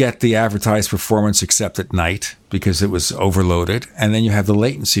always get the advertised performance except at night because it was overloaded. And then you have the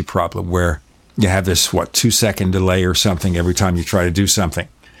latency problem where you have this, 2-second delay or something every time you try to do something.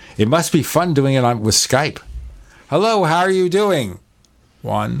 It must be fun doing it with Skype. Hello, how are you doing?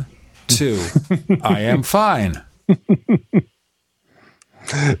 1, 2, I am fine.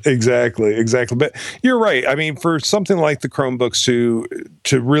 Exactly. But you're right. I mean, for something like the Chromebooks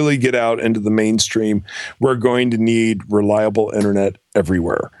to really get out into the mainstream, we're going to need reliable internet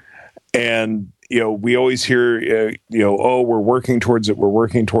everywhere. And, we always hear, oh, we're working towards it.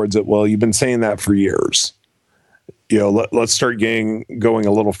 Well, you've been saying that for years. Let's start going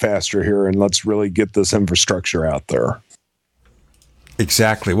a little faster here, and let's really get this infrastructure out there.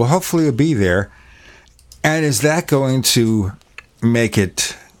 Exactly. Well, hopefully it'll be there. And is that going to make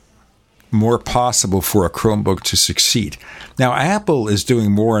it more possible for a Chromebook to succeed? Now, Apple is doing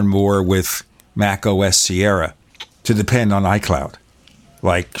more and more with Mac OS Sierra to depend on iCloud,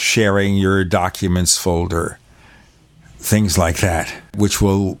 like sharing your documents folder, things like that, which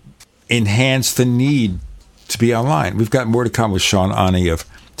will enhance the need to be online. We've got more to come with Sean Ani of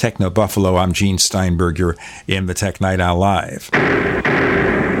Techno Buffalo. I'm Gene Steinberg. You're in the Tech Night Owl Live.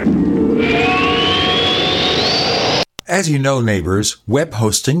 As you know, neighbors, web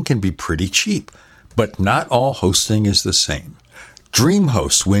hosting can be pretty cheap, but not all hosting is the same.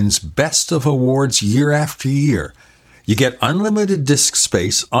 DreamHost wins Best of Awards year after year. You get unlimited disk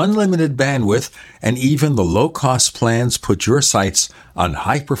space, unlimited bandwidth, and even the low-cost plans put your sites on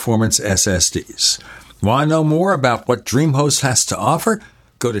high-performance SSDs. Want to know more about what DreamHost has to offer?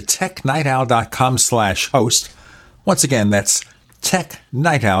 Go to technightowl.com/host. Once again, that's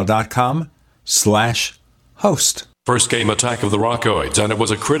technightowl.com/host. host. First came Attack of the Rockoids, and it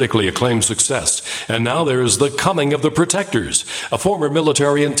was a critically acclaimed success. And now there's The Coming of the Protectors. A former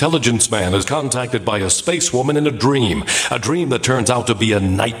military intelligence man is contacted by a space woman in a dream that turns out to be a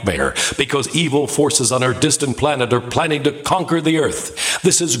nightmare because evil forces on her distant planet are planning to conquer the Earth.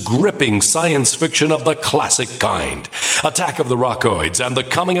 This is gripping science fiction of the classic kind. Attack of the Rockoids and The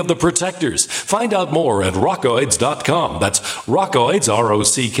Coming of the Protectors. Find out more at rockoids.com. That's Rockoids,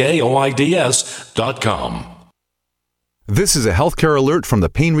 ROCKOIDS.com. This is a healthcare alert from the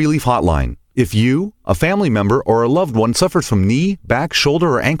Pain Relief Hotline. If you, a family member, or a loved one suffers from knee, back,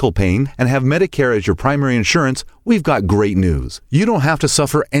 shoulder, or ankle pain and have Medicare as your primary insurance, we've got great news. You don't have to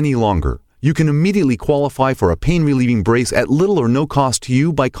suffer any longer. You can immediately qualify for a pain-relieving brace at little or no cost to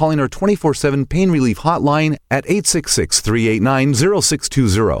you by calling our 24/7 Pain Relief Hotline at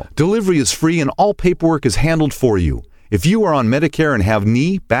 866-389-0620. Delivery is free and all paperwork is handled for you. If you are on Medicare and have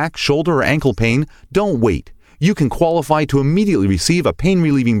knee, back, shoulder, or ankle pain, don't wait. You can qualify to immediately receive a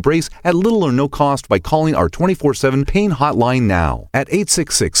pain-relieving brace at little or no cost by calling our 24/7 Pain Hotline now at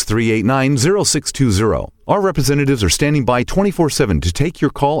 866-389-0620. Our representatives are standing by 24/7 to take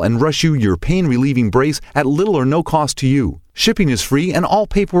your call and rush you your pain-relieving brace at little or no cost to you. Shipping is free and all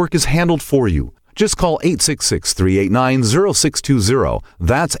paperwork is handled for you. Just call 866-389-0620.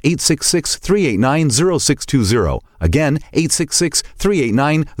 That's 866-389-0620. Again,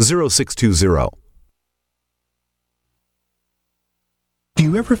 866-389-0620. Do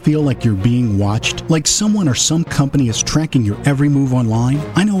you ever feel like you're being watched? Like someone or some company is tracking your every move online?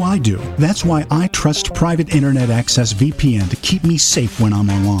 I know I do. That's why I trust Private Internet Access VPN to keep me safe when I'm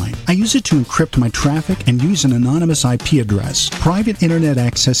online. I use it to encrypt my traffic and use an anonymous IP address. Private Internet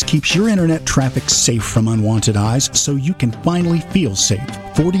Access keeps your internet traffic safe from unwanted eyes so you can finally feel safe.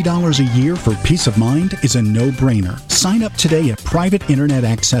 $40 a year for peace of mind is a no-brainer. Sign up today at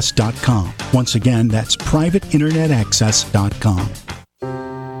privateinternetaccess.com. Once again, that's privateinternetaccess.com.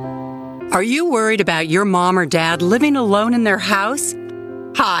 Are you worried about your mom or dad living alone in their house?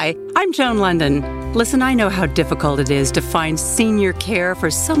 Hi, I'm Joan London. Listen, I know how difficult it is to find senior care for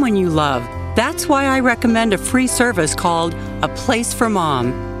someone you love. That's why I recommend a free service called A Place for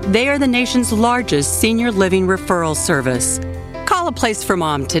Mom. They are the nation's largest senior living referral service. Call A Place for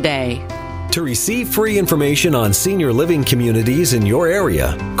Mom today. To receive free information on senior living communities in your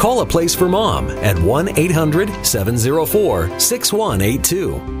area, call A Place for Mom at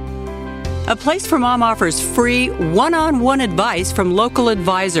 1-800-704-6182. A Place for Mom offers free one-on-one advice from local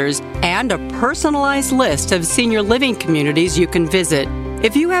advisors and a personalized list of senior living communities you can visit.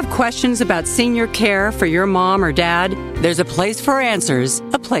 If you have questions about senior care for your mom or dad, there's a place for answers,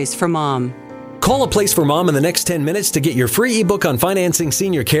 A Place for Mom. Call A Place for Mom in the next 10 minutes to get your free ebook on financing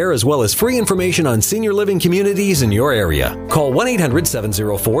senior care as well as free information on senior living communities in your area. Call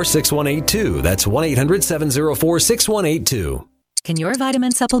 1-800-704-6182. That's 1-800-704-6182. Can your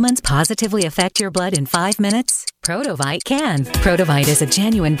vitamin supplements positively affect your blood in 5 minutes? Protovite can. Protovite is a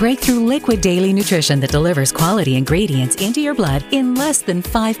genuine breakthrough liquid daily nutrition that delivers quality ingredients into your blood in less than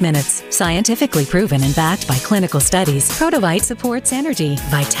 5 minutes. Scientifically proven and backed by clinical studies, Protovite supports energy,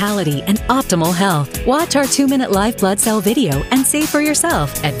 vitality, and optimal health. Watch our 2-minute live blood cell video and see for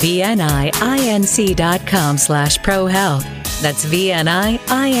yourself at vninc.com/prohealth. That's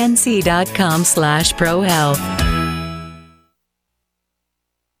vninc.com/prohealth.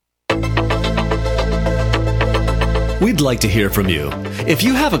 We'd like to hear from you. If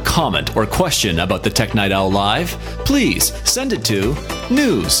you have a comment or question about the Tech Night Owl Live, please send it to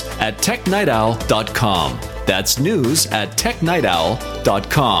news@technightowl.com. That's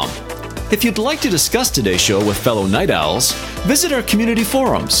news@technightowl.com. If you'd like to discuss today's show with fellow night owls, visit our community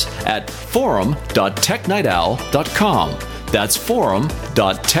forums at forum.technightowl.com. That's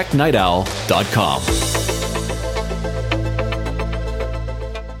forum.technightowl.com.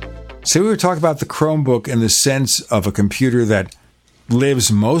 So we were talking about the Chromebook in the sense of a computer that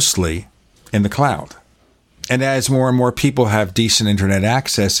lives mostly in the cloud. And as more and more people have decent internet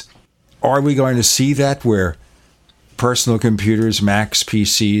access, are we going to see that where personal computers, Macs,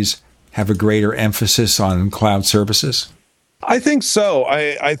 PCs, have a greater emphasis on cloud services? I think so.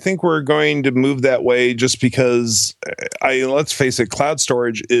 I think we're going to move that way just because, let's face it, cloud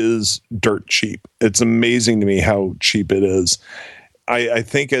storage is dirt cheap. It's amazing to me how cheap it is. I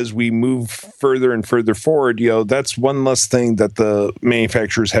think as we move further and further forward, that's one less thing that the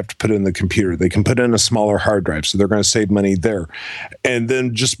manufacturers have to put in the computer. They can put in a smaller hard drive, so they're going to save money there. And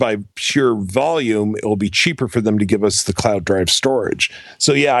then just by pure volume, it will be cheaper for them to give us the cloud drive storage.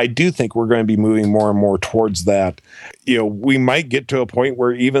 So yeah, I do think we're going to be moving more and more towards that. We might get to a point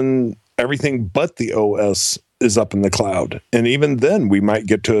where even everything but the OS is up in the cloud. And even then, we might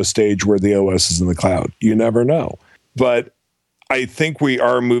get to a stage where the OS is in the cloud. You never know. But I think we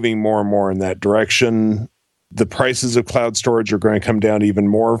are moving more and more in that direction. The prices of cloud storage are going to come down even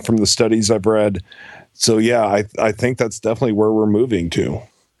more from the studies I've read. So, yeah, I think that's definitely where we're moving to.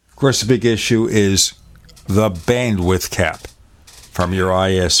 Of course, the big issue is the bandwidth cap from your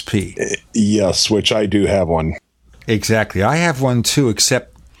ISP. Yes, which I do have one. Exactly. I have one too,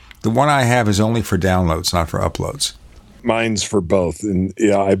 except the one I have is only for downloads, not for uploads. Mine's for both. And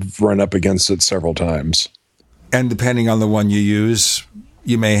yeah, I've run up against it several times. And depending on the one you use,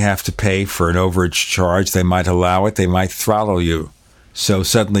 you may have to pay for an overage charge. They might allow it. They might throttle you. So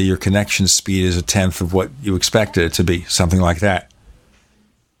suddenly your connection speed is a tenth of what you expected it to be, something like that.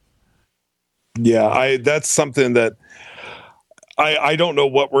 Yeah, that's something that I don't know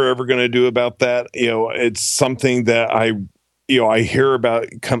what we're ever going to do about that. It's something that I hear about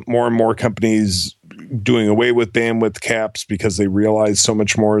more and more companies doing away with bandwidth caps because they realize so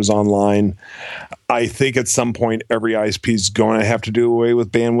much more is online. I think at some point every ISP is going to have to do away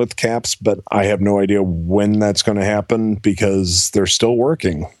with bandwidth caps, but I have no idea when that's going to happen because they're still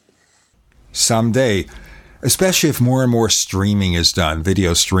working. Someday, especially if more and more streaming is done,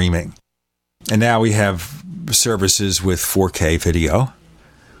 video streaming. And now we have services with 4K video,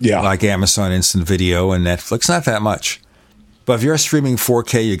 like Amazon Instant Video and Netflix. Not that much. But if you're streaming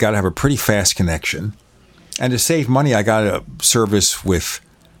 4K, you got to have a pretty fast connection. And to save money, I got a service with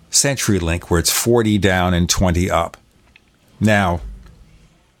CenturyLink where it's 40 down and 20 up. Now,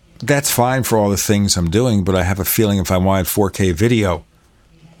 that's fine for all the things I'm doing, but I have a feeling if I wanted 4K video,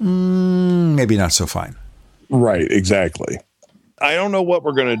 maybe not so fine. Right, exactly. I don't know what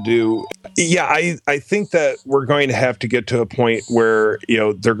we're going to do. Yeah, I think that we're going to have to get to a point where,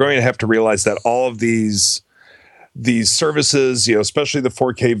 they're going to have to realize that all of these services, especially the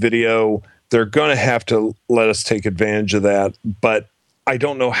 4K video, they're going to have to let us take advantage of that. But I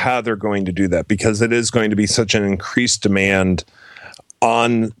don't know how they're going to do that because it is going to be such an increased demand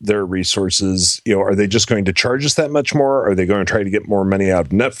on their resources. Are they just going to charge us that much more? Are they going to try to get more money out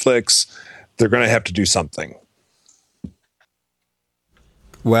of Netflix? They're going to have to do something.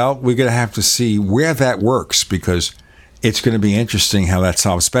 Well, we're going to have to see where that works because it's going to be interesting how that's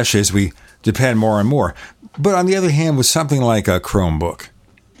solved, especially as we depend more and more. But on the other hand, with something like a Chromebook,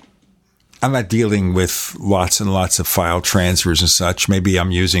 I'm not dealing with lots and lots of file transfers and such. Maybe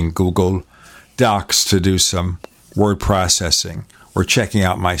I'm using Google Docs to do some word processing or checking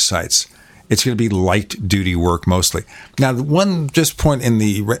out my sites. It's going to be light-duty work mostly. Now, the one just point in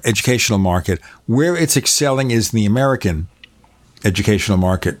the educational market, where it's excelling is in the American educational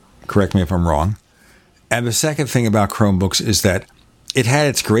market. Correct me if I'm wrong. And the second thing about Chromebooks is that it had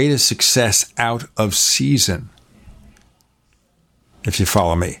its greatest success out of season, if you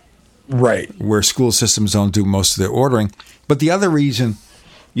follow me. Right. Where school systems don't do most of their ordering. But the other reason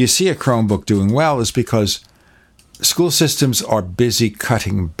you see a Chromebook doing well is because school systems are busy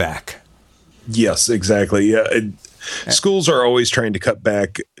cutting back. Yes, exactly. Yeah. Schools are always trying to cut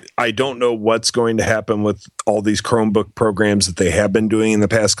back. I don't know what's going to happen with all these Chromebook programs that they have been doing in the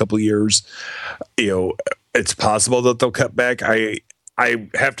past couple of years. It's possible that they'll cut back. I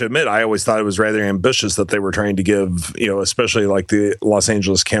have to admit, I always thought it was rather ambitious that they were trying to give, especially like the Los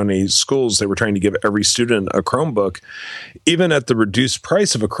Angeles County schools, they were trying to give every student a Chromebook. Even at the reduced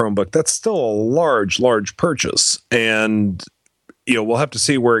price of a Chromebook, that's still a large, large purchase. And we'll have to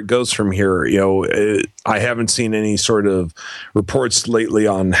see where it goes from here. I haven't seen any sort of reports lately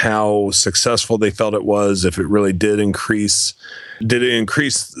on how successful they felt it was, if it really did increase. Did it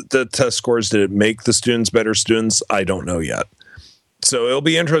increase the test scores? Did it make the students better students? I don't know yet. So it'll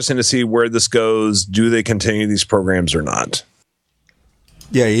be interesting to see where this goes. Do they continue these programs or not?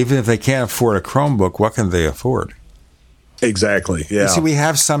 Yeah, even if they can't afford a Chromebook, what can they afford? Exactly, yeah. You see, we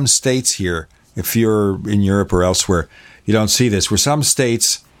have some states here, if you're in Europe or elsewhere, you don't see this, where some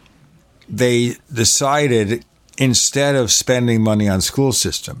states, they decided instead of spending money on school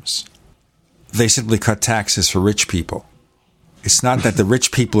systems, they simply cut taxes for rich people. It's not that the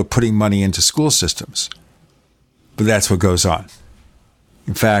rich people are putting money into school systems, but that's what goes on.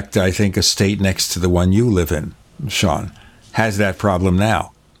 In fact, I think a state next to the one you live in, Sean, has that problem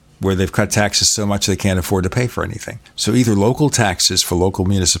now, where they've cut taxes so much they can't afford to pay for anything. So either local taxes for local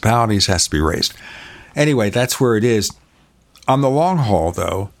municipalities has to be raised. Anyway, that's where it is. On the long haul,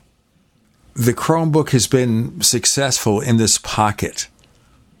 though, the Chromebook has been successful in this pocket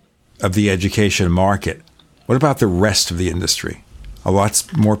of the education market. What about the rest of the industry? A lot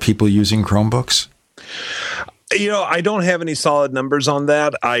more people using Chromebooks? I don't have any solid numbers on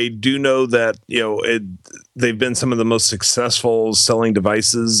that. I do know that, they've been some of the most successful selling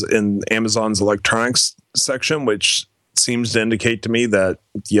devices in Amazon's electronics section, which seems to indicate to me that,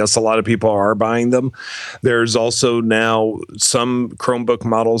 yes, a lot of people are buying them. There's also now some Chromebook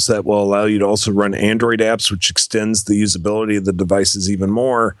models that will allow you to also run Android apps, which extends the usability of the devices even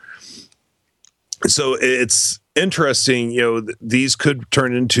more. So it's interesting, these could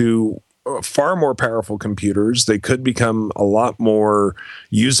turn into far more powerful computers. They could become a lot more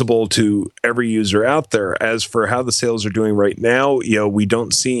usable to every user out there. As for how the sales are doing right now, we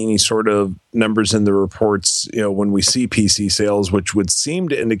don't see any sort of numbers in the reports, when we see PC sales, which would seem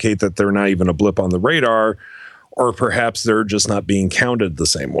to indicate that they're not even a blip on the radar, or perhaps they're just not being counted the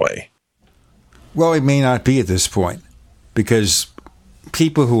same way. Well, it may not be at this point, because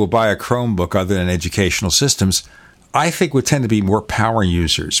people who will buy a Chromebook other than educational systems, I think, would tend to be more power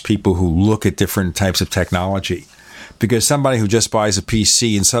users, people who look at different types of technology. Because somebody who just buys a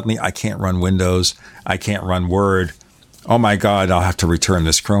PC and suddenly, I can't run Windows, I can't run Word, oh my God, I'll have to return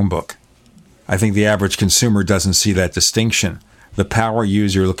this Chromebook. I think the average consumer doesn't see that distinction. The power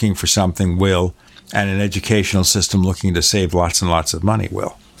user looking for something will, and an educational system looking to save lots and lots of money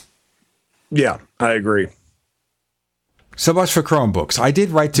will. Yeah, I agree. So much for Chromebooks. I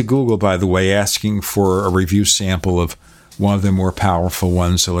did write to Google, by the way, asking for a review sample of one of the more powerful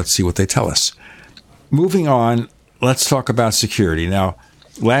ones, so let's see what they tell us. Moving on, let's talk about security. Now,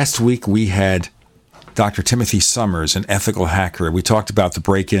 last week we had Dr. Timothy Summers, an ethical hacker. We talked about the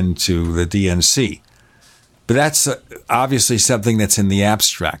break-in to the DNC. But that's obviously something that's in the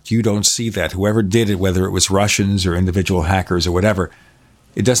abstract. You don't see that. Whoever did it, whether it was Russians or individual hackers or whatever,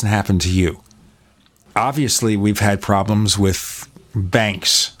 it doesn't happen to you. Obviously, we've had problems with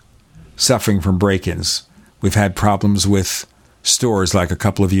banks suffering from break-ins. We've had problems with stores, like a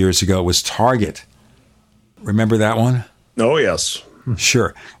couple of years ago. It was Target. Remember that one? Oh, yes.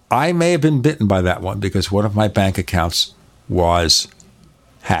 Sure. I may have been bitten by that one because one of my bank accounts was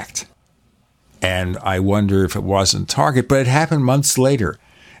hacked. And I wonder if it wasn't Target, but it happened months later.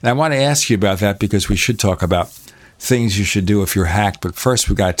 And I want to ask you about that because we should talk about things you should do if you're hacked. But first,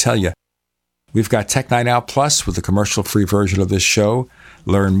 we've got to tell you, we've got Tech Night Owl Plus with the commercial-free version of this show.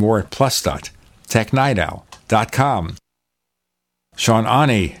 Learn more at plus.technightowl.com. Sean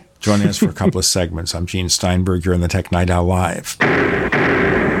Ani joining us for a couple of segments. I'm Gene Steinberg. You're in the Tech Night Owl Live.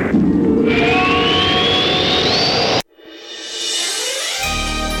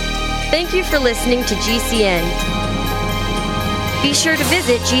 Thank you for listening to GCN. Be sure to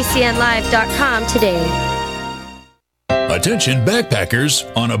visit GCNlive.com today. Attention backpackers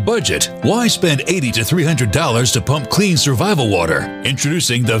on a budget. Why spend $80 to $300 to pump clean survival water?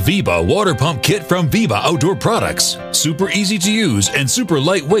 Introducing the Viba Water Pump Kit from Viba Outdoor Products. Super easy to use and super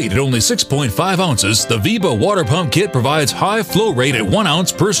lightweight at only 6.5 ounces, the Viba Water Pump Kit provides high flow rate at 1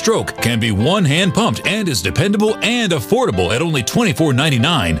 ounce per stroke, can be one-hand pumped, and is dependable and affordable at only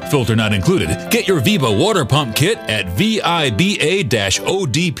 $24.99. Filter not included. Get your Viba Water Pump Kit at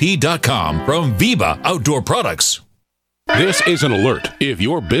viba-odp.com from Viba Outdoor Products. This is an alert. If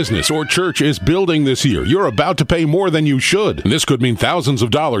your business or church is building this year, you're about to pay more than you should. This could mean thousands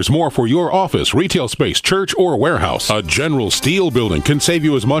of dollars more for your office, retail space, church, or warehouse. A General Steel building can save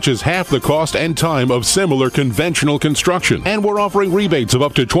you as much as half the cost and time of similar conventional construction. And we're offering rebates of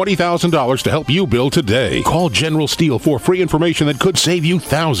up to $20,000 to help you build today. Call General Steel for free information that could save you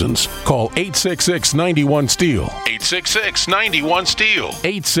thousands. Call 866-91-STEEL. 866-91-STEEL.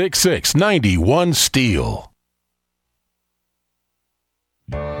 866-91-STEEL.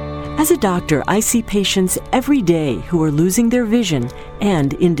 As a doctor, I see patients every day who are losing their vision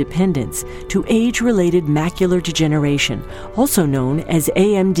and independence to age-related macular degeneration, also known as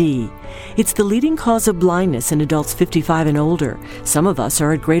AMD. It's the leading cause of blindness in adults 55 and older. Some of us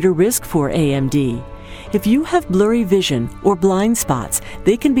are at greater risk for AMD. If you have blurry vision or blind spots,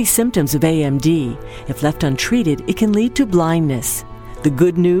 they can be symptoms of AMD. If left untreated, it can lead to blindness. The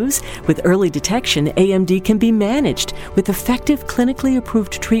good news? With early detection, AMD can be managed with effective clinically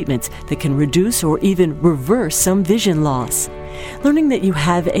approved treatments that can reduce or even reverse some vision loss. Learning that you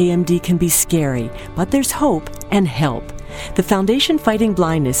have AMD can be scary, but there's hope and help. The Foundation Fighting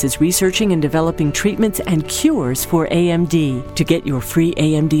Blindness is researching and developing treatments and cures for AMD. To get your free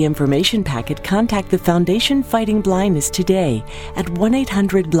AMD information packet, contact the Foundation Fighting Blindness today at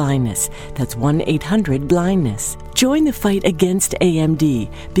 1-800-BLINDNESS. That's 1-800-BLINDNESS. Join the fight against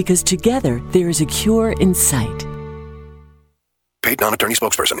AMD because together there is a cure in sight. Paid non-attorney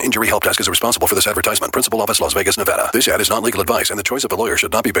spokesperson. Injury Help Desk is responsible for this advertisement. Principal office, Las Vegas, Nevada. This ad is not legal advice, and the choice of a lawyer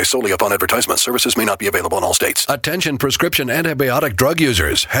should not be based solely upon advertisement. Services may not be available in all states. Attention prescription antibiotic drug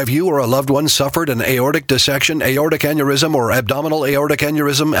users. Have you or a loved one suffered an aortic dissection, aortic aneurysm, or abdominal aortic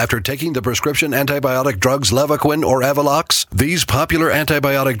aneurysm after taking the prescription antibiotic drugs Levaquin or Avelox? These popular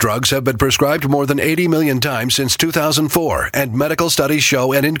antibiotic drugs have been prescribed more than 80 million times since 2004, and medical studies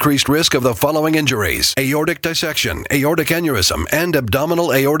show an increased risk of the following injuries: aortic dissection, aortic aneurysm, and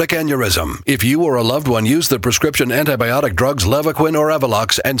abdominal aortic aneurysm. If you or a loved one used the prescription antibiotic drugs Levaquin or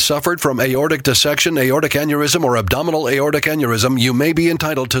Avelox and suffered from aortic dissection, aortic aneurysm, or abdominal aortic aneurysm, you may be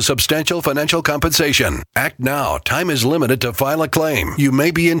entitled to substantial financial compensation. Act now. Time is limited to file a claim. You may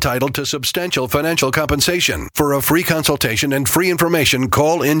be entitled to substantial financial compensation. For a free consultation and free information,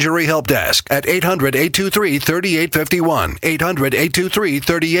 call Injury Help Desk at 800-823-3851.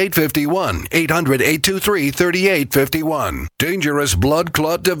 800-823-3851. 800-823-3851. Dangerous blood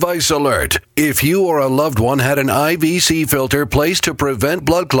clot device alert. If you or a loved one had an IVC filter placed to prevent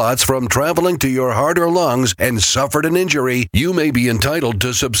blood clots from traveling to your heart or lungs and suffered an injury, you may be entitled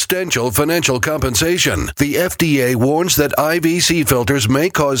to substantial financial compensation. The FDA warns that IVC filters may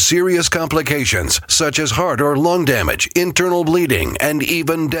cause serious complications, such as heart or lung damage, internal bleeding, and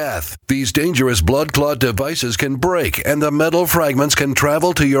even death. These dangerous blood clot devices can break, and the metal fragments can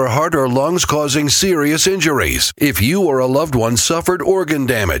travel to your heart or lungs, causing serious injuries. If you or a loved one suffered organ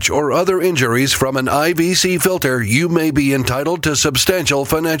damage or other injuries from an IVC filter, you may be entitled to substantial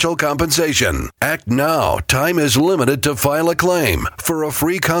financial compensation. Act now. Time is limited to file a claim. For a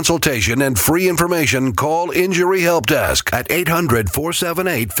free consultation and free information, call Injury Help Desk at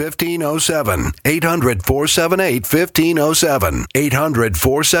 800-478-1507. 800-478-1507.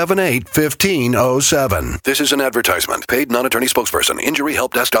 800-478-1507. This is an advertisement. Paid non-attorney spokesperson.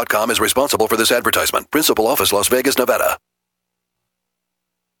 InjuryHelpDesk.com is responsible for this advertisement. Principal office, Las Vegas, Nevada.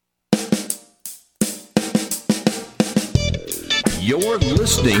 You're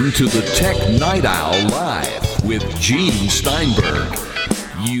listening to the Tech Night Owl Live with Gene Steinberg.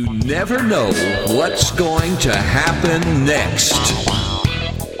 You never know what's going to happen next.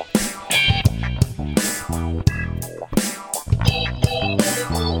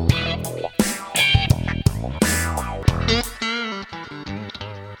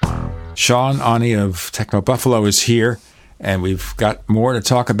 Sean Ani of Techno Buffalo is here, and we've got more to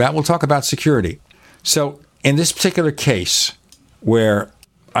talk about. We'll talk about security. So in this particular case where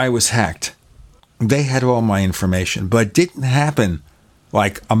I was hacked, they had all my information, but it didn't happen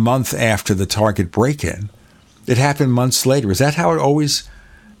like a month after the Target break-in. It happened months later. Is that how it always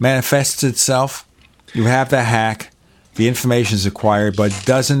manifests itself? You have the hack, the information is acquired, but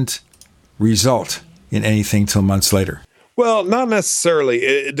doesn't result in anything till months later. Well, not necessarily.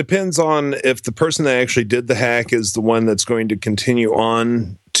 It depends on if the person that actually did the hack is the one that's going to continue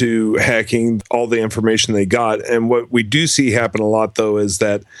on to hacking all the information they got. And what we do see happen a lot, though, is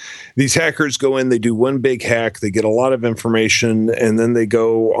that these hackers go in, they do one big hack, they get a lot of information, and then they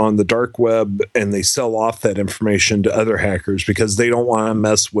go on the dark web and they sell off that information to other hackers because they don't want to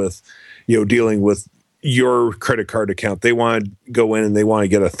mess with, dealing with your credit card account. They want to go in and they want to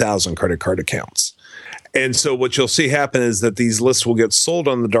get 1,000 credit card accounts. And so what you'll see happen is that these lists will get sold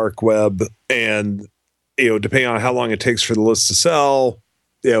on the dark web, and depending on how long it takes for the list to sell,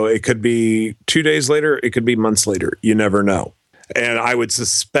 it could be 2 days later, it could be months later. You never know. And I would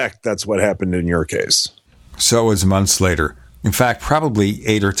suspect that's what happened in your case. So it was months later. In fact, probably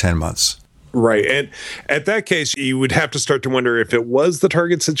 8 or 10 months. Right. And at that case, you would have to start to wonder if it was the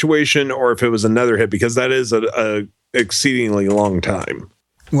Target situation or if it was another hit, because that is a exceedingly long time.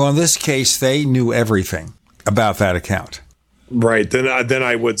 Well, in this case, they knew everything about that account. Right. Then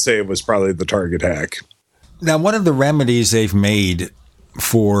I would say it was probably the Target hack. Now, one of the remedies they've made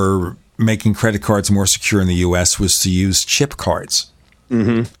for making credit cards more secure in the U.S. was to use chip cards.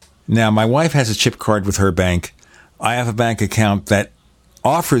 Mm-hmm. Now, my wife has a chip card with her bank. I have a bank account that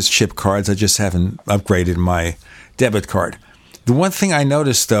offers chip cards. I just haven't upgraded my debit card. The one thing I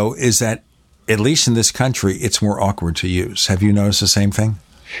noticed, though, is that, at least in this country, it's more awkward to use. Have you noticed the same thing?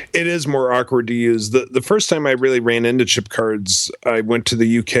 It is more awkward to use. The first time I really ran into chip cards, I went to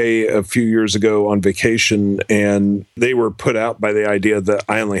the UK a few years ago on vacation, and they were put out by the idea that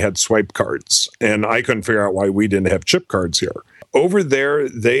I only had swipe cards, and I couldn't figure out why we didn't have chip cards here. Over there,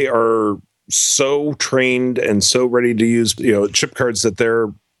 they are so trained and so ready to use chip cards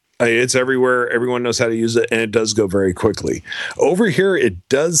that it's everywhere. Everyone knows how to use it, and it does go very quickly. Over here, it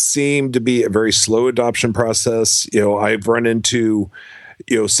does seem to be a very slow adoption process. I've run into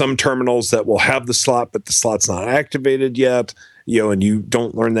some terminals that will have the slot, but the slot's not activated yet. and you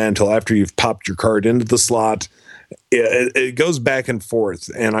don't learn that until after you've popped your card into the slot. It goes back and forth.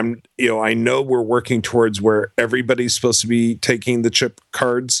 And I know we're working towards where everybody's supposed to be taking the chip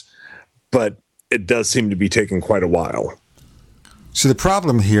cards, but it does seem to be taking quite a while. So the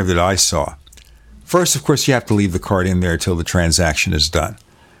problem here that I saw, first, of course, you have to leave the card in there until the transaction is done.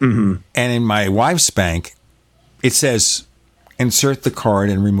 Mm-hmm. And in my wife's bank, it says, insert the card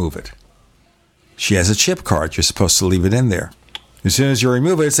and remove it. She has a chip card. You're supposed to leave it in there. As soon as you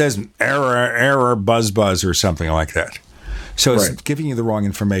remove it, it says error, buzz, or something like that. So it's giving you the wrong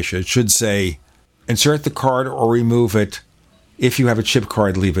information. It should say, insert the card or remove it. If you have a chip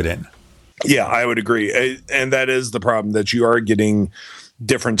card, leave it in. Yeah, I would agree. And that is the problem, that you are getting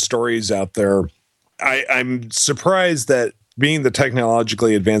different stories out there. I'm surprised that, being the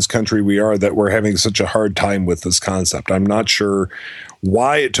technologically advanced country we are, that we're having such a hard time with this concept. I'm not sure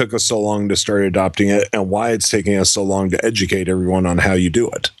why it took us so long to start adopting it and why it's taking us so long to educate everyone on how you do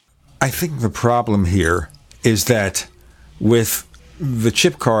it. I think the problem here is that with the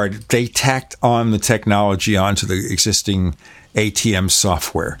chip card, they tacked on the technology onto the existing ATM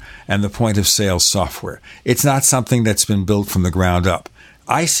software and the point of sale software. It's not something that's been built from the ground up.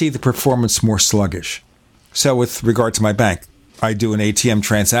 I see the performance more sluggish. So with regard to my bank, I do an ATM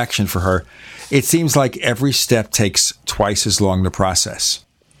transaction for her. It seems like every step takes twice as long to process.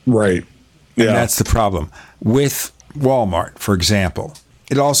 Right. Yeah. And that's the problem. With Walmart, for example,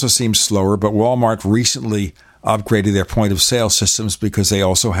 it also seems slower, but Walmart recently upgraded their point of sale systems because they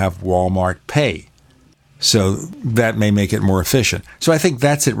also have Walmart Pay. So that may make it more efficient. So I think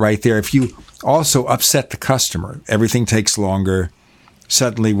that's it right there. If you also upset the customer, everything takes longer.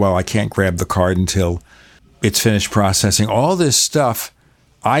 Suddenly, well, I can't grab the card until it's finished processing. All this stuff,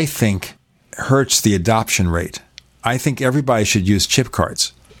 I think, hurts the adoption rate. I think everybody should use chip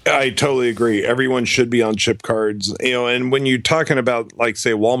cards. I totally agree. Everyone should be on chip cards. And when you're talking about, like,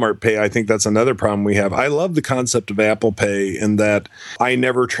 say, Walmart Pay, I think that's another problem we have. I love the concept of Apple Pay in that I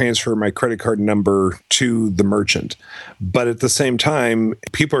never transfer my credit card number to the merchant. But at the same time,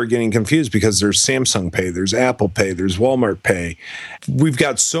 people are getting confused because there's Samsung Pay, there's Apple Pay, there's Walmart Pay. We've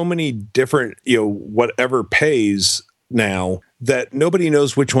got so many different, whatever pays now that nobody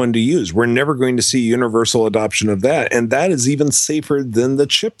knows which one to use. We're never going to see universal adoption of that. And that is even safer than the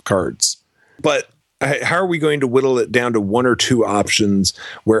chip cards. But how are we going to whittle it down to one or two options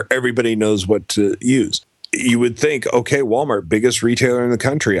where everybody knows what to use? You would think, okay, Walmart, biggest retailer in the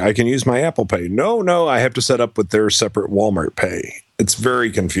country, I can use my Apple Pay. No, I have to set up with their separate Walmart Pay. It's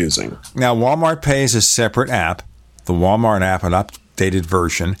very confusing. Now, Walmart Pay is a separate app. The Walmart app, an updated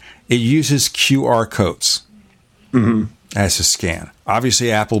version, it uses QR codes. Mm-hmm. As a scan.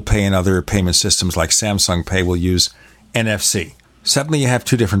 Obviously, Apple Pay and other payment systems like Samsung Pay will use NFC. Suddenly, you have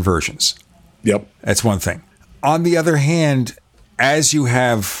two different versions. Yep. That's one thing. On the other hand, as you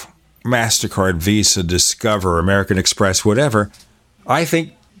have MasterCard, Visa, Discover, American Express, whatever, I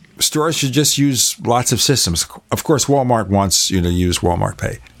think stores should just use lots of systems. Of course, Walmart wants you to use Walmart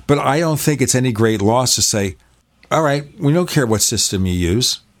Pay. But I don't think it's any great loss to say, all right, we don't care what system you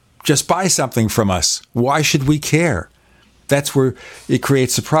use. Just buy something from us. Why should we care? That's where it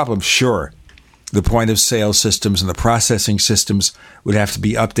creates a problem. Sure, the point of sale systems and the processing systems would have to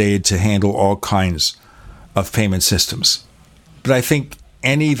be updated to handle all kinds of payment systems. But I think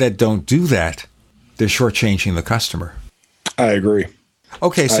any that don't do that, they're shortchanging the customer. I agree.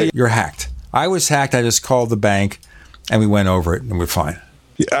 Okay, so you're hacked. I was hacked. I just called the bank and we went over it and we're fine.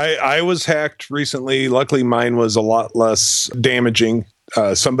 I was hacked recently. Luckily, mine was a lot less damaging.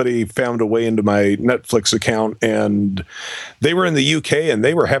 Somebody found a way into my Netflix account, and they were in the UK, and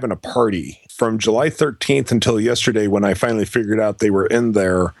they were having a party from July 13th until yesterday when I finally figured out they were in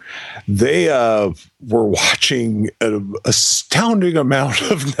there. They were watching an astounding amount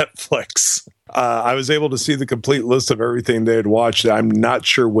of Netflix. I was able to see the complete list of everything they had watched. I'm not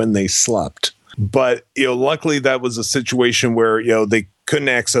sure when they slept. But, luckily that was a situation where, they couldn't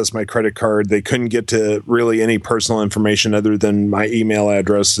access my credit card. They couldn't get to really any personal information other than my email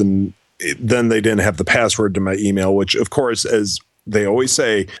address. And then they didn't have the password to my email, which, of course, as they always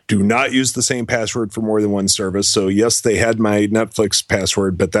say, do not use the same password for more than one service. So, yes, they had my Netflix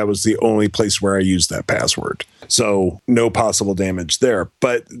password, but that was the only place where I used that password. So no possible damage there.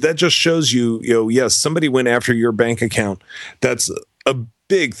 But that just shows you, yes, somebody went after your bank account. That's a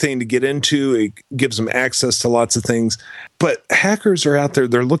big thing to get into. It gives them access to lots of things. But hackers are out there.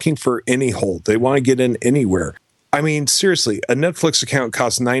 They're looking for any hole. They want to get in anywhere. I mean, seriously, a Netflix account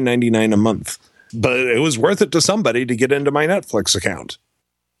costs $9.99 a month. But it was worth it to somebody to get into my Netflix account.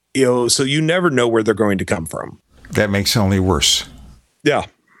 So you never know where they're going to come from. That makes it only worse. Yeah.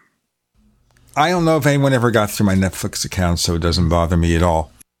 I don't know if anyone ever got through my Netflix account, so it doesn't bother me at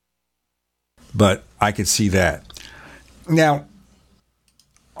all. But I could see that. Now,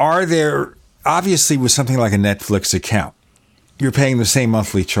 are there, obviously with something like a Netflix account, you're paying the same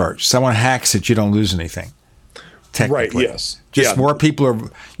monthly charge. Someone hacks it, you don't lose anything. Technically. Right, yes. Just more people are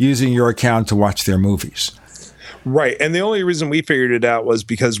using your account to watch their movies. Right. And the only reason we figured it out was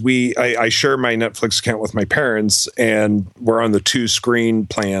because I share my Netflix account with my parents, and we're on the 2-screen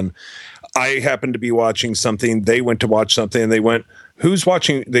plan. I happened to be watching something. They went to watch something, and they went, who's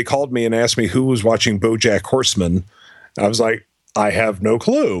watching? They called me and asked me who was watching BoJack Horseman. I was like, I have no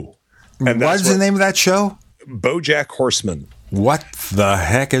clue. And what's the name of that show? BoJack Horseman. What the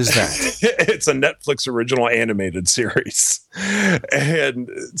heck is that? It's a Netflix original animated series.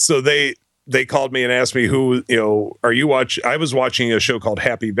 And so they called me and asked me are you watching? I was watching a show called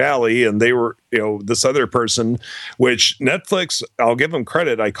Happy Valley, and they were, this other person, which Netflix, I'll give them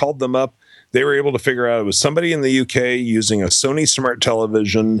credit. I called them up. They were able to figure out it was somebody in the UK using a Sony smart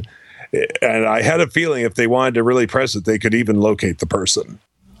television. And I had a feeling if they wanted to really press it, they could even locate the person.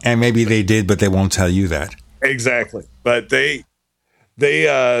 And maybe they did, but they won't tell you that. Exactly. But they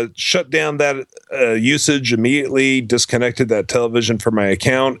shut down that usage immediately, disconnected that television from my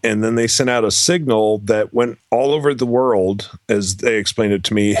account, and then they sent out a signal that went all over the world, as they explained it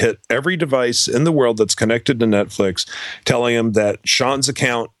to me, hit every device in the world that's connected to Netflix, telling them that Sean's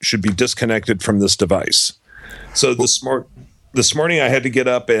account should be disconnected from this device. So this morning I had to get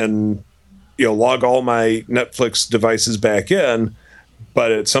up and log all my Netflix devices back in.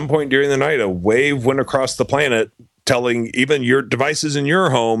 But at some point during the night, a wave went across the planet telling even your devices in your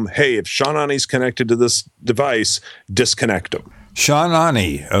home, hey, if Sean Ani's connected to this device, disconnect them. Sean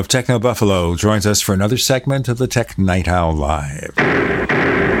Ani of Techno Buffalo joins us for another segment of the Tech Night Owl Live.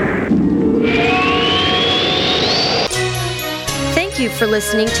 Thank you for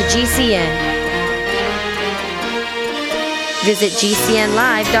listening to GCN. Visit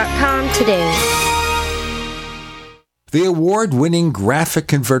GCNlive.com today. The award-winning Graphic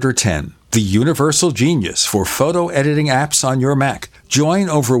Converter 10, the universal genius for photo editing apps on your Mac. Join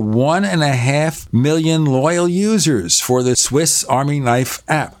over 1.5 million loyal users for the Swiss Army Knife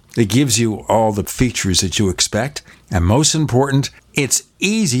app. It gives you all the features that you expect, and most important, it's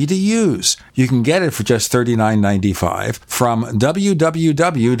easy to use. You can get it for just $39.95 from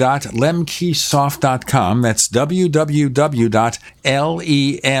www.lemkesoft.com. That's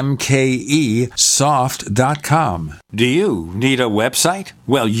www.lemkesoft.com. Do you need a website?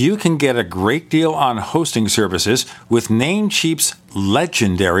 Well, you can get a great deal on hosting services with Namecheap's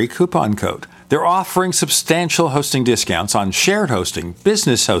legendary coupon code. They're offering substantial hosting discounts on shared hosting,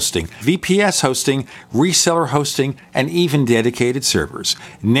 business hosting, VPS hosting, reseller hosting, and even dedicated servers.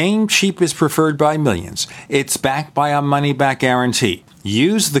 Namecheap is preferred by millions. It's backed by a money-back guarantee.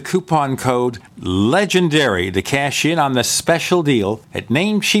 Use the coupon code LEGENDARY to cash in on the special deal at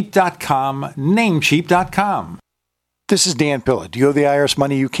Namecheap.com, Namecheap.com. This is Dan Pilla. Do you owe the IRS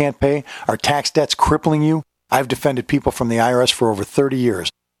money you can't pay? Are tax debts crippling you? I've defended people from the IRS for over 30 years.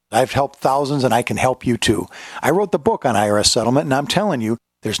 I've helped thousands, and I can help you too. I wrote the book on IRS settlement, and I'm telling you,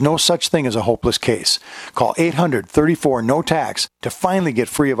 there's no such thing as a hopeless case. Call 800-34-NO-TAX to finally get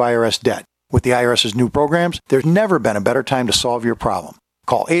free of IRS debt. With the IRS's new programs, there's never been a better time to solve your problem.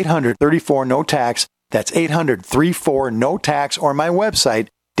 Call 800-34-NO-TAX. That's 800-34-NO-TAX, or my website,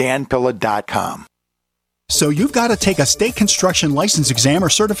 danpilla.com. So you've got to take a state construction license exam or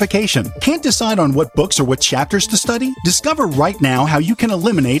certification. Can't decide on what books or what chapters to study? Discover right now how you can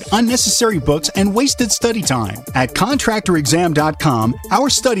eliminate unnecessary books and wasted study time. At contractorexam.com, our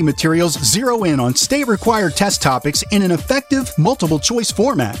study materials zero in on state-required test topics in an effective, multiple-choice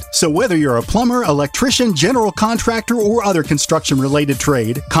format. So whether you're a plumber, electrician, general contractor, or other construction-related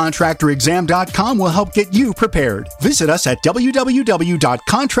trade, contractorexam.com will help get you prepared. Visit us at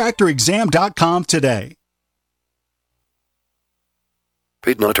www.contractorexam.com today.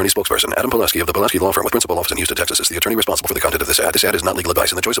 Paid non-attorney spokesperson Adam Pulaski of the Pulaski Law Firm with principal office in Houston, Texas is the attorney responsible for the content of this ad. This ad is not legal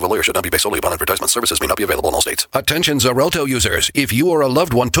advice, and the choice of a lawyer should not be based solely upon advertisement. Services may not be available in all states. Attention Xarelto users. If you or a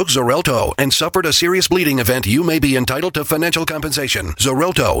loved one took Xarelto and suffered a serious bleeding event, you may be entitled to financial compensation.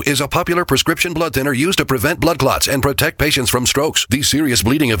 Xarelto is a popular prescription blood thinner used to prevent blood clots and protect patients from strokes. These serious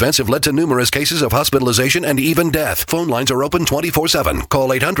bleeding events have led to numerous cases of hospitalization and even death. Phone lines are open 24/7. Call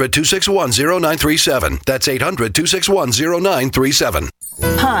 800-261-0937. That's 800-261-0937.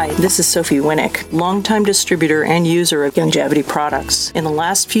 Hi, this is Sophie Winnick, longtime distributor and user of Youngevity products. In the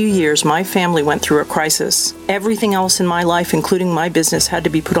last few years, my family went through a crisis. Everything else in my life, including my business, had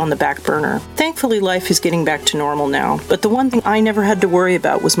to be put on the back burner. Thankfully, life is getting back to normal now. But the one thing I never had to worry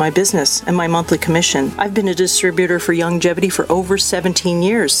about was my business and my monthly commission. I've been a distributor for Youngevity for over 17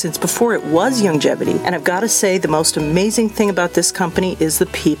 years, since before it was Youngevity. And I've got to say, the most amazing thing about this company is the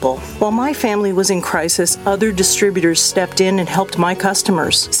people. While my family was in crisis, other distributors stepped in and helped my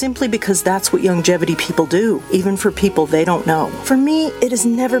customers, simply because that's what Youngevity people do, even for people they don't know. For me, it has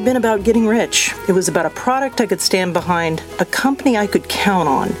never been about getting rich. It was about a product I could stand behind, a company I could count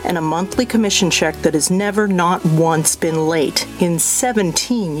on, and a monthly commission check that has never, not once, been late in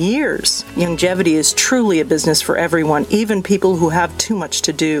 17 years. Youngevity is truly a business for everyone, even people who have too much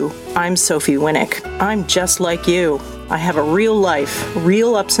to do. I'm Sophie Winnick. I'm just like you. I have a real life,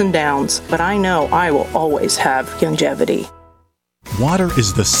 real ups and downs, but I know I will always have Youngevity. Water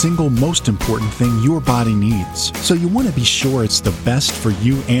is the single most important thing your body needs, so you want to be sure it's the best for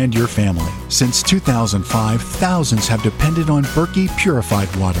you and your family. Since 2005, thousands have depended on Berkey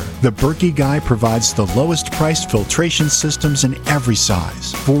purified water. The Berkey Guy provides the lowest priced filtration systems in every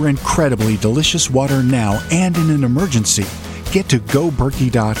size. For incredibly delicious water now and in an emergency, get to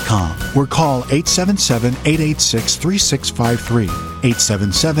GoBerkey.com or call 877-886-3653.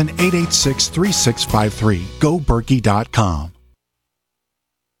 877-886-3653. GoBerkey.com.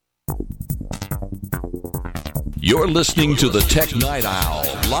 You're listening to the Tech Night Owl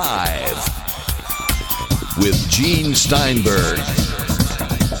live with Gene Steinberg.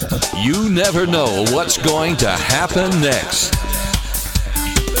 You never know what's going to happen next.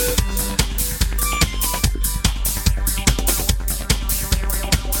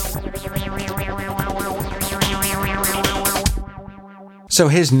 So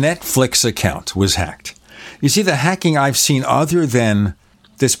his Netflix account was hacked. You see, the hacking I've seen other than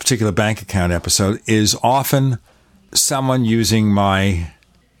this particular bank account episode is often someone using my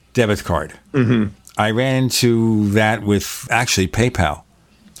debit card. Mm-hmm. I ran into that with actually PayPal,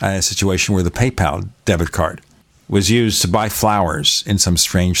 a situation where the PayPal debit card was used to buy flowers in some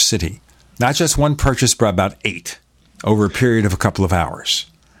strange city. Not just one purchase, but about 8 over a period of a couple of hours.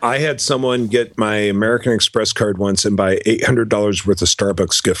 I had someone get my American Express card once and buy $800 worth of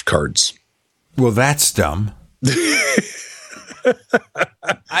Starbucks gift cards. Well, that's dumb.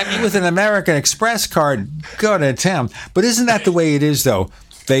 I mean, with an American Express card, go to town. But isn't that the way it is, though?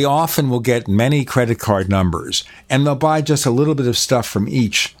 They often will get many credit card numbers, and they'll buy just a little bit of stuff from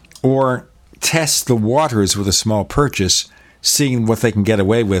each, or test the waters with a small purchase, seeing what they can get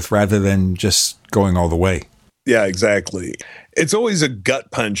away with rather than just going all the way. Yeah, exactly. It's always a gut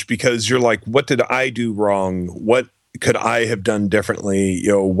punch because you're like, what did I do wrong? What could I have done differently? You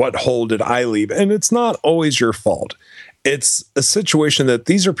know, what hole did I leave? And it's not always your fault. It's a situation that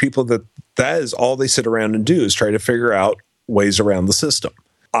these are people that is all they sit around and do is try to figure out ways around the system.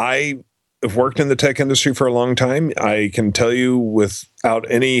 I have worked in the tech industry for a long time. I can tell you without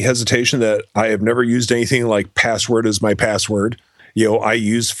any hesitation that I have never used anything like password as my password. You know, I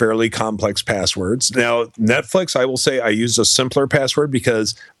use fairly complex passwords. Now, Netflix, I will say I used a simpler password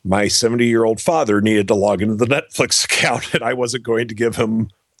because my 70-year-old father needed to log into the Netflix account, and I wasn't going to give him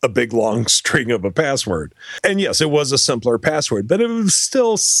a big long string of a password. And yes, it was a simpler password, but it was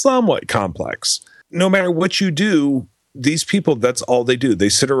still somewhat complex. No matter what you do, these people, that's all they do. They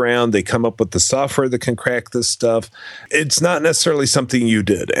sit around, they come up with the software that can crack this stuff. It's not necessarily something you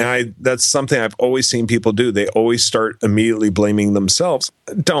did. And that's something I've always seen people do. They always start immediately blaming themselves.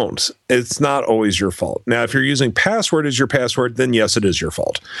 Don't. It's not always your fault. Now, if you're using password as your password, then yes, it is your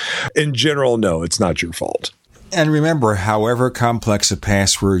fault. In general, no, it's not your fault. And remember, however complex a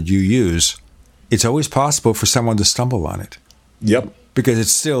password you use, it's always possible for someone to stumble on it. Yep. Because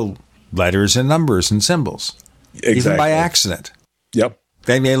it's still letters and numbers and symbols. Exactly. Even by accident. Yep.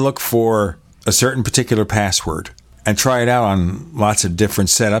 They may look for a certain particular password and try it out on lots of different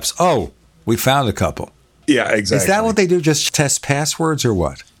setups. Oh, we found a couple. Yeah, exactly. Is that what they do? Just test passwords or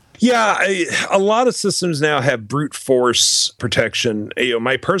what? Yeah, a lot of systems now have brute force protection. You know,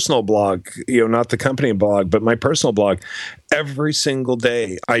 my personal blog, not the company blog, but my personal blog, every single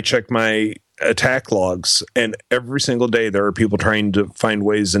day I check my attack logs, and every single day there are people trying to find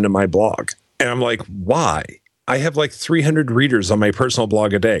ways into my blog. And I'm like, why? I have like 300 readers on my personal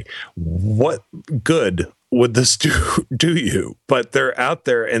blog a day. What good would this do you? But they're out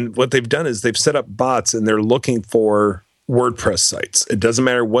there, and what they've done is they've set up bots, and they're looking for WordPress sites. It doesn't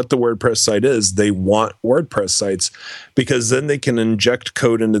matter what the WordPress site is. They want WordPress sites because then they can inject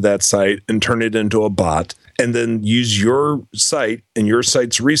code into that site and turn it into a bot and then use your site and your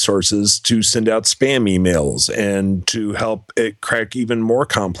site's resources to send out spam emails and to help it crack even more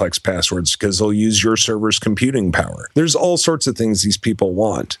complex passwords because they'll use your server's computing power. There's all sorts of things these people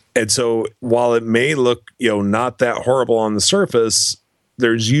want. And so while it may look, not that horrible on the surface,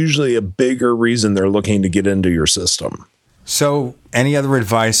 there's usually a bigger reason they're looking to get into your system. So, any other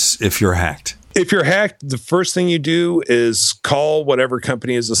advice if you're hacked? If you're hacked, the first thing you do is call whatever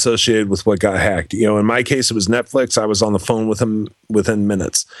company is associated with what got hacked. In my case, it was Netflix. I was on the phone with them within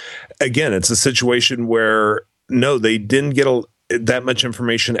minutes. Again, it's a situation where, no, they didn't get that much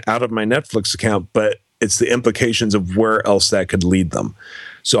information out of my Netflix account, but it's the implications of where else that could lead them.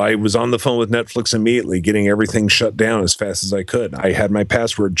 So I was on the phone with Netflix immediately, getting everything shut down as fast as I could. I had my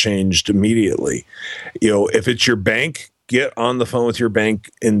password changed immediately. If it's your bank, get on the phone with your bank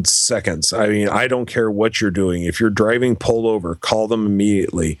in seconds. I mean, I don't care what you're doing. If you're driving, pull over, call them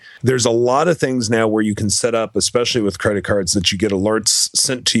immediately. There's a lot of things now where you can set up, especially with credit cards, that you get alerts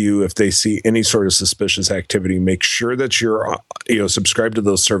sent to you if they see any sort of suspicious activity. Make sure that you're subscribed to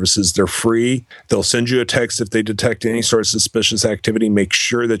those services. They're free. They'll send you a text if they detect any sort of suspicious activity. Make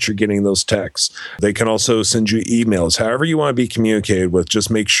sure that you're getting those texts. They can also send you emails. However you want to be communicated with,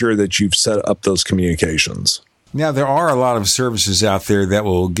 just make sure that you've set up those communications. Now, there are a lot of services out there that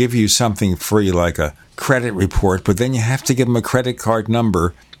will give you something free, like a credit report, but then you have to give them a credit card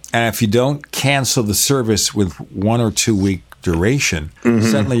number. And if you don't cancel the service with 1 or 2 week duration,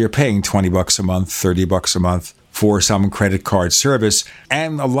 suddenly you're paying $20 a month, $30 a month for some credit card service.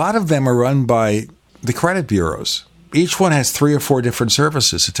 And a lot of them are run by the credit bureaus. Each one has 3 or 4 different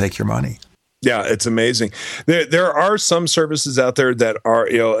services to take your money. Yeah, it's amazing. There are some services out there that are,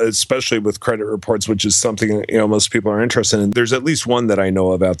 especially with credit reports, which is something, most people are interested in. There's at least one that I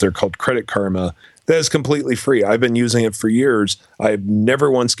know of out there called Credit Karma that is completely free. I've been using it for years. I've never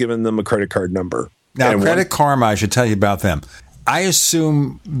once given them a credit card number. Now, Credit Karma, I should tell you about them. I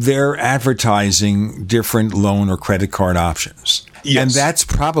assume they're advertising different loan or credit card options. Yes. And that's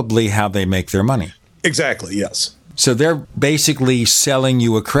probably how they make their money. Exactly, yes. So they're basically selling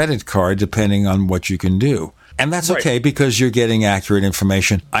you a credit card depending on what you can do. And that's okay because you're getting accurate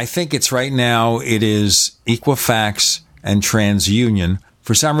information. I think it is Equifax and TransUnion.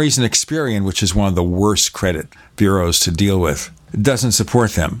 For some reason, Experian, which is one of the worst credit bureaus to deal with, doesn't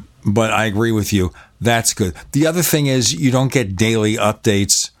support them. But I agree with you. That's good. The other thing is you don't get daily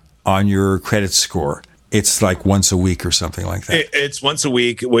updates on your credit score. It's like once a week or something like that. It's once a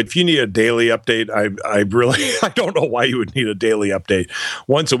week. If you need a daily update, I don't know why you would need a daily update.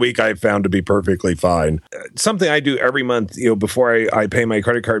 Once a week, I've found to be perfectly fine. Something I do every month, before I pay my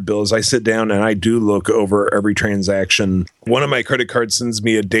credit card bills, I sit down and I do look over every transaction. One of my credit cards sends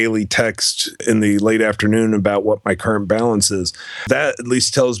me a daily text in the late afternoon about what my current balance is. That at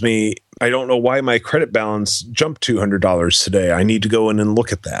least tells me I don't know why my credit balance jumped $200 today. I need to go in and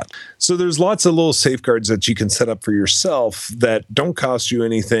look at that. So there's lots of little safeguards that you can set up for yourself that don't cost you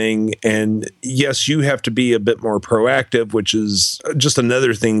anything. And yes, you have to be a bit more proactive, which is just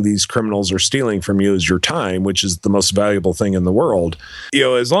another thing these criminals are stealing from you is your time, which is the most valuable thing in the world.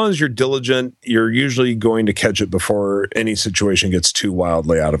 As long as you're diligent, you're usually going to catch it before any situation gets too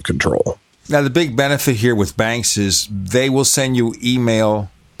wildly out of control. Now, the big benefit here with banks is they will send you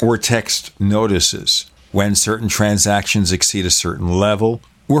email or text notices when certain transactions exceed a certain level,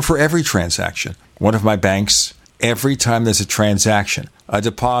 or for every transaction. One of my banks, every time there's a transaction, a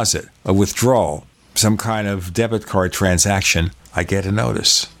deposit, a withdrawal, some kind of debit card transaction, I get a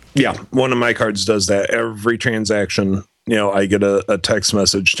notice. Yeah, one of my cards does that. Every transaction, I get a text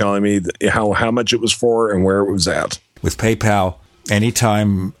message telling me how much it was for and where it was at. With PayPal,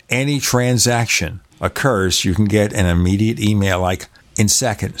 anytime any transaction occurs, you can get an immediate email like, in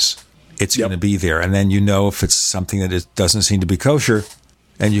seconds, it's going to be there. And then if it's something that doesn't seem to be kosher,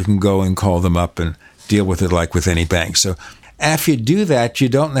 and you can go and call them up and deal with it like with any bank. So if you do that, you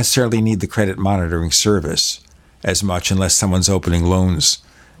don't necessarily need the credit monitoring service as much unless someone's opening loans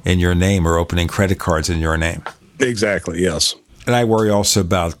in your name or opening credit cards in your name. Exactly, yes. And I worry also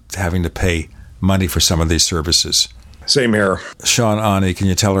about having to pay money for some of these services. Same here. Sean Ani, can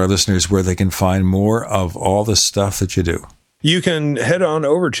you tell our listeners where they can find more of all the stuff that you do? You can head on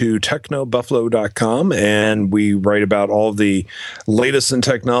over to technobuffalo.com, and we write about all the latest in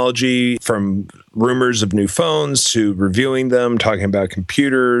technology, from rumors of new phones to reviewing them, talking about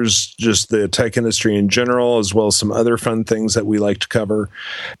computers, just the tech industry in general, as well as some other fun things that we like to cover.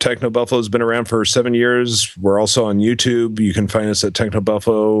 Techno Buffalo has been around for 7 years. We're also on YouTube. You can find us at Techno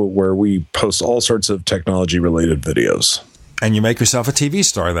Buffalo, where we post all sorts of technology-related videos. And you make yourself a TV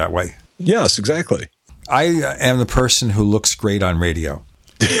star that way. Yes, exactly. I am the person who looks great on radio.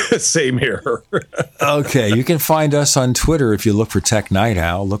 Same here. Okay, you can find us on Twitter if you look for Tech Night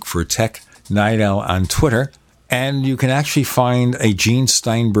Owl. Look for Tech Night Owl on Twitter. And you can actually find a Gene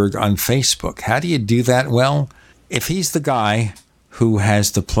Steinberg on Facebook. How do you do that? Well, if he's the guy who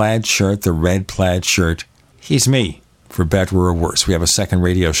has the plaid shirt, the red plaid shirt, he's me, for better or worse. We have a second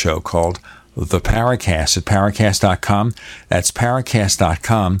radio show called The Paracast at Paracast.com. That's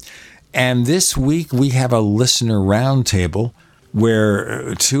Paracast.com. And this week we have a listener roundtable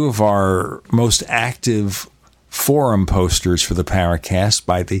where two of our most active forum posters for the Paracast,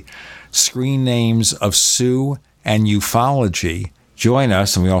 by the screen names of Sue and Ufology, join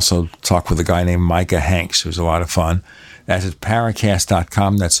us. And we also talk with a guy named Micah Hanks, who's a lot of fun. That's at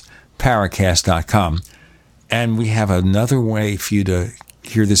Paracast.com. That's Paracast.com. And we have another way for you to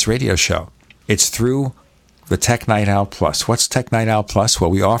hear this radio show. It's through the Tech Night Owl Plus. What's Tech Night Owl Plus?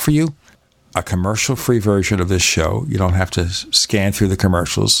 Well, we offer you a commercial-free version of this show. You don't have to scan through the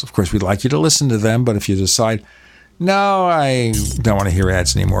commercials. Of course, we'd like you to listen to them, but if you decide, no, I don't want to hear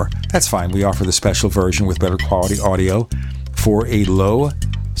ads anymore, that's fine. We offer the special version with better quality audio for a low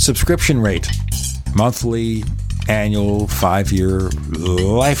subscription rate. Monthly, annual, 5-year,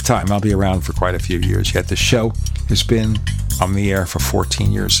 lifetime. I'll be around for quite a few years yet. The show has been on the air for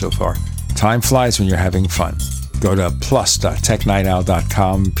 14 years so far. Time flies when you're having fun. Go to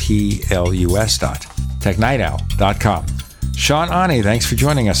plus.technightowl.com, plus.technightowl.com. Sean Ani, thanks for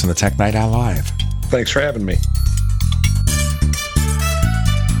joining us on the Tech Night Owl Live. Thanks for having me.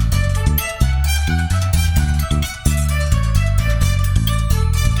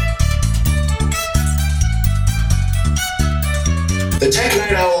 The Tech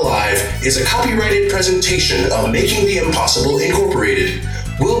Night Owl Live is a copyrighted presentation of Making the Impossible Incorporated.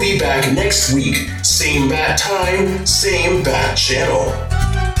 We'll be back next week. Same bat time, same bat channel.